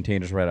storage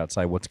containers right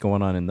outside. What's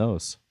going on in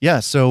those?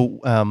 Yeah, so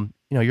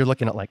you're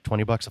looking at like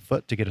 $20 a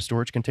foot to get a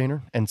storage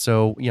container, and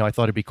so I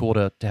thought it'd be cool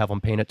to have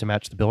them painted to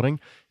match the building.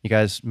 You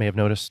guys may have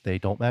noticed they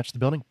don't match the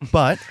building,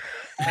 but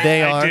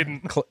they are.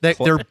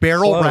 They're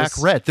barrel close. rack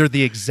red. They're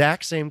the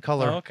exact same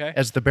color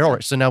as the barrel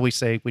rack. So now we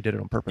say we did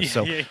it on purpose.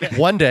 So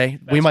one day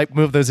we might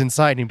move those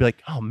inside and be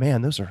like, oh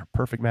man, those are a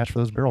perfect match for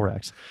those barrel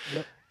racks.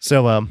 Yep.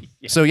 So,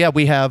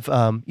 we have,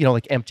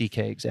 like empty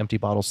kegs, empty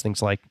bottles,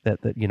 things like that,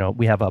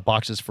 we have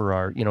boxes for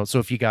our, so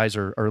if you guys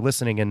are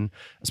listening, and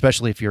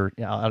especially if you're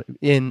out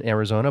in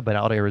Arizona, but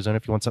out of Arizona,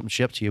 if you want something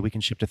shipped to you, we can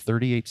ship to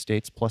 38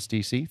 states plus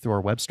DC through our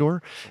web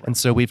store. And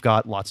so we've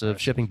got lots of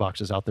shipping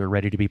boxes out there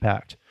ready to be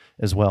packed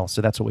as well.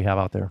 So that's what we have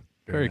out there.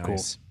 Very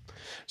cool.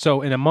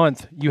 So in a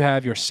month, you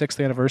have your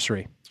 6th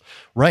anniversary.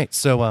 Right.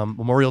 So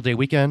Memorial Day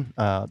weekend,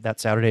 that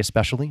Saturday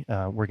especially,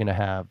 we're going to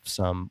have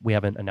we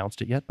haven't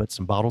announced it yet, but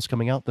some bottles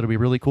coming out that'll be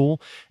really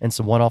cool, and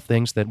some one-off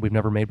things that we've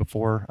never made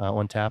before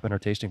on tap in our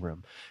tasting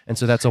room. And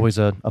so that's always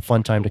a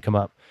fun time to come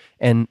up.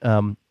 And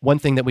one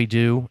thing that we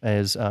do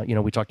is,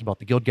 we talked about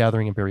the Guild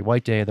Gathering and Barry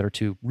White Day that are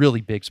 2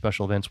 really big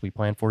special events we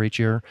plan for each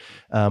year.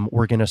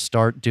 We're going to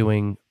start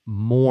doing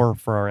more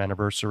for our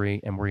anniversary,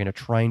 and we're going to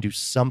try and do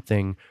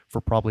something for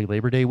probably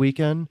Labor Day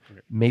weekend,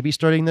 maybe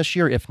starting this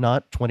year. If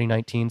not,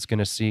 2019 is going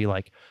to see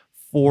like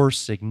 4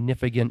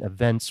 significant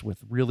events with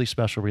really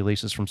special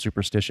releases from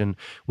Superstition.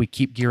 We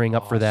keep gearing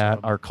up for that.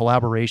 Our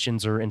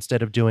collaborations are,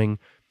 instead of doing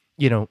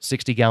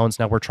 60 gallons,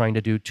 now we're trying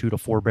to do 2 to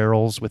 4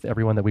 barrels with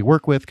everyone that we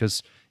work with,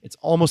 because it's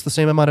almost the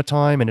same amount of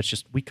time, and it's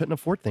just we couldn't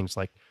afford things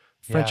like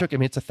French oak.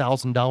 It's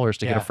 $1,000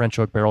 to get a French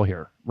oak barrel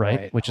here,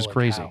 right? Which is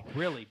crazy. Cow.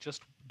 Really,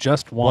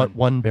 just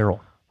one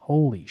barrel.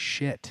 Holy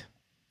shit!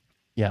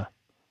 Yeah.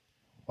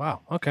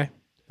 Wow. Okay,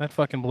 that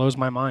fucking blows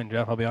my mind,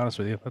 Jeff. I'll be honest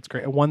with you. That's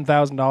great.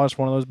 $1,000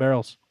 for one of those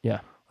barrels. Yeah.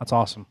 That's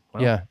awesome.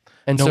 Well, yeah.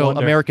 And no so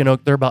wonder. American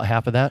oak, they're about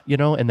half of that,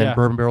 and then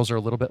bourbon barrels are a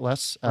little bit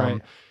less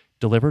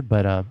delivered.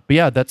 But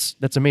yeah, that's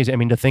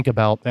amazing. To think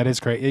about that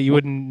is great. You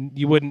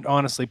wouldn't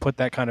honestly put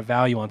that kind of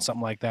value on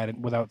something like that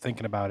without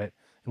thinking about it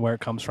and where it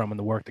comes from and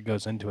the work that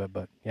goes into it.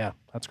 But yeah,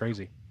 that's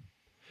crazy.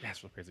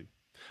 That's really crazy.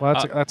 Well,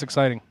 that's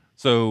exciting.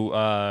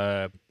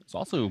 So it's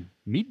also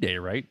Mead Day,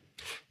 right?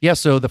 Yeah,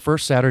 so the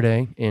first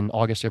Saturday in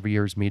August every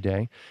year is Mead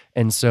Day.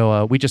 And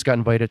so we just got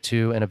invited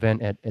to an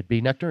event at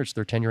Bee Nectar. It's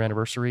their 10-year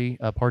anniversary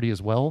party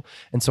as well.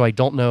 And so I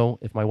don't know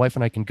if my wife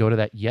and I can go to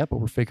that yet, but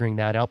we're figuring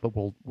that out. But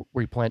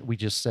we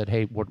just said,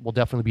 hey, we'll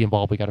definitely be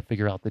involved. We got to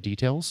figure out the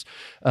details.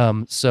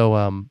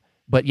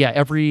 But yeah,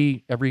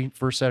 every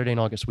first Saturday in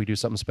August, we do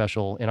something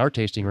special in our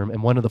tasting room.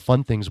 And one of the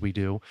fun things we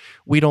do,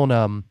 we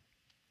don't...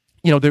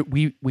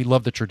 we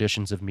love the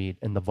traditions of Mead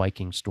and the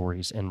Viking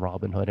stories and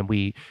Robin Hood, and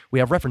we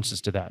have references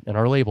to that in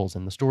our labels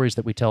and the stories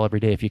that we tell every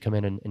day if you come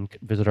in and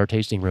visit our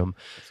tasting room.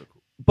 That's so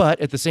cool.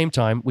 But at the same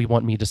time, we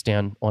want Mead to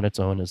stand on its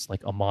own as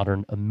like a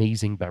modern,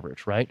 amazing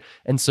beverage, right?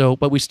 And so,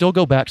 but we still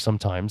go back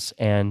sometimes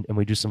and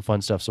we do some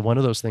fun stuff. So one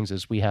of those things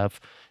is we have,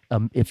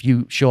 if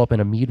you show up in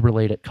a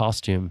Mead-related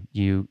costume,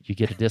 you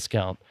get a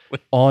discount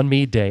on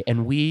Mead Day.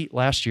 And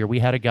last year, we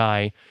had a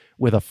guy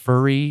with a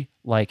furry,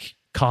 like,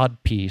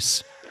 cod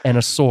piece and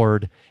a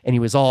sword, and he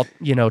was all,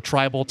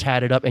 tribal,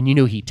 tatted up, and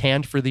he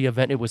tanned for the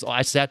event.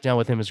 I sat down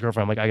with him and his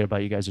girlfriend. I'm like, I got to buy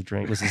you guys a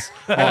drink. This is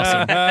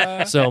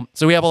awesome.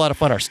 So we have a lot of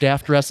fun. Our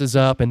staff dresses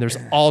up, and there's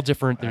all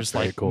different. There's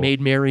like cool.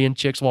 Maid Marian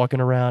chicks walking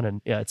around,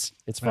 and yeah, it's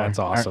fun. That's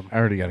awesome. I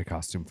already got a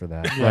costume for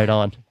that. Right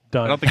on.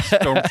 Done. I don't think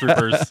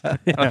stormtroopers.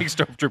 I don't think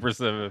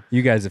stormtroopers have.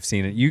 You guys have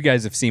seen it. You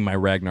guys have seen my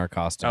Ragnar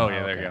costume. Oh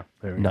yeah, there you go.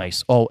 There we go.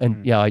 Nice. Oh,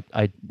 and yeah,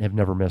 I have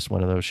never missed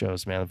one of those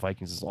shows, man. The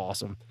Vikings is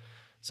awesome.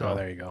 So Oh,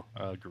 there you go.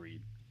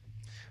 Agreed.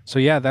 So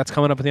yeah, that's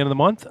coming up at the end of the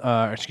month.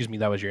 Excuse me,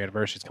 that was your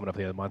anniversary. It's coming up at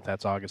the end of the month.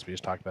 That's August. We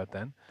just talked about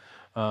then.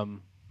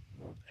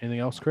 Anything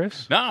else,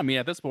 Chris? No, I mean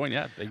at this point,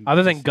 yeah.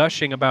 Other than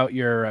gushing about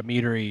your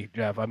meadery,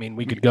 Jeff, I mean,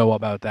 we could go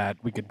about that.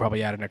 We could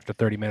probably add an extra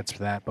 30 minutes for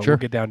that, but Sure. we'll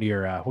get down to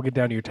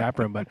your tap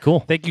room. But Cool.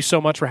 Thank you so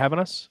much for having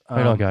us.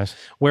 Right on, guys.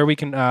 Where we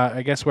can,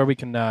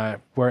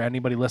 where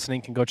anybody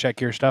listening can go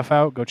check your stuff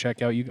out. Go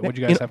check out what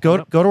you guys have. Go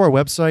coming up. to our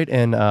website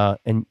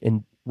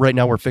and right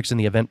now we're fixing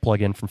the event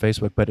plugin from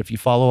Facebook. But if you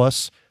follow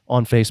us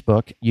on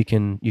Facebook, you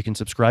can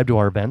subscribe to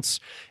our events,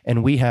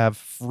 and we have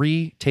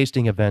free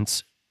tasting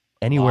events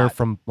anywhere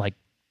from like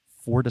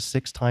 4 to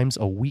 6 times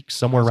a week,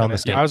 somewhere around the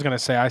state. I was going to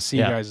say, I see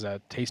Yeah. you guys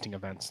tasting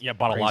events. Yeah,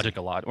 Bottle Crazy. Logic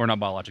a lot, or not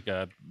Bottle Logic,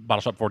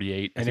 Bottle Shop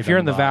 48. And if you're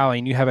in the Valley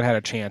and you haven't had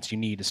a chance, you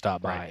need to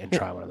stop by and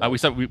try one of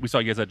those. we saw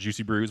you guys at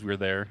Juicy Brews. We were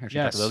there. Actually, talked to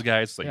Yes. those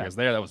guys. So Yeah. you guys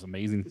there. That was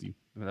amazing.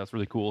 That's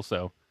really cool.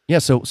 So Yeah,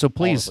 so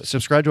please Honestly.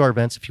 subscribe to our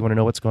events if you want to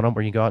know what's going on,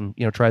 where you can go out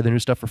and try the new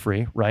stuff for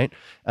free, right?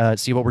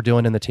 See what we're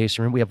doing in the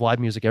tasting room. We have live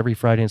music every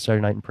Friday and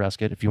Saturday night in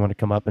Prescott. If you want to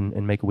come up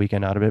and make a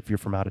weekend out of it, if you're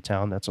from out of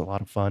town, that's a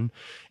lot of fun.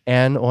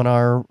 And on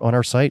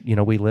our site,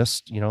 we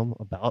list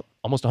about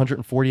almost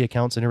 140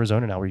 accounts in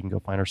Arizona now where you can go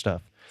find our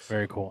stuff.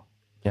 Very cool.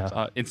 Yeah,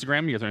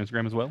 Instagram. You guys are on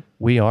Instagram as well.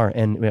 we are,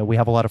 and we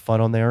have a lot of fun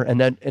on there.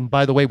 And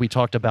by the way, we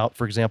talked about,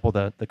 for example,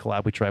 the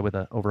collab we tried with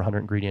a over 100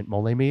 ingredient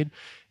mole mead.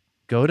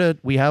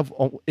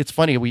 It's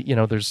funny, we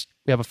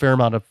have a fair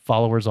amount of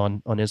followers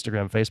on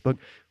Instagram and Facebook.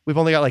 We've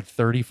only got like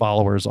 30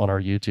 followers on our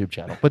YouTube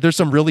channel, but there's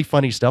some really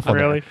funny stuff on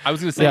Really? there. I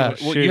was going to say, Yeah,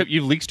 well, you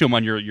have links to them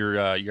on your you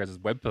guys'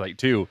 website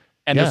too,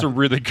 and Yeah. there's some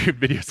really good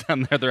videos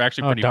on there. They're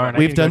actually pretty darn, fun. I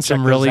We've need to go done some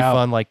check those really out.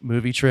 fun like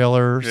movie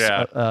trailers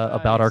Yeah.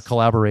 about our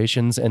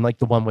collaborations, and like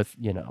the one with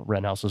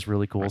Ren House was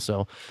really cool.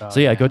 So Oh,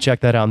 yeah, yeah. go check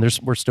that out. And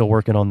we're still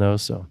working on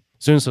those. So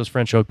as soon as those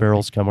French oak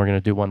barrels come, we're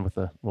gonna do one with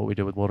what we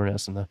did with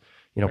Wilderness and the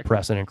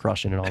pressing and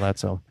crushing and all that.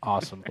 So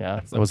Awesome. yeah,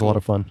 that was a lot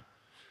of fun.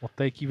 Well,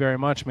 thank you very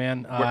much,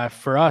 man.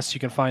 For us, you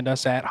can find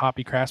us at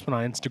Hoppy Craftsmen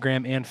on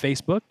Instagram and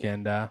Facebook.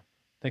 And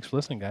thanks for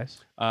listening,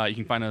 guys. You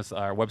can find us.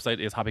 Our website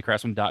is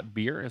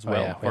hoppycraftsman.beer as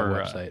well. yeah, we have a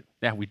website.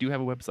 Yeah, we do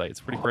have a website. It's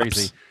pretty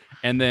crazy.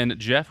 And then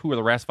Jeff, who are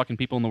the raddest fucking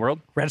people in the world?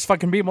 Reddest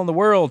fucking people in the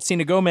world.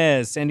 Cena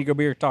Gomez, San Diego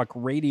Beer Talk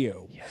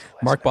Radio.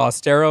 Mark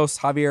Ballesteros,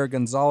 Javier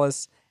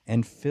Gonzalez,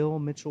 and Phil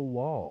Mitchell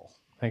Wall.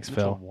 Thanks,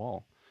 Mitchell Phil.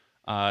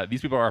 Wall.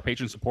 These people are our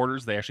patron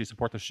supporters. They actually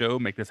support the show,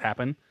 make this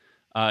happen.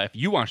 If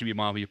you want to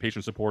be a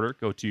patron supporter,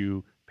 go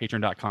to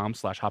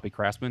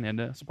patreon.com/hoppycraftsmen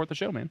and support the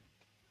show, man.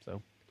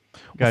 So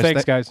Well,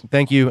 thanks, guys.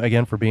 Thank you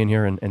again for being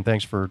here, and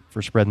thanks for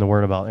spreading the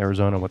word about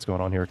Arizona and what's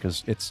going on here,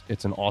 because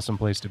it's an awesome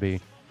place to be.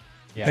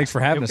 Yeah. Thanks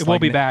for having us. We'll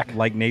be back.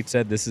 Like Nate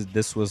said,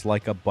 this was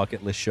like a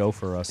bucket list show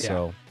for us. Yeah.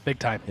 So Big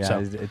time. yeah, So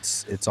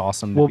it's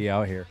awesome to be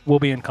out here. we'll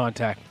be in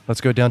contact.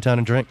 Let's go downtown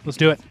and drink. Let's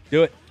do it.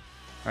 Do it.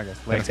 all right, guys.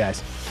 Thanks,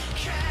 guys.